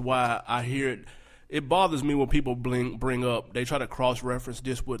 and this is why I hear it. It bothers me when people bring up, they try to cross-reference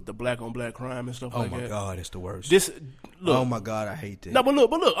this with the black-on-black crime and stuff like that. Oh, my God, it's the worst. Look, oh, my God, I hate that. No, but look,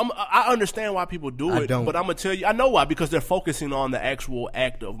 I understand why people do it, but I'm going to tell you, I know why, because they're focusing on the actual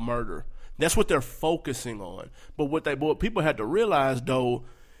act of murder. That's what they're focusing on. But what people had to realize, though,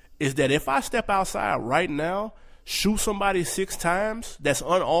 is that if I step outside right now, shoot somebody 6 times that's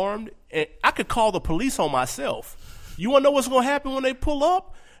unarmed, and I could call the police on myself. You want to know what's going to happen when they pull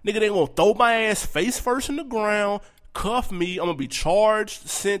up? Nigga, they gonna throw my ass face first in the ground, cuff me. I'm gonna be charged,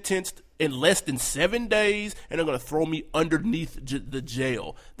 sentenced in less than 7 days, and they're gonna throw me underneath the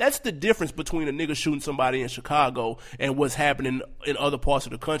jail. That's the difference between a nigga shooting somebody in Chicago and what's happening in other parts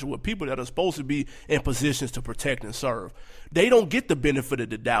of the country with people that are supposed to be in positions to protect and serve. They don't get the benefit of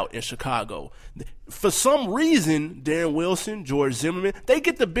the doubt in Chicago. For some reason, Darren Wilson, George Zimmerman, they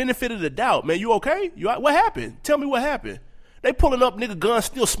get the benefit of the doubt. Man, you okay? What happened? Tell me what happened. They pulling up, nigga, guns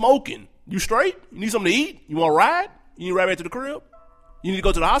still smoking. You straight? You need something to eat? You want to ride? You need to ride back to the crib? You need to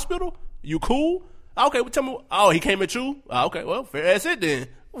go to the hospital? You cool? Okay, well, tell me. Oh, he came at you? Okay, well, fair. That's it then.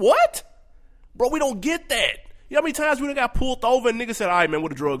 What? Bro, we don't get that. You know how many times we done got pulled over and nigga said, all right, man, where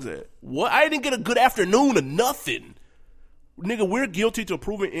the drugs at? What? I didn't get a good afternoon or nothing. Nigga, we're guilty till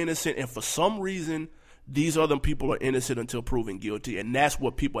proven innocent, and for some reason, these other people are innocent until proven guilty, and that's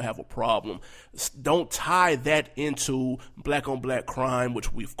what people have a problem. Don't tie that into black-on-black crime,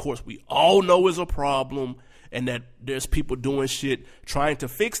 which we all know is a problem, and that there's people doing shit trying to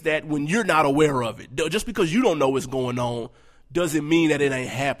fix that when you're not aware of it. Just because you don't know what's going on doesn't mean that it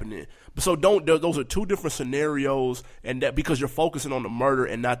ain't happening. So those are two different scenarios, and that because you're focusing on the murder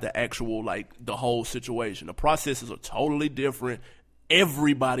and not the actual, like, the whole situation. The processes are totally different.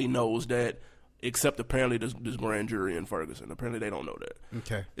 Everybody knows that. Except apparently this grand jury in Ferguson. Apparently they don't know that.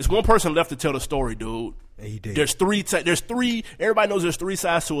 Okay. It's one person left to tell the story, dude. Yeah, he did. There's three. Everybody knows there's 3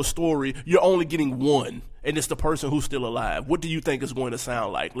 sides to a story. You're only getting one, and it's the person who's still alive. What do you think it's going to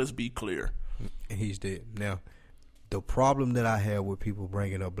sound like? Let's be clear. And he's dead. Now, the problem that I have with people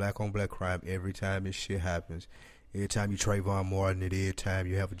bringing up black-on-black crime every time this shit happens, every time you Trayvon Martin, every time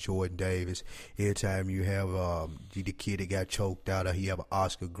you have a Jordan Davis, every time you have the kid that got choked out, or you have an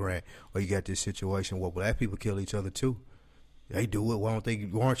Oscar Grant, or you got this situation where black people kill each other too. They do it. Why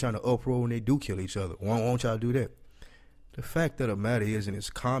aren't trying to uproar when they do kill each other? Why don't y'all do that? The fact of the matter is, and it's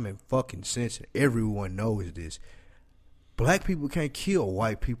common fucking sense, and everyone knows this, black people can't kill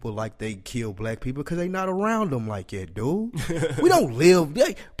white people like they kill black people because they not around them like that, dude. We don't live.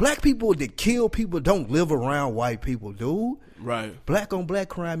 Black people that kill people don't live around white people, dude. Right. Black on black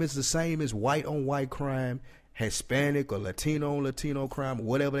crime is the same as white on white crime. Hispanic or Latino on Latino crime, or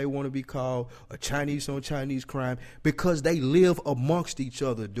whatever they want to be called, or Chinese on Chinese crime, because they live amongst each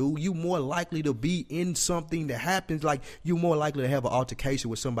other, dude. You more likely to be in something that happens, like you more likely to have an altercation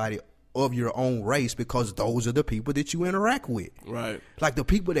with somebody of your own race, because those are the people that you interact with. Right. Like the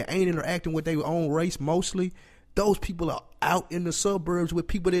people that ain't interacting with their own race mostly, those people are out in the suburbs with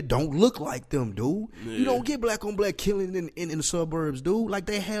people that don't look like them, dude. Yeah. You don't get black on black killing in the suburbs, dude. Like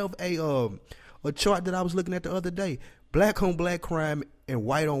they have a chart that I was looking at the other day. Black on black crime and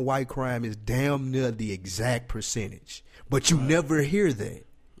white on white crime is damn near the exact percentage. But you never hear that.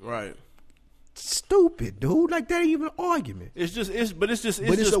 Right. Stupid, dude. Like that ain't even an argument. It's just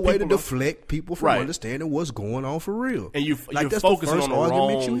a way to deflect people from understanding what's going on for real. And you're that's focusing the first on the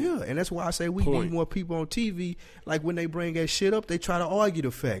argument wrong you hear. And that's why I say we need more people on TV. Like when they bring that shit up, they try to argue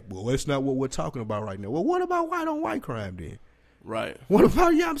the fact. Well, that's not what we're talking about right now. Well, what about white on white crime then? Right. What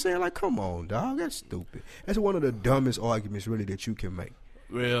about, I'm saying? Like, come on, dog. That's stupid. That's one of the dumbest arguments, really, that you can make.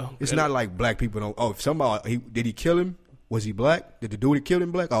 Well, it's not like black people don't. Oh, if somebody, did he kill him? Was he black? Did the dude that killed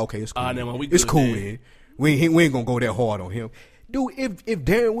him black? Oh, okay, it's cool. It's cool then. We ain't gonna go that hard on him. Dude, if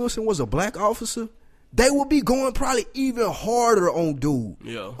Darren Wilson was a black officer, they would be going probably even harder on dude.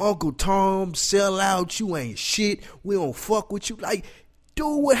 Yeah. Uncle Tom, sell out, you ain't shit. We don't fuck with you. Like,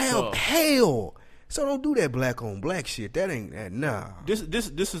 dude would have hell. So don't do that black on black shit. That ain't that. Nah. This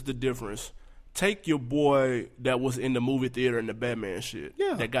is the difference. Take your boy that was in the movie theater and the Batman shit.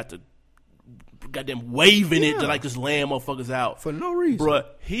 Yeah. That got them waving it to like just laying motherfuckers out for no reason. Bruh,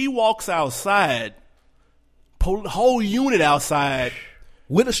 he walks outside, whole unit outside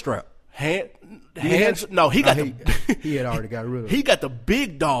with a strap. No, he got he had already got rid of it. He got the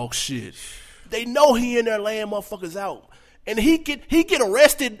big dog shit. They know he in there laying motherfuckers out. And he get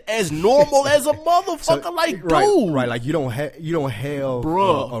arrested as normal as a motherfucker, so, like dude. Right, like you don't have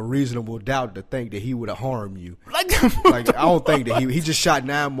a reasonable doubt to think that he would have harmed you. Like I don't think that he just shot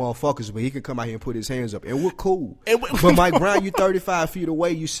 9 motherfuckers, but he can come out here and put his hands up, and we're cool. But Mike Brown, you 35 feet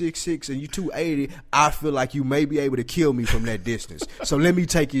away, you 6'6", and you 280. I feel like you may be able to kill me from that distance. So let me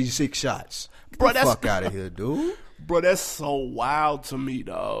take you 6 shots. Get the fuck out of here, dude. Bro, that's so wild to me,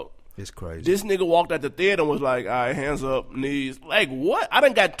 dog. It's crazy. This nigga walked out the theater and was like, all right, hands up, knees. Like, what? I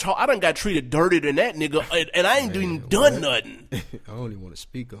done got treated dirtier than that nigga, and I ain't even done nothing. I don't even want to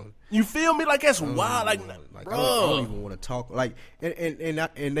speak on it. You feel me? Like, that's wild. Like bro. I don't even want to talk. Like,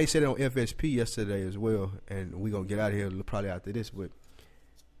 and they said it on FSP yesterday as well, and we going to get out of here probably after this, but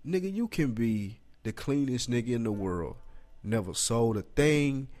nigga, you can be the cleanest nigga in the world, never sold a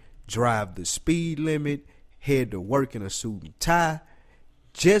thing, drive the speed limit, head to work in a suit and tie.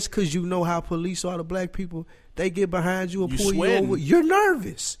 Just because you know how police are to black people, they get behind you and pull you over. You're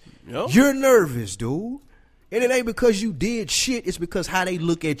nervous. Yep. You're nervous, dude. And it ain't because you did shit. It's because how they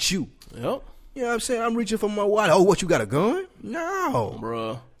look at you. Yep. You know what I'm saying? I'm reaching for my wallet. Oh, what, you got a gun? No.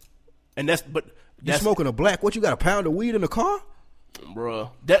 Bruh. And that's you smoking a black, what, you got a pound of weed in the car? Bruh.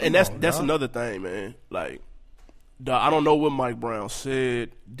 That's another thing, man. Like, I don't know what Mike Brown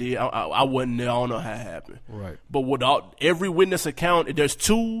said, did. I wasn't there. I don't know how it happened. Right. But without every witness account, there's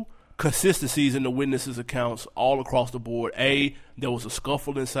 2 consistencies in the witnesses' accounts all across the board. A, there was a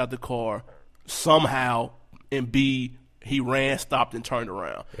scuffle inside the car somehow, and B, he ran, stopped, and turned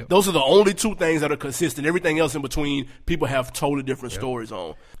around. Yep. Those are the only 2 things that are consistent. Everything else in between, people have totally different stories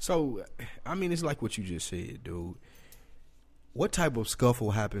on. So, I mean, it's like what you just said, dude. What type of scuffle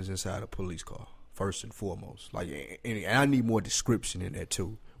happens inside a police car? First and foremost, like, and I need more description in that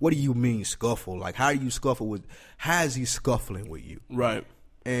too. What do you mean scuffle? Like, how do you scuffle with? How is he scuffling with you? Right.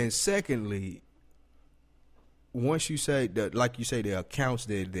 And secondly, once you say that, like you say, the accounts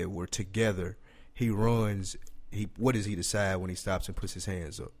that were together, he runs. What does he decide when he stops and puts his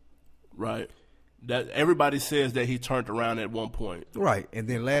hands up? Right. That everybody says that he turned around at one point. Right. And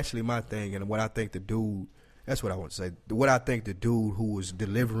then lastly, my thing, and what I think the dude. That's what I want to say. What I think the dude who was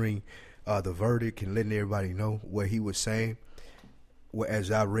delivering the verdict and letting everybody know what he was saying,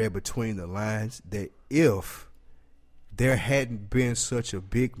 as I read between the lines, that if there hadn't been such a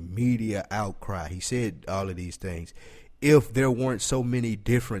big media outcry, he said all of these things, if there weren't so many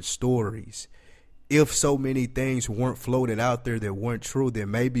different stories, if so many things weren't floated out there that weren't true,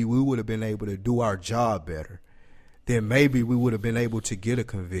 then maybe we would have been able to do our job better. Then maybe we would have been able to get a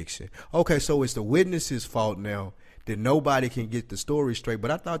conviction. Okay, so it's the witness's fault now that nobody can get the story straight.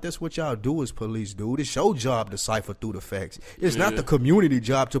 But I thought that's what y'all do as police, dude. It's your job to cipher through the facts. It's not the community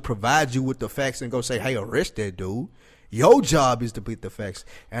job to provide you with the facts and go say, hey, arrest that dude. Your job is to get the facts.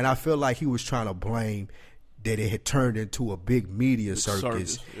 And I feel like he was trying to blame that it had turned into a big media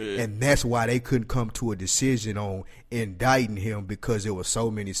circus. Yeah. And that's why they couldn't come to a decision on indicting him because there were so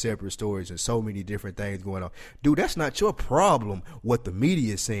many separate stories and so many different things going on. Dude, that's not your problem what the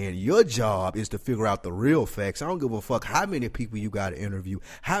media is saying. Your job is to figure out the real facts. I don't give a fuck how many people you got to interview,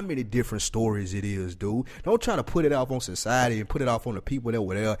 how many different stories it is, dude. Don't try to put it off on society and put it off on the people that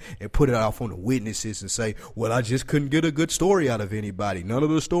were there and put it off on the witnesses and say, well, I just couldn't get a good story out of anybody. None of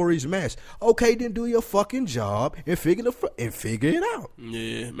the stories match. Okay, then do your fucking job and figure it out.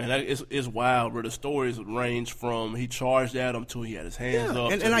 Yeah, man, it's wild, bro. The stories range from he charged at him till he had his hands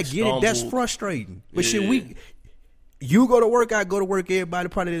up. And I get it. That's frustrating. But shit, you go to work, I go to work. Everybody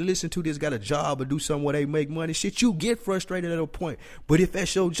probably that listen to this got a job or do something where they make money. Shit, you get frustrated at a point. But if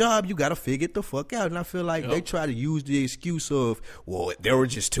that's your job, you got to figure it the fuck out. And I feel like they try to use the excuse of, well, there were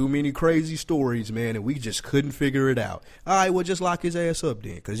just too many crazy stories, man, and we just couldn't figure it out. All right, well, just lock his ass up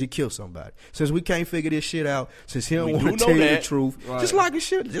then, because he killed somebody. Since we can't figure this shit out, since he don't want to tell you the truth, just lock his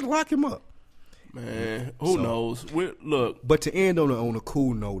shit. Just lock him up. Man, who knows? Look. But to end on a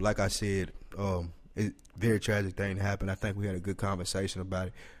cool note, like I said, it's a very tragic thing happened. I think we had a good conversation about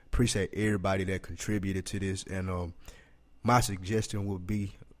it. Appreciate everybody that contributed to this. And my suggestion would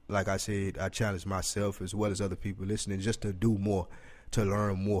be, like I said, I challenge myself as well as other people listening just to do more, to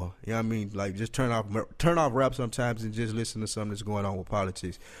learn more. You know what I mean? Like, just turn off rap sometimes and just listen to something that's going on with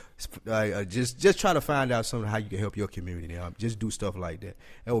politics. Just try to find out something how you can help your community. Just do stuff like that.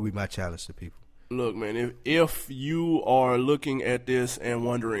 That would be my challenge to people. Look, man, if you are looking at this and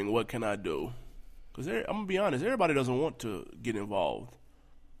wondering, what can I do? Because I'm going to be honest, everybody doesn't want to get involved.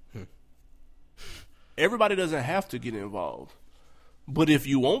 Everybody doesn't have to get involved. But if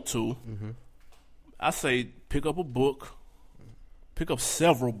you want to, I say pick up a book, pick up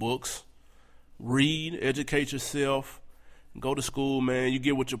several books, read, educate yourself, go to school, man. You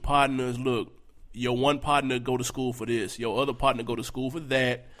get with your partners. Look, your one partner go to school for this. Your other partner go to school for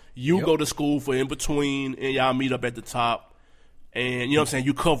that. You go to school for in between, and y'all meet up at the top. And, you know what I'm saying,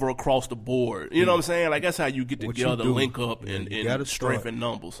 you cover across the board. You know what I'm saying? Like, that's how you get together, link up, and strengthen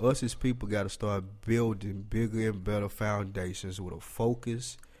numbers. Us as people got to start building bigger and better foundations with a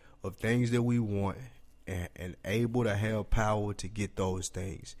focus of things that we want and able to have power to get those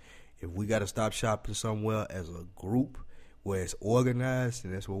things. If we got to stop shopping somewhere as a group where it's organized,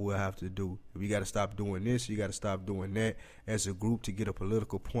 and that's what we'll have to do. If you got to stop doing this, you got to stop doing that as a group to get a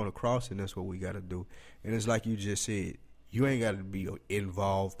political point across, and that's what we got to do. And it's like you just said, you ain't got to be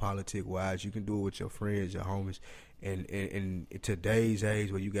involved politic-wise. You can do it with your friends, your homies. And in today's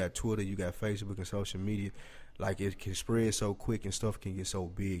age where you got Twitter, you got Facebook and social media, like it can spread so quick and stuff can get so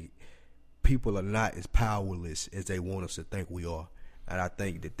big. People are not as powerless as they want us to think we are. And I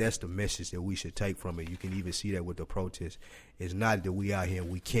think that that's the message that we should take from it. You can even see that with the protests. It's not that we out here and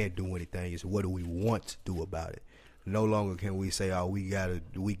we can't do anything. It's what do we want to do about it. No longer can we say, oh, we gotta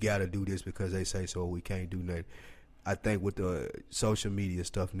do this because they say so, or we can't do nothing. I think with the social media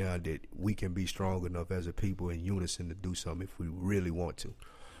stuff now that we can be strong enough as a people in unison to do something if we really want to.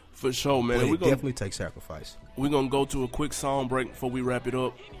 For sure, man. But it definitely takes sacrifice. We're going to go to a quick song break before we wrap it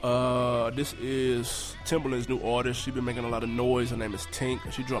up. This is Timbaland's new artist. She's been making a lot of noise. Her name is Tink.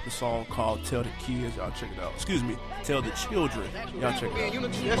 She dropped a song called Tell the Kids. Y'all check it out. Excuse me. Tell the Children. Y'all check it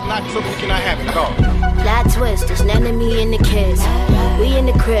out. That's not something cannot happen at all. Flat twist, there's none of me and the kids. We in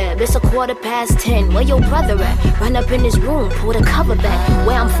the crib, it's 10:15. Where your brother at? Run up in his room, pull the cover back.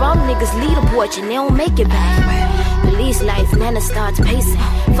 Where I'm from, niggas leave the porch and they don't make it back. Police lights, Nana starts pacing.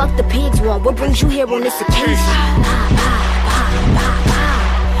 Fuck the pigs one, what brings you here on this occasion?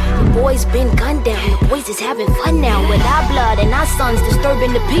 The boys been gunned down, the boys is having fun now. With our blood and our sons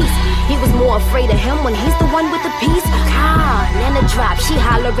disturbing the peace. He was more afraid of him when he's the one with the peace. Nana drop, she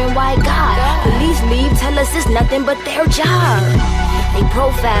hollering, why God? Police leave, tell us it's nothing but their job. They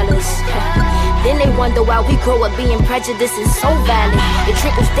profile us. Then they wonder why we grow up being prejudiced and so violent. It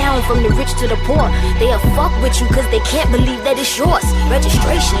trickles down from the rich to the poor. They'll fuck with you cause they can't believe that it's yours.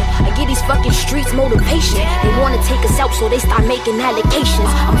 Registration, I give these fucking streets motivation. They wanna take us out so they start making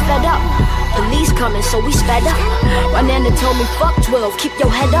allegations. I'm fed up, police coming so we sped up. My nana told me fuck 12, keep your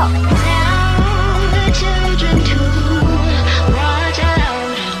head up. Tell the children to watch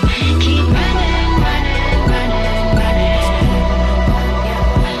out. Keep running, running, running, running.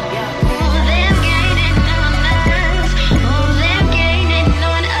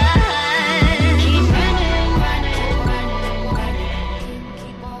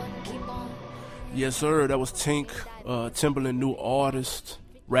 Yes, sir. That was Tink, Timbaland, new artist,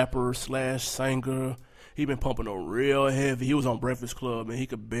 rapper / singer. He been pumping on real heavy. He was on Breakfast Club, and he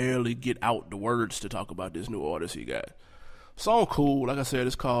could barely get out the words to talk about this new artist he got. Song cool. Like I said,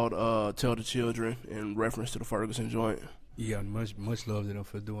 it's called Tell the Children in reference to the Ferguson joint. Yeah, much love to them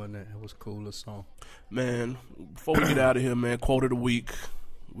for doing that. It was a cool song. Man, before we get out of here, man, quote of the week.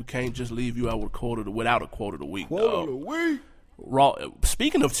 We can't just leave you out with without a quote of the week. Quote of the week.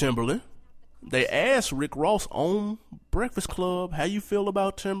 Speaking of Timberland, they asked Rick Ross on Breakfast Club, how you feel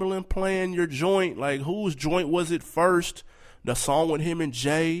about Timberland playing your joint? Like, whose joint was it first? The song with him and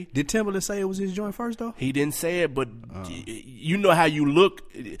Jay. Did Timberland say it was his joint first, though? He didn't say it, but you know how you look.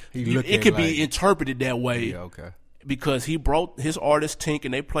 It could be interpreted that way. Yeah, okay. Because he brought his artist Tink,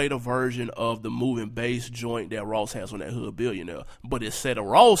 and they played a version of the moving bass joint that Ross has on that Hood Billionaire. But instead of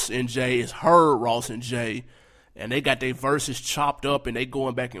Ross and Jay, it's her, Ross and Jay. And they got their verses chopped up, and they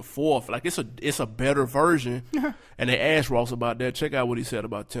going back and forth. Like, it's a better version. And they asked Ross about that. Check out what he said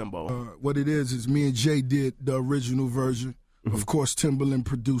about Timbo. What it is me and Jay did the original version. Mm-hmm. Of course, Timberland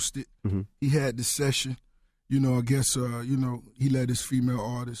produced it. Mm-hmm. He had the session. I guess, he let his female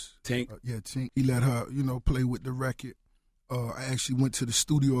artist. Tink. Tink. He let her, play with the record. I actually went to the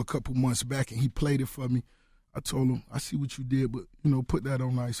studio a couple months back, and he played it for me. I told him, I see what you did, but, put that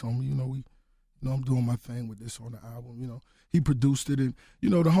on ice, homie. I'm doing my thing with this on the album, He produced it, and, the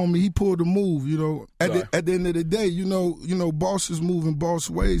homie, he pulled the move, At the end of the day, bosses move in boss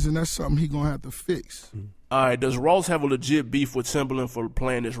ways, and that's something he going to have to fix. All right, does Ross have a legit beef with Timberland for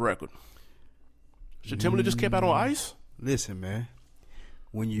playing this record? Should Timberland just kept out on ice? Listen, man.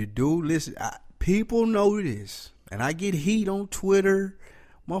 When you do listen, people know this, and I get heat on Twitter.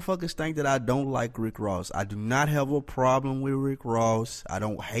 Motherfuckers think that I don't like Rick Ross. I do not have a problem with Rick Ross. I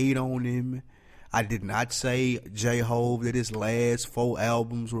don't hate on him. I did not say J-Hove that his last 4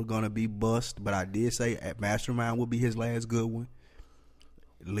 albums were going to be bust, but I did say Mastermind would be his last good one,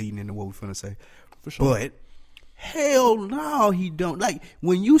 leading into what we're finna say. For sure. But hell no, he don't. Like,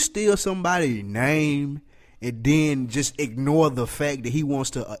 when you steal somebody's name and then just ignore the fact that he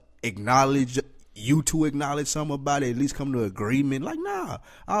wants to acknowledge you to acknowledge something about it, at least come to agreement. Like, nah,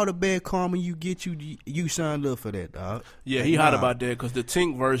 all the bad karma you get, you signed up for that, dog. Yeah, he hot about that because the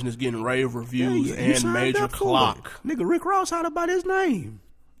Tink version is getting rave reviews and major clock. Nigga, Rick Ross hot about his name.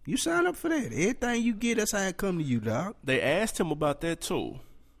 You signed up for that. Everything you get, that's how it come to you, dog. They asked him about that too.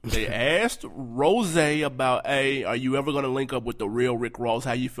 They asked Rose about, hey, are you ever going to link up with the real Rick Ross?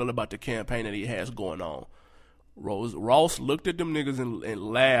 How you feel about the campaign that he has going on? Ross looked at them niggas and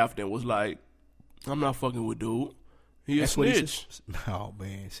laughed and was like, I'm not fucking with dude. He a snitch. Oh,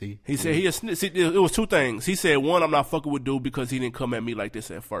 man, see. He said he a snitch. See, it was 2 things. He said, 1, I'm not fucking with dude because he didn't come at me like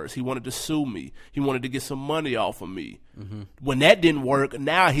this at first. He wanted to sue me. He wanted to get some money off of me. Mm-hmm. When that didn't work,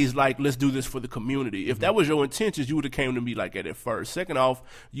 now he's like, let's do this for the community. If that was your intentions, you would have came to me like that at first. Second off,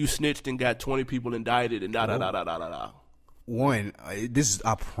 you snitched and got 20 people indicted and da-da-da-da-da-da. One, this is,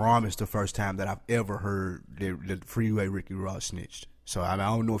 I promise, the first time that I've ever heard the Freeway Ricky Ross snitched. So, I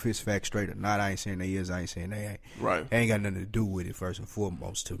don't know if it's fact straight or not. I ain't saying they is. I ain't saying they ain't. Right. It ain't got nothing to do with it, first and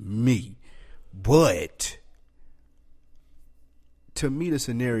foremost, to me. But, to me, the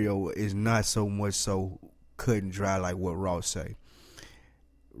scenario is not so much so cut and dry like what Ross say.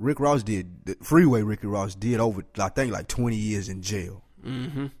 Freeway Ricky Ross did over, I think, like 20 years in jail.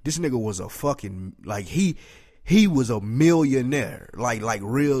 Mm-hmm. This nigga was a fucking, like, he was a millionaire, like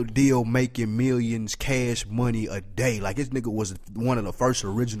real deal, making millions, cash money a day. Like, this nigga was one of the first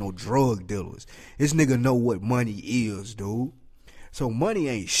original drug dealers. This nigga know what money is, dude. So money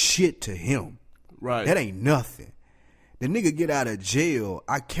ain't shit to him. Right. That ain't nothing. The nigga get out of jail,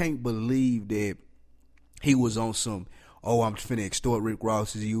 I can't believe that he was on some, I'm finna extort Rick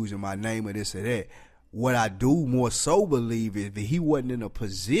Ross, is using my name or this or that. What I do more so believe is that he wasn't in a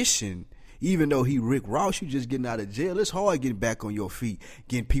position. Even though he Rick Ross, you just getting out of jail. It's hard getting back on your feet,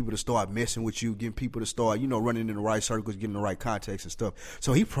 getting people to start messing with you, getting people to start, running in the right circles, getting the right context and stuff.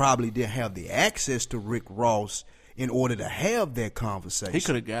 So he probably didn't have the access to Rick Ross in order to have that conversation. He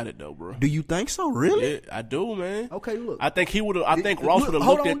could have got it though, bro. Do you think so? Really? Yeah, I do, man. Okay, look. I think he would have. I think Ross would have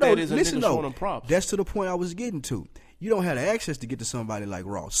looked at that as a nigga showing him props. That's to the point I was getting to. You don't have the access to get to somebody like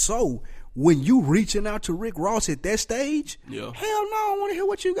Ross. So when you reaching out to Rick Ross at that stage, yeah. Hell no, I don't want to hear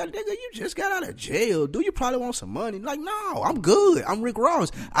what you got, nigga. You just got out of jail. Do you probably want some money? Like, no, I'm good. I'm Rick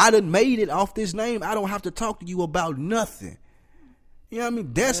Ross. I done made it off this name. I don't have to talk to you about nothing. You know what I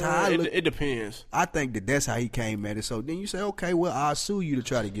mean? That's how I look. It depends. I think that's how he came at it. So then you say, okay, well, I'll sue you to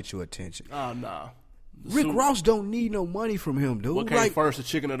try to get your attention. Oh, nah. Rick Ross don't need no money from him, dude. What came first, the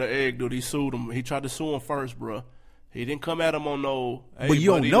chicken or the egg, dude? He sued him. He tried to sue him first, bro. He didn't come at him on no. Hey, but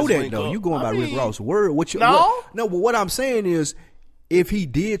you buddy, don't know that though. You going by Rick Ross' word? No. But what I'm saying is, if he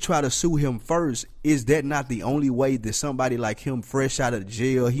did try to sue him first, is that not the only way that somebody like him, fresh out of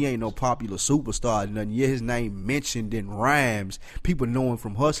jail, he ain't no popular superstar or nothing, yeah, his name mentioned in rhymes, people know him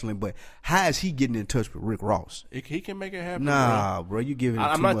from hustling, but how is he getting in touch with Rick Ross? He can make it happen. Nah, bro, you giving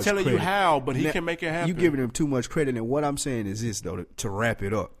him too much credit. I'm not telling you how, but he can make it happen. You giving him too much credit, and what I'm saying is this, though, to wrap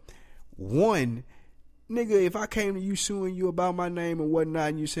it up. One, nigga, if I came to you suing you about my name and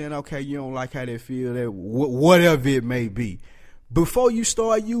whatnot, and you saying, okay, you don't like how they feel, that whatever it may be, before you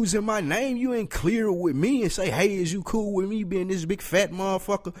start using my name, you ain't clear with me and say, hey, is you cool with me being this big fat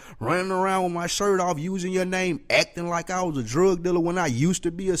motherfucker running around with my shirt off, using your name, acting like I was a drug dealer when I used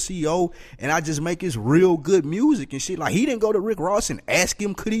to be a CO, and I just make this real good music and shit. Like, he didn't go to Rick Ross and ask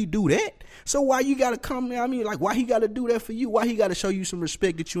him, could he do that? So why you gotta come there? I mean, like, why he gotta do that for you? Why he gotta show you some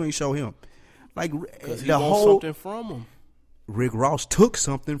respect that you ain't show him? Like, because he wants something from him. Rick Ross took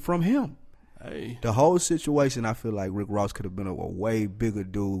something from him. Hey. The whole situation, I feel like Rick Ross could have been a way bigger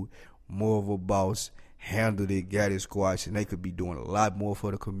dude, more of a boss, handled it, got it squashed, and they could be doing a lot more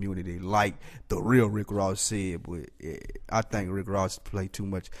for the community, like the real Rick Ross said. But I think Rick Ross played too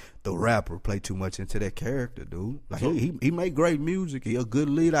much, the rapper played too much into that character, dude. Like, he make great music. He a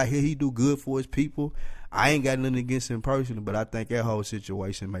good leader. I hear he do good for his people. I ain't got nothing against him personally, but I think that whole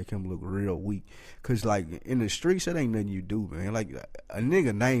situation make him look real weak. Cause like in the streets, that ain't nothing you do, man. Like, a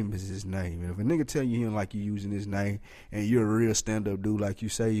nigga name is his name. And if a nigga tell you he don't like you using his name and you're a real stand-up dude like you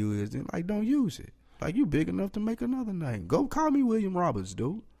say you is, then like, don't use it. Like, you big enough to make another name. Go call me William Roberts,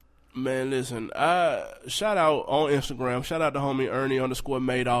 dude. Man, listen, shout out on Instagram. Shout out to homie Ernie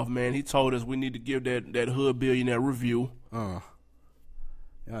 _Madoff, man. He told us we need to give that Hood Billionaire review.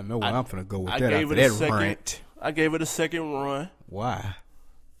 I know where I'm finna go with that after that rant. I gave it a second run. Why?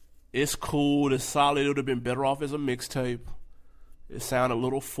 It's cool. It's solid. It would have been better off as a mixtape. It sounded a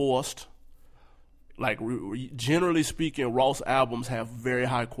little forced. Like, generally speaking, Ross albums have very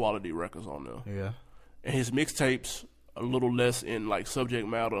high quality records on them. Yeah. And his mixtapes a little less in like subject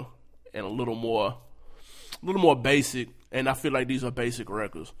matter and a little more basic. And I feel like these are basic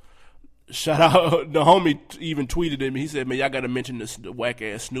records. Shout out, the homie even tweeted at me. He said, man, y'all got to mention the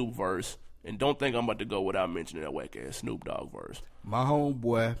whack-ass Snoop verse. And don't think I'm about to go without mentioning that whack-ass Snoop Dogg verse. My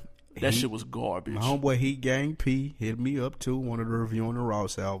homeboy. That shit was garbage. My homeboy, Heat Gang P, hit me up, too, wanted to review on the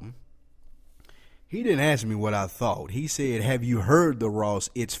Ross album. He didn't ask me what I thought. He said, have you heard the Ross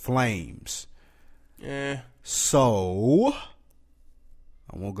It's Flames? Yeah. So,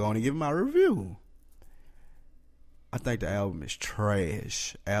 I'm going to go on and give my review. I think the album is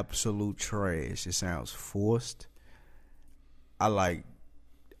trash. Absolute trash. It sounds forced. I like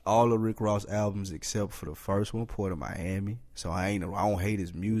all of Rick Ross albums except for the first one, Port of Miami. So I don't hate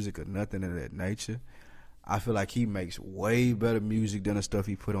his music or nothing of that nature. I feel like he makes way better music than the stuff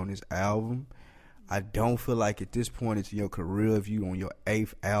he put on his album. I don't feel like at this point in your career, if you on your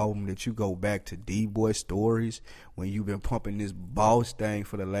 8th album, that you go back to D-Boy Stories when you've been pumping this boss thing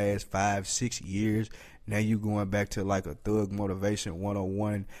for the last 5-6 years. Now you going back to like a Thug Motivation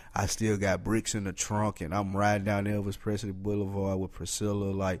 101. I still got bricks in the trunk and I'm riding down Elvis Presley Boulevard with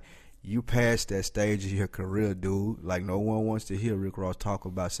Priscilla. Like, you passed that stage of your career, dude. Like, no one wants to hear Rick Ross talk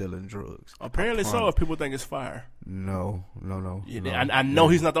about selling drugs. Apparently so, if people think it's fire. No. Yeah, I know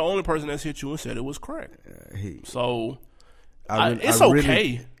he's not the only person that's hit you and said it was crack. It's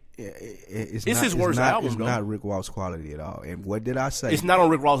okay. It's his worst album, It's though. not Rick Ross quality at all. And what did I say? It's not on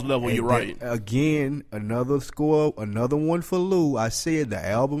Rick Ross level, you're right. Again, another one for Lou. I said the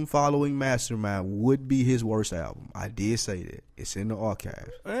album following Mastermind would be his worst album. I did say that. It's in the archives.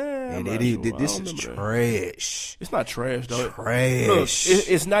 And it is. This is trash. It's not trash, though. Trash. Look,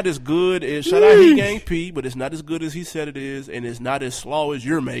 it's not as good as shout out Heat Gang P, but it's not as good as he said it is, and it's not as slow as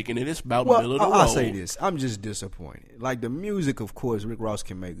you're making it. It's about the middle of the road. I'll say this. I'm just disappointed. Like, the music, of course, Rick Ross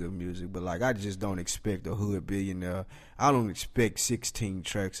can make good music, but like, I just don't expect a Hood Billionaire. I don't expect 16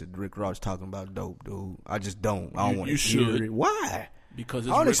 tracks of Rick Ross talking about dope, dude. I just don't. I don't want to hear it. Why? Because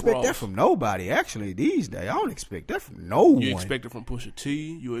it's I don't Rick expect Ross. that from nobody, actually, these days. I don't expect that from no one. You expect it from Pusha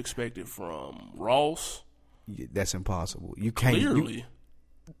T. You expect it from Ross. Yeah, that's impossible. You can't. Clearly.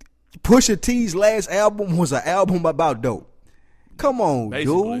 Pusha T's last album was an album about dope. Come on,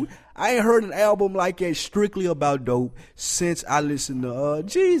 Basically. dude. I ain't heard an album like that strictly about dope since I listened to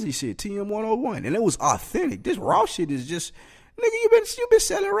Jeezy shit, TM101. And it was authentic. This raw shit is just... Nigga, you been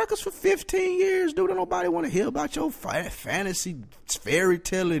selling records for 15 years, dude. Don't nobody want to hear about your fantasy fairy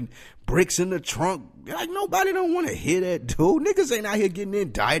telling bricks in the trunk. Like, nobody don't want to hear that, dude. Niggas ain't out here getting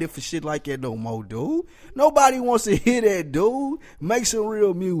indicted for shit like that no more, dude. Nobody wants to hear that, dude. Make some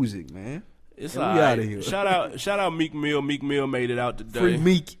real music, man. It's we all out right. of here. Shout out Meek Mill. Meek Mill made it out today. Free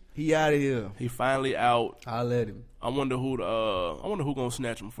Meek. He out of here. He finally out. I'll let him. I wonder who gonna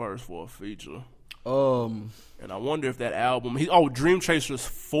snatch him first for a feature. And I wonder if that album. Dream Chasers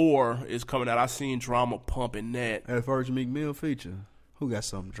 4 is coming out. I seen Drama pumping that. That first Meek Mill feature. Who got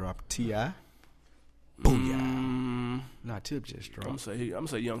something dropped? T.I.? Booyah. Not Tip just dropped. I'm gonna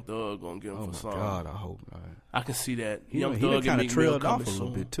say Young Thug gonna get him for something. Oh my God, I hope not. I can see that. Young Thug kind of trailed off a little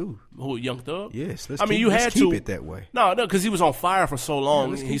bit too. Who, Young Thug? Yes. You had to keep it that way. No, because he was on fire for so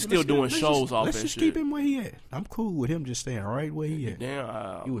long. He's still doing shows off that shit. Let's just keep him where he at. I'm cool with him just staying right where he at.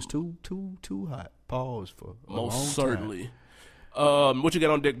 Damn, he was too hot. Pause for a most long certainly. What you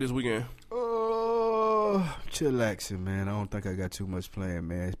got on deck this weekend? Chillaxing, man. I don't think I got too much planned,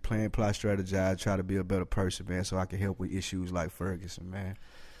 man. Plan, plot, strategize, try to be a better person, man, so I can help with issues like Ferguson, man.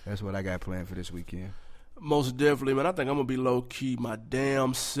 That's what I got planned for this weekend. Most definitely, man. I think I'm going to be low-key my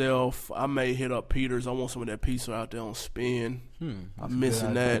damn self. I may hit up Peter's. I want some of that pizza out there on Spin. I'm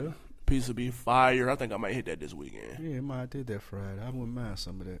missing that. Pizza be fire. I think I might hit that this weekend. Yeah, I did that Friday. I wouldn't mind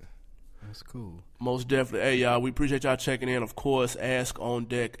some of that. That's cool. Most definitely. Hey, y'all, we appreciate y'all checking in. Of course,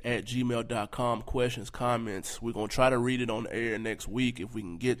 askondeck@gmail.com. Questions, comments. We're going to try to read it on the air next week if we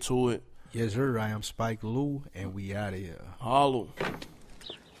can get to it. Yes, sir. I am Spike Lou, and we out of here. Holla.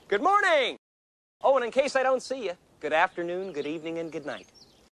 Good morning. Oh, and in case I don't see you, good afternoon, good evening, and good night.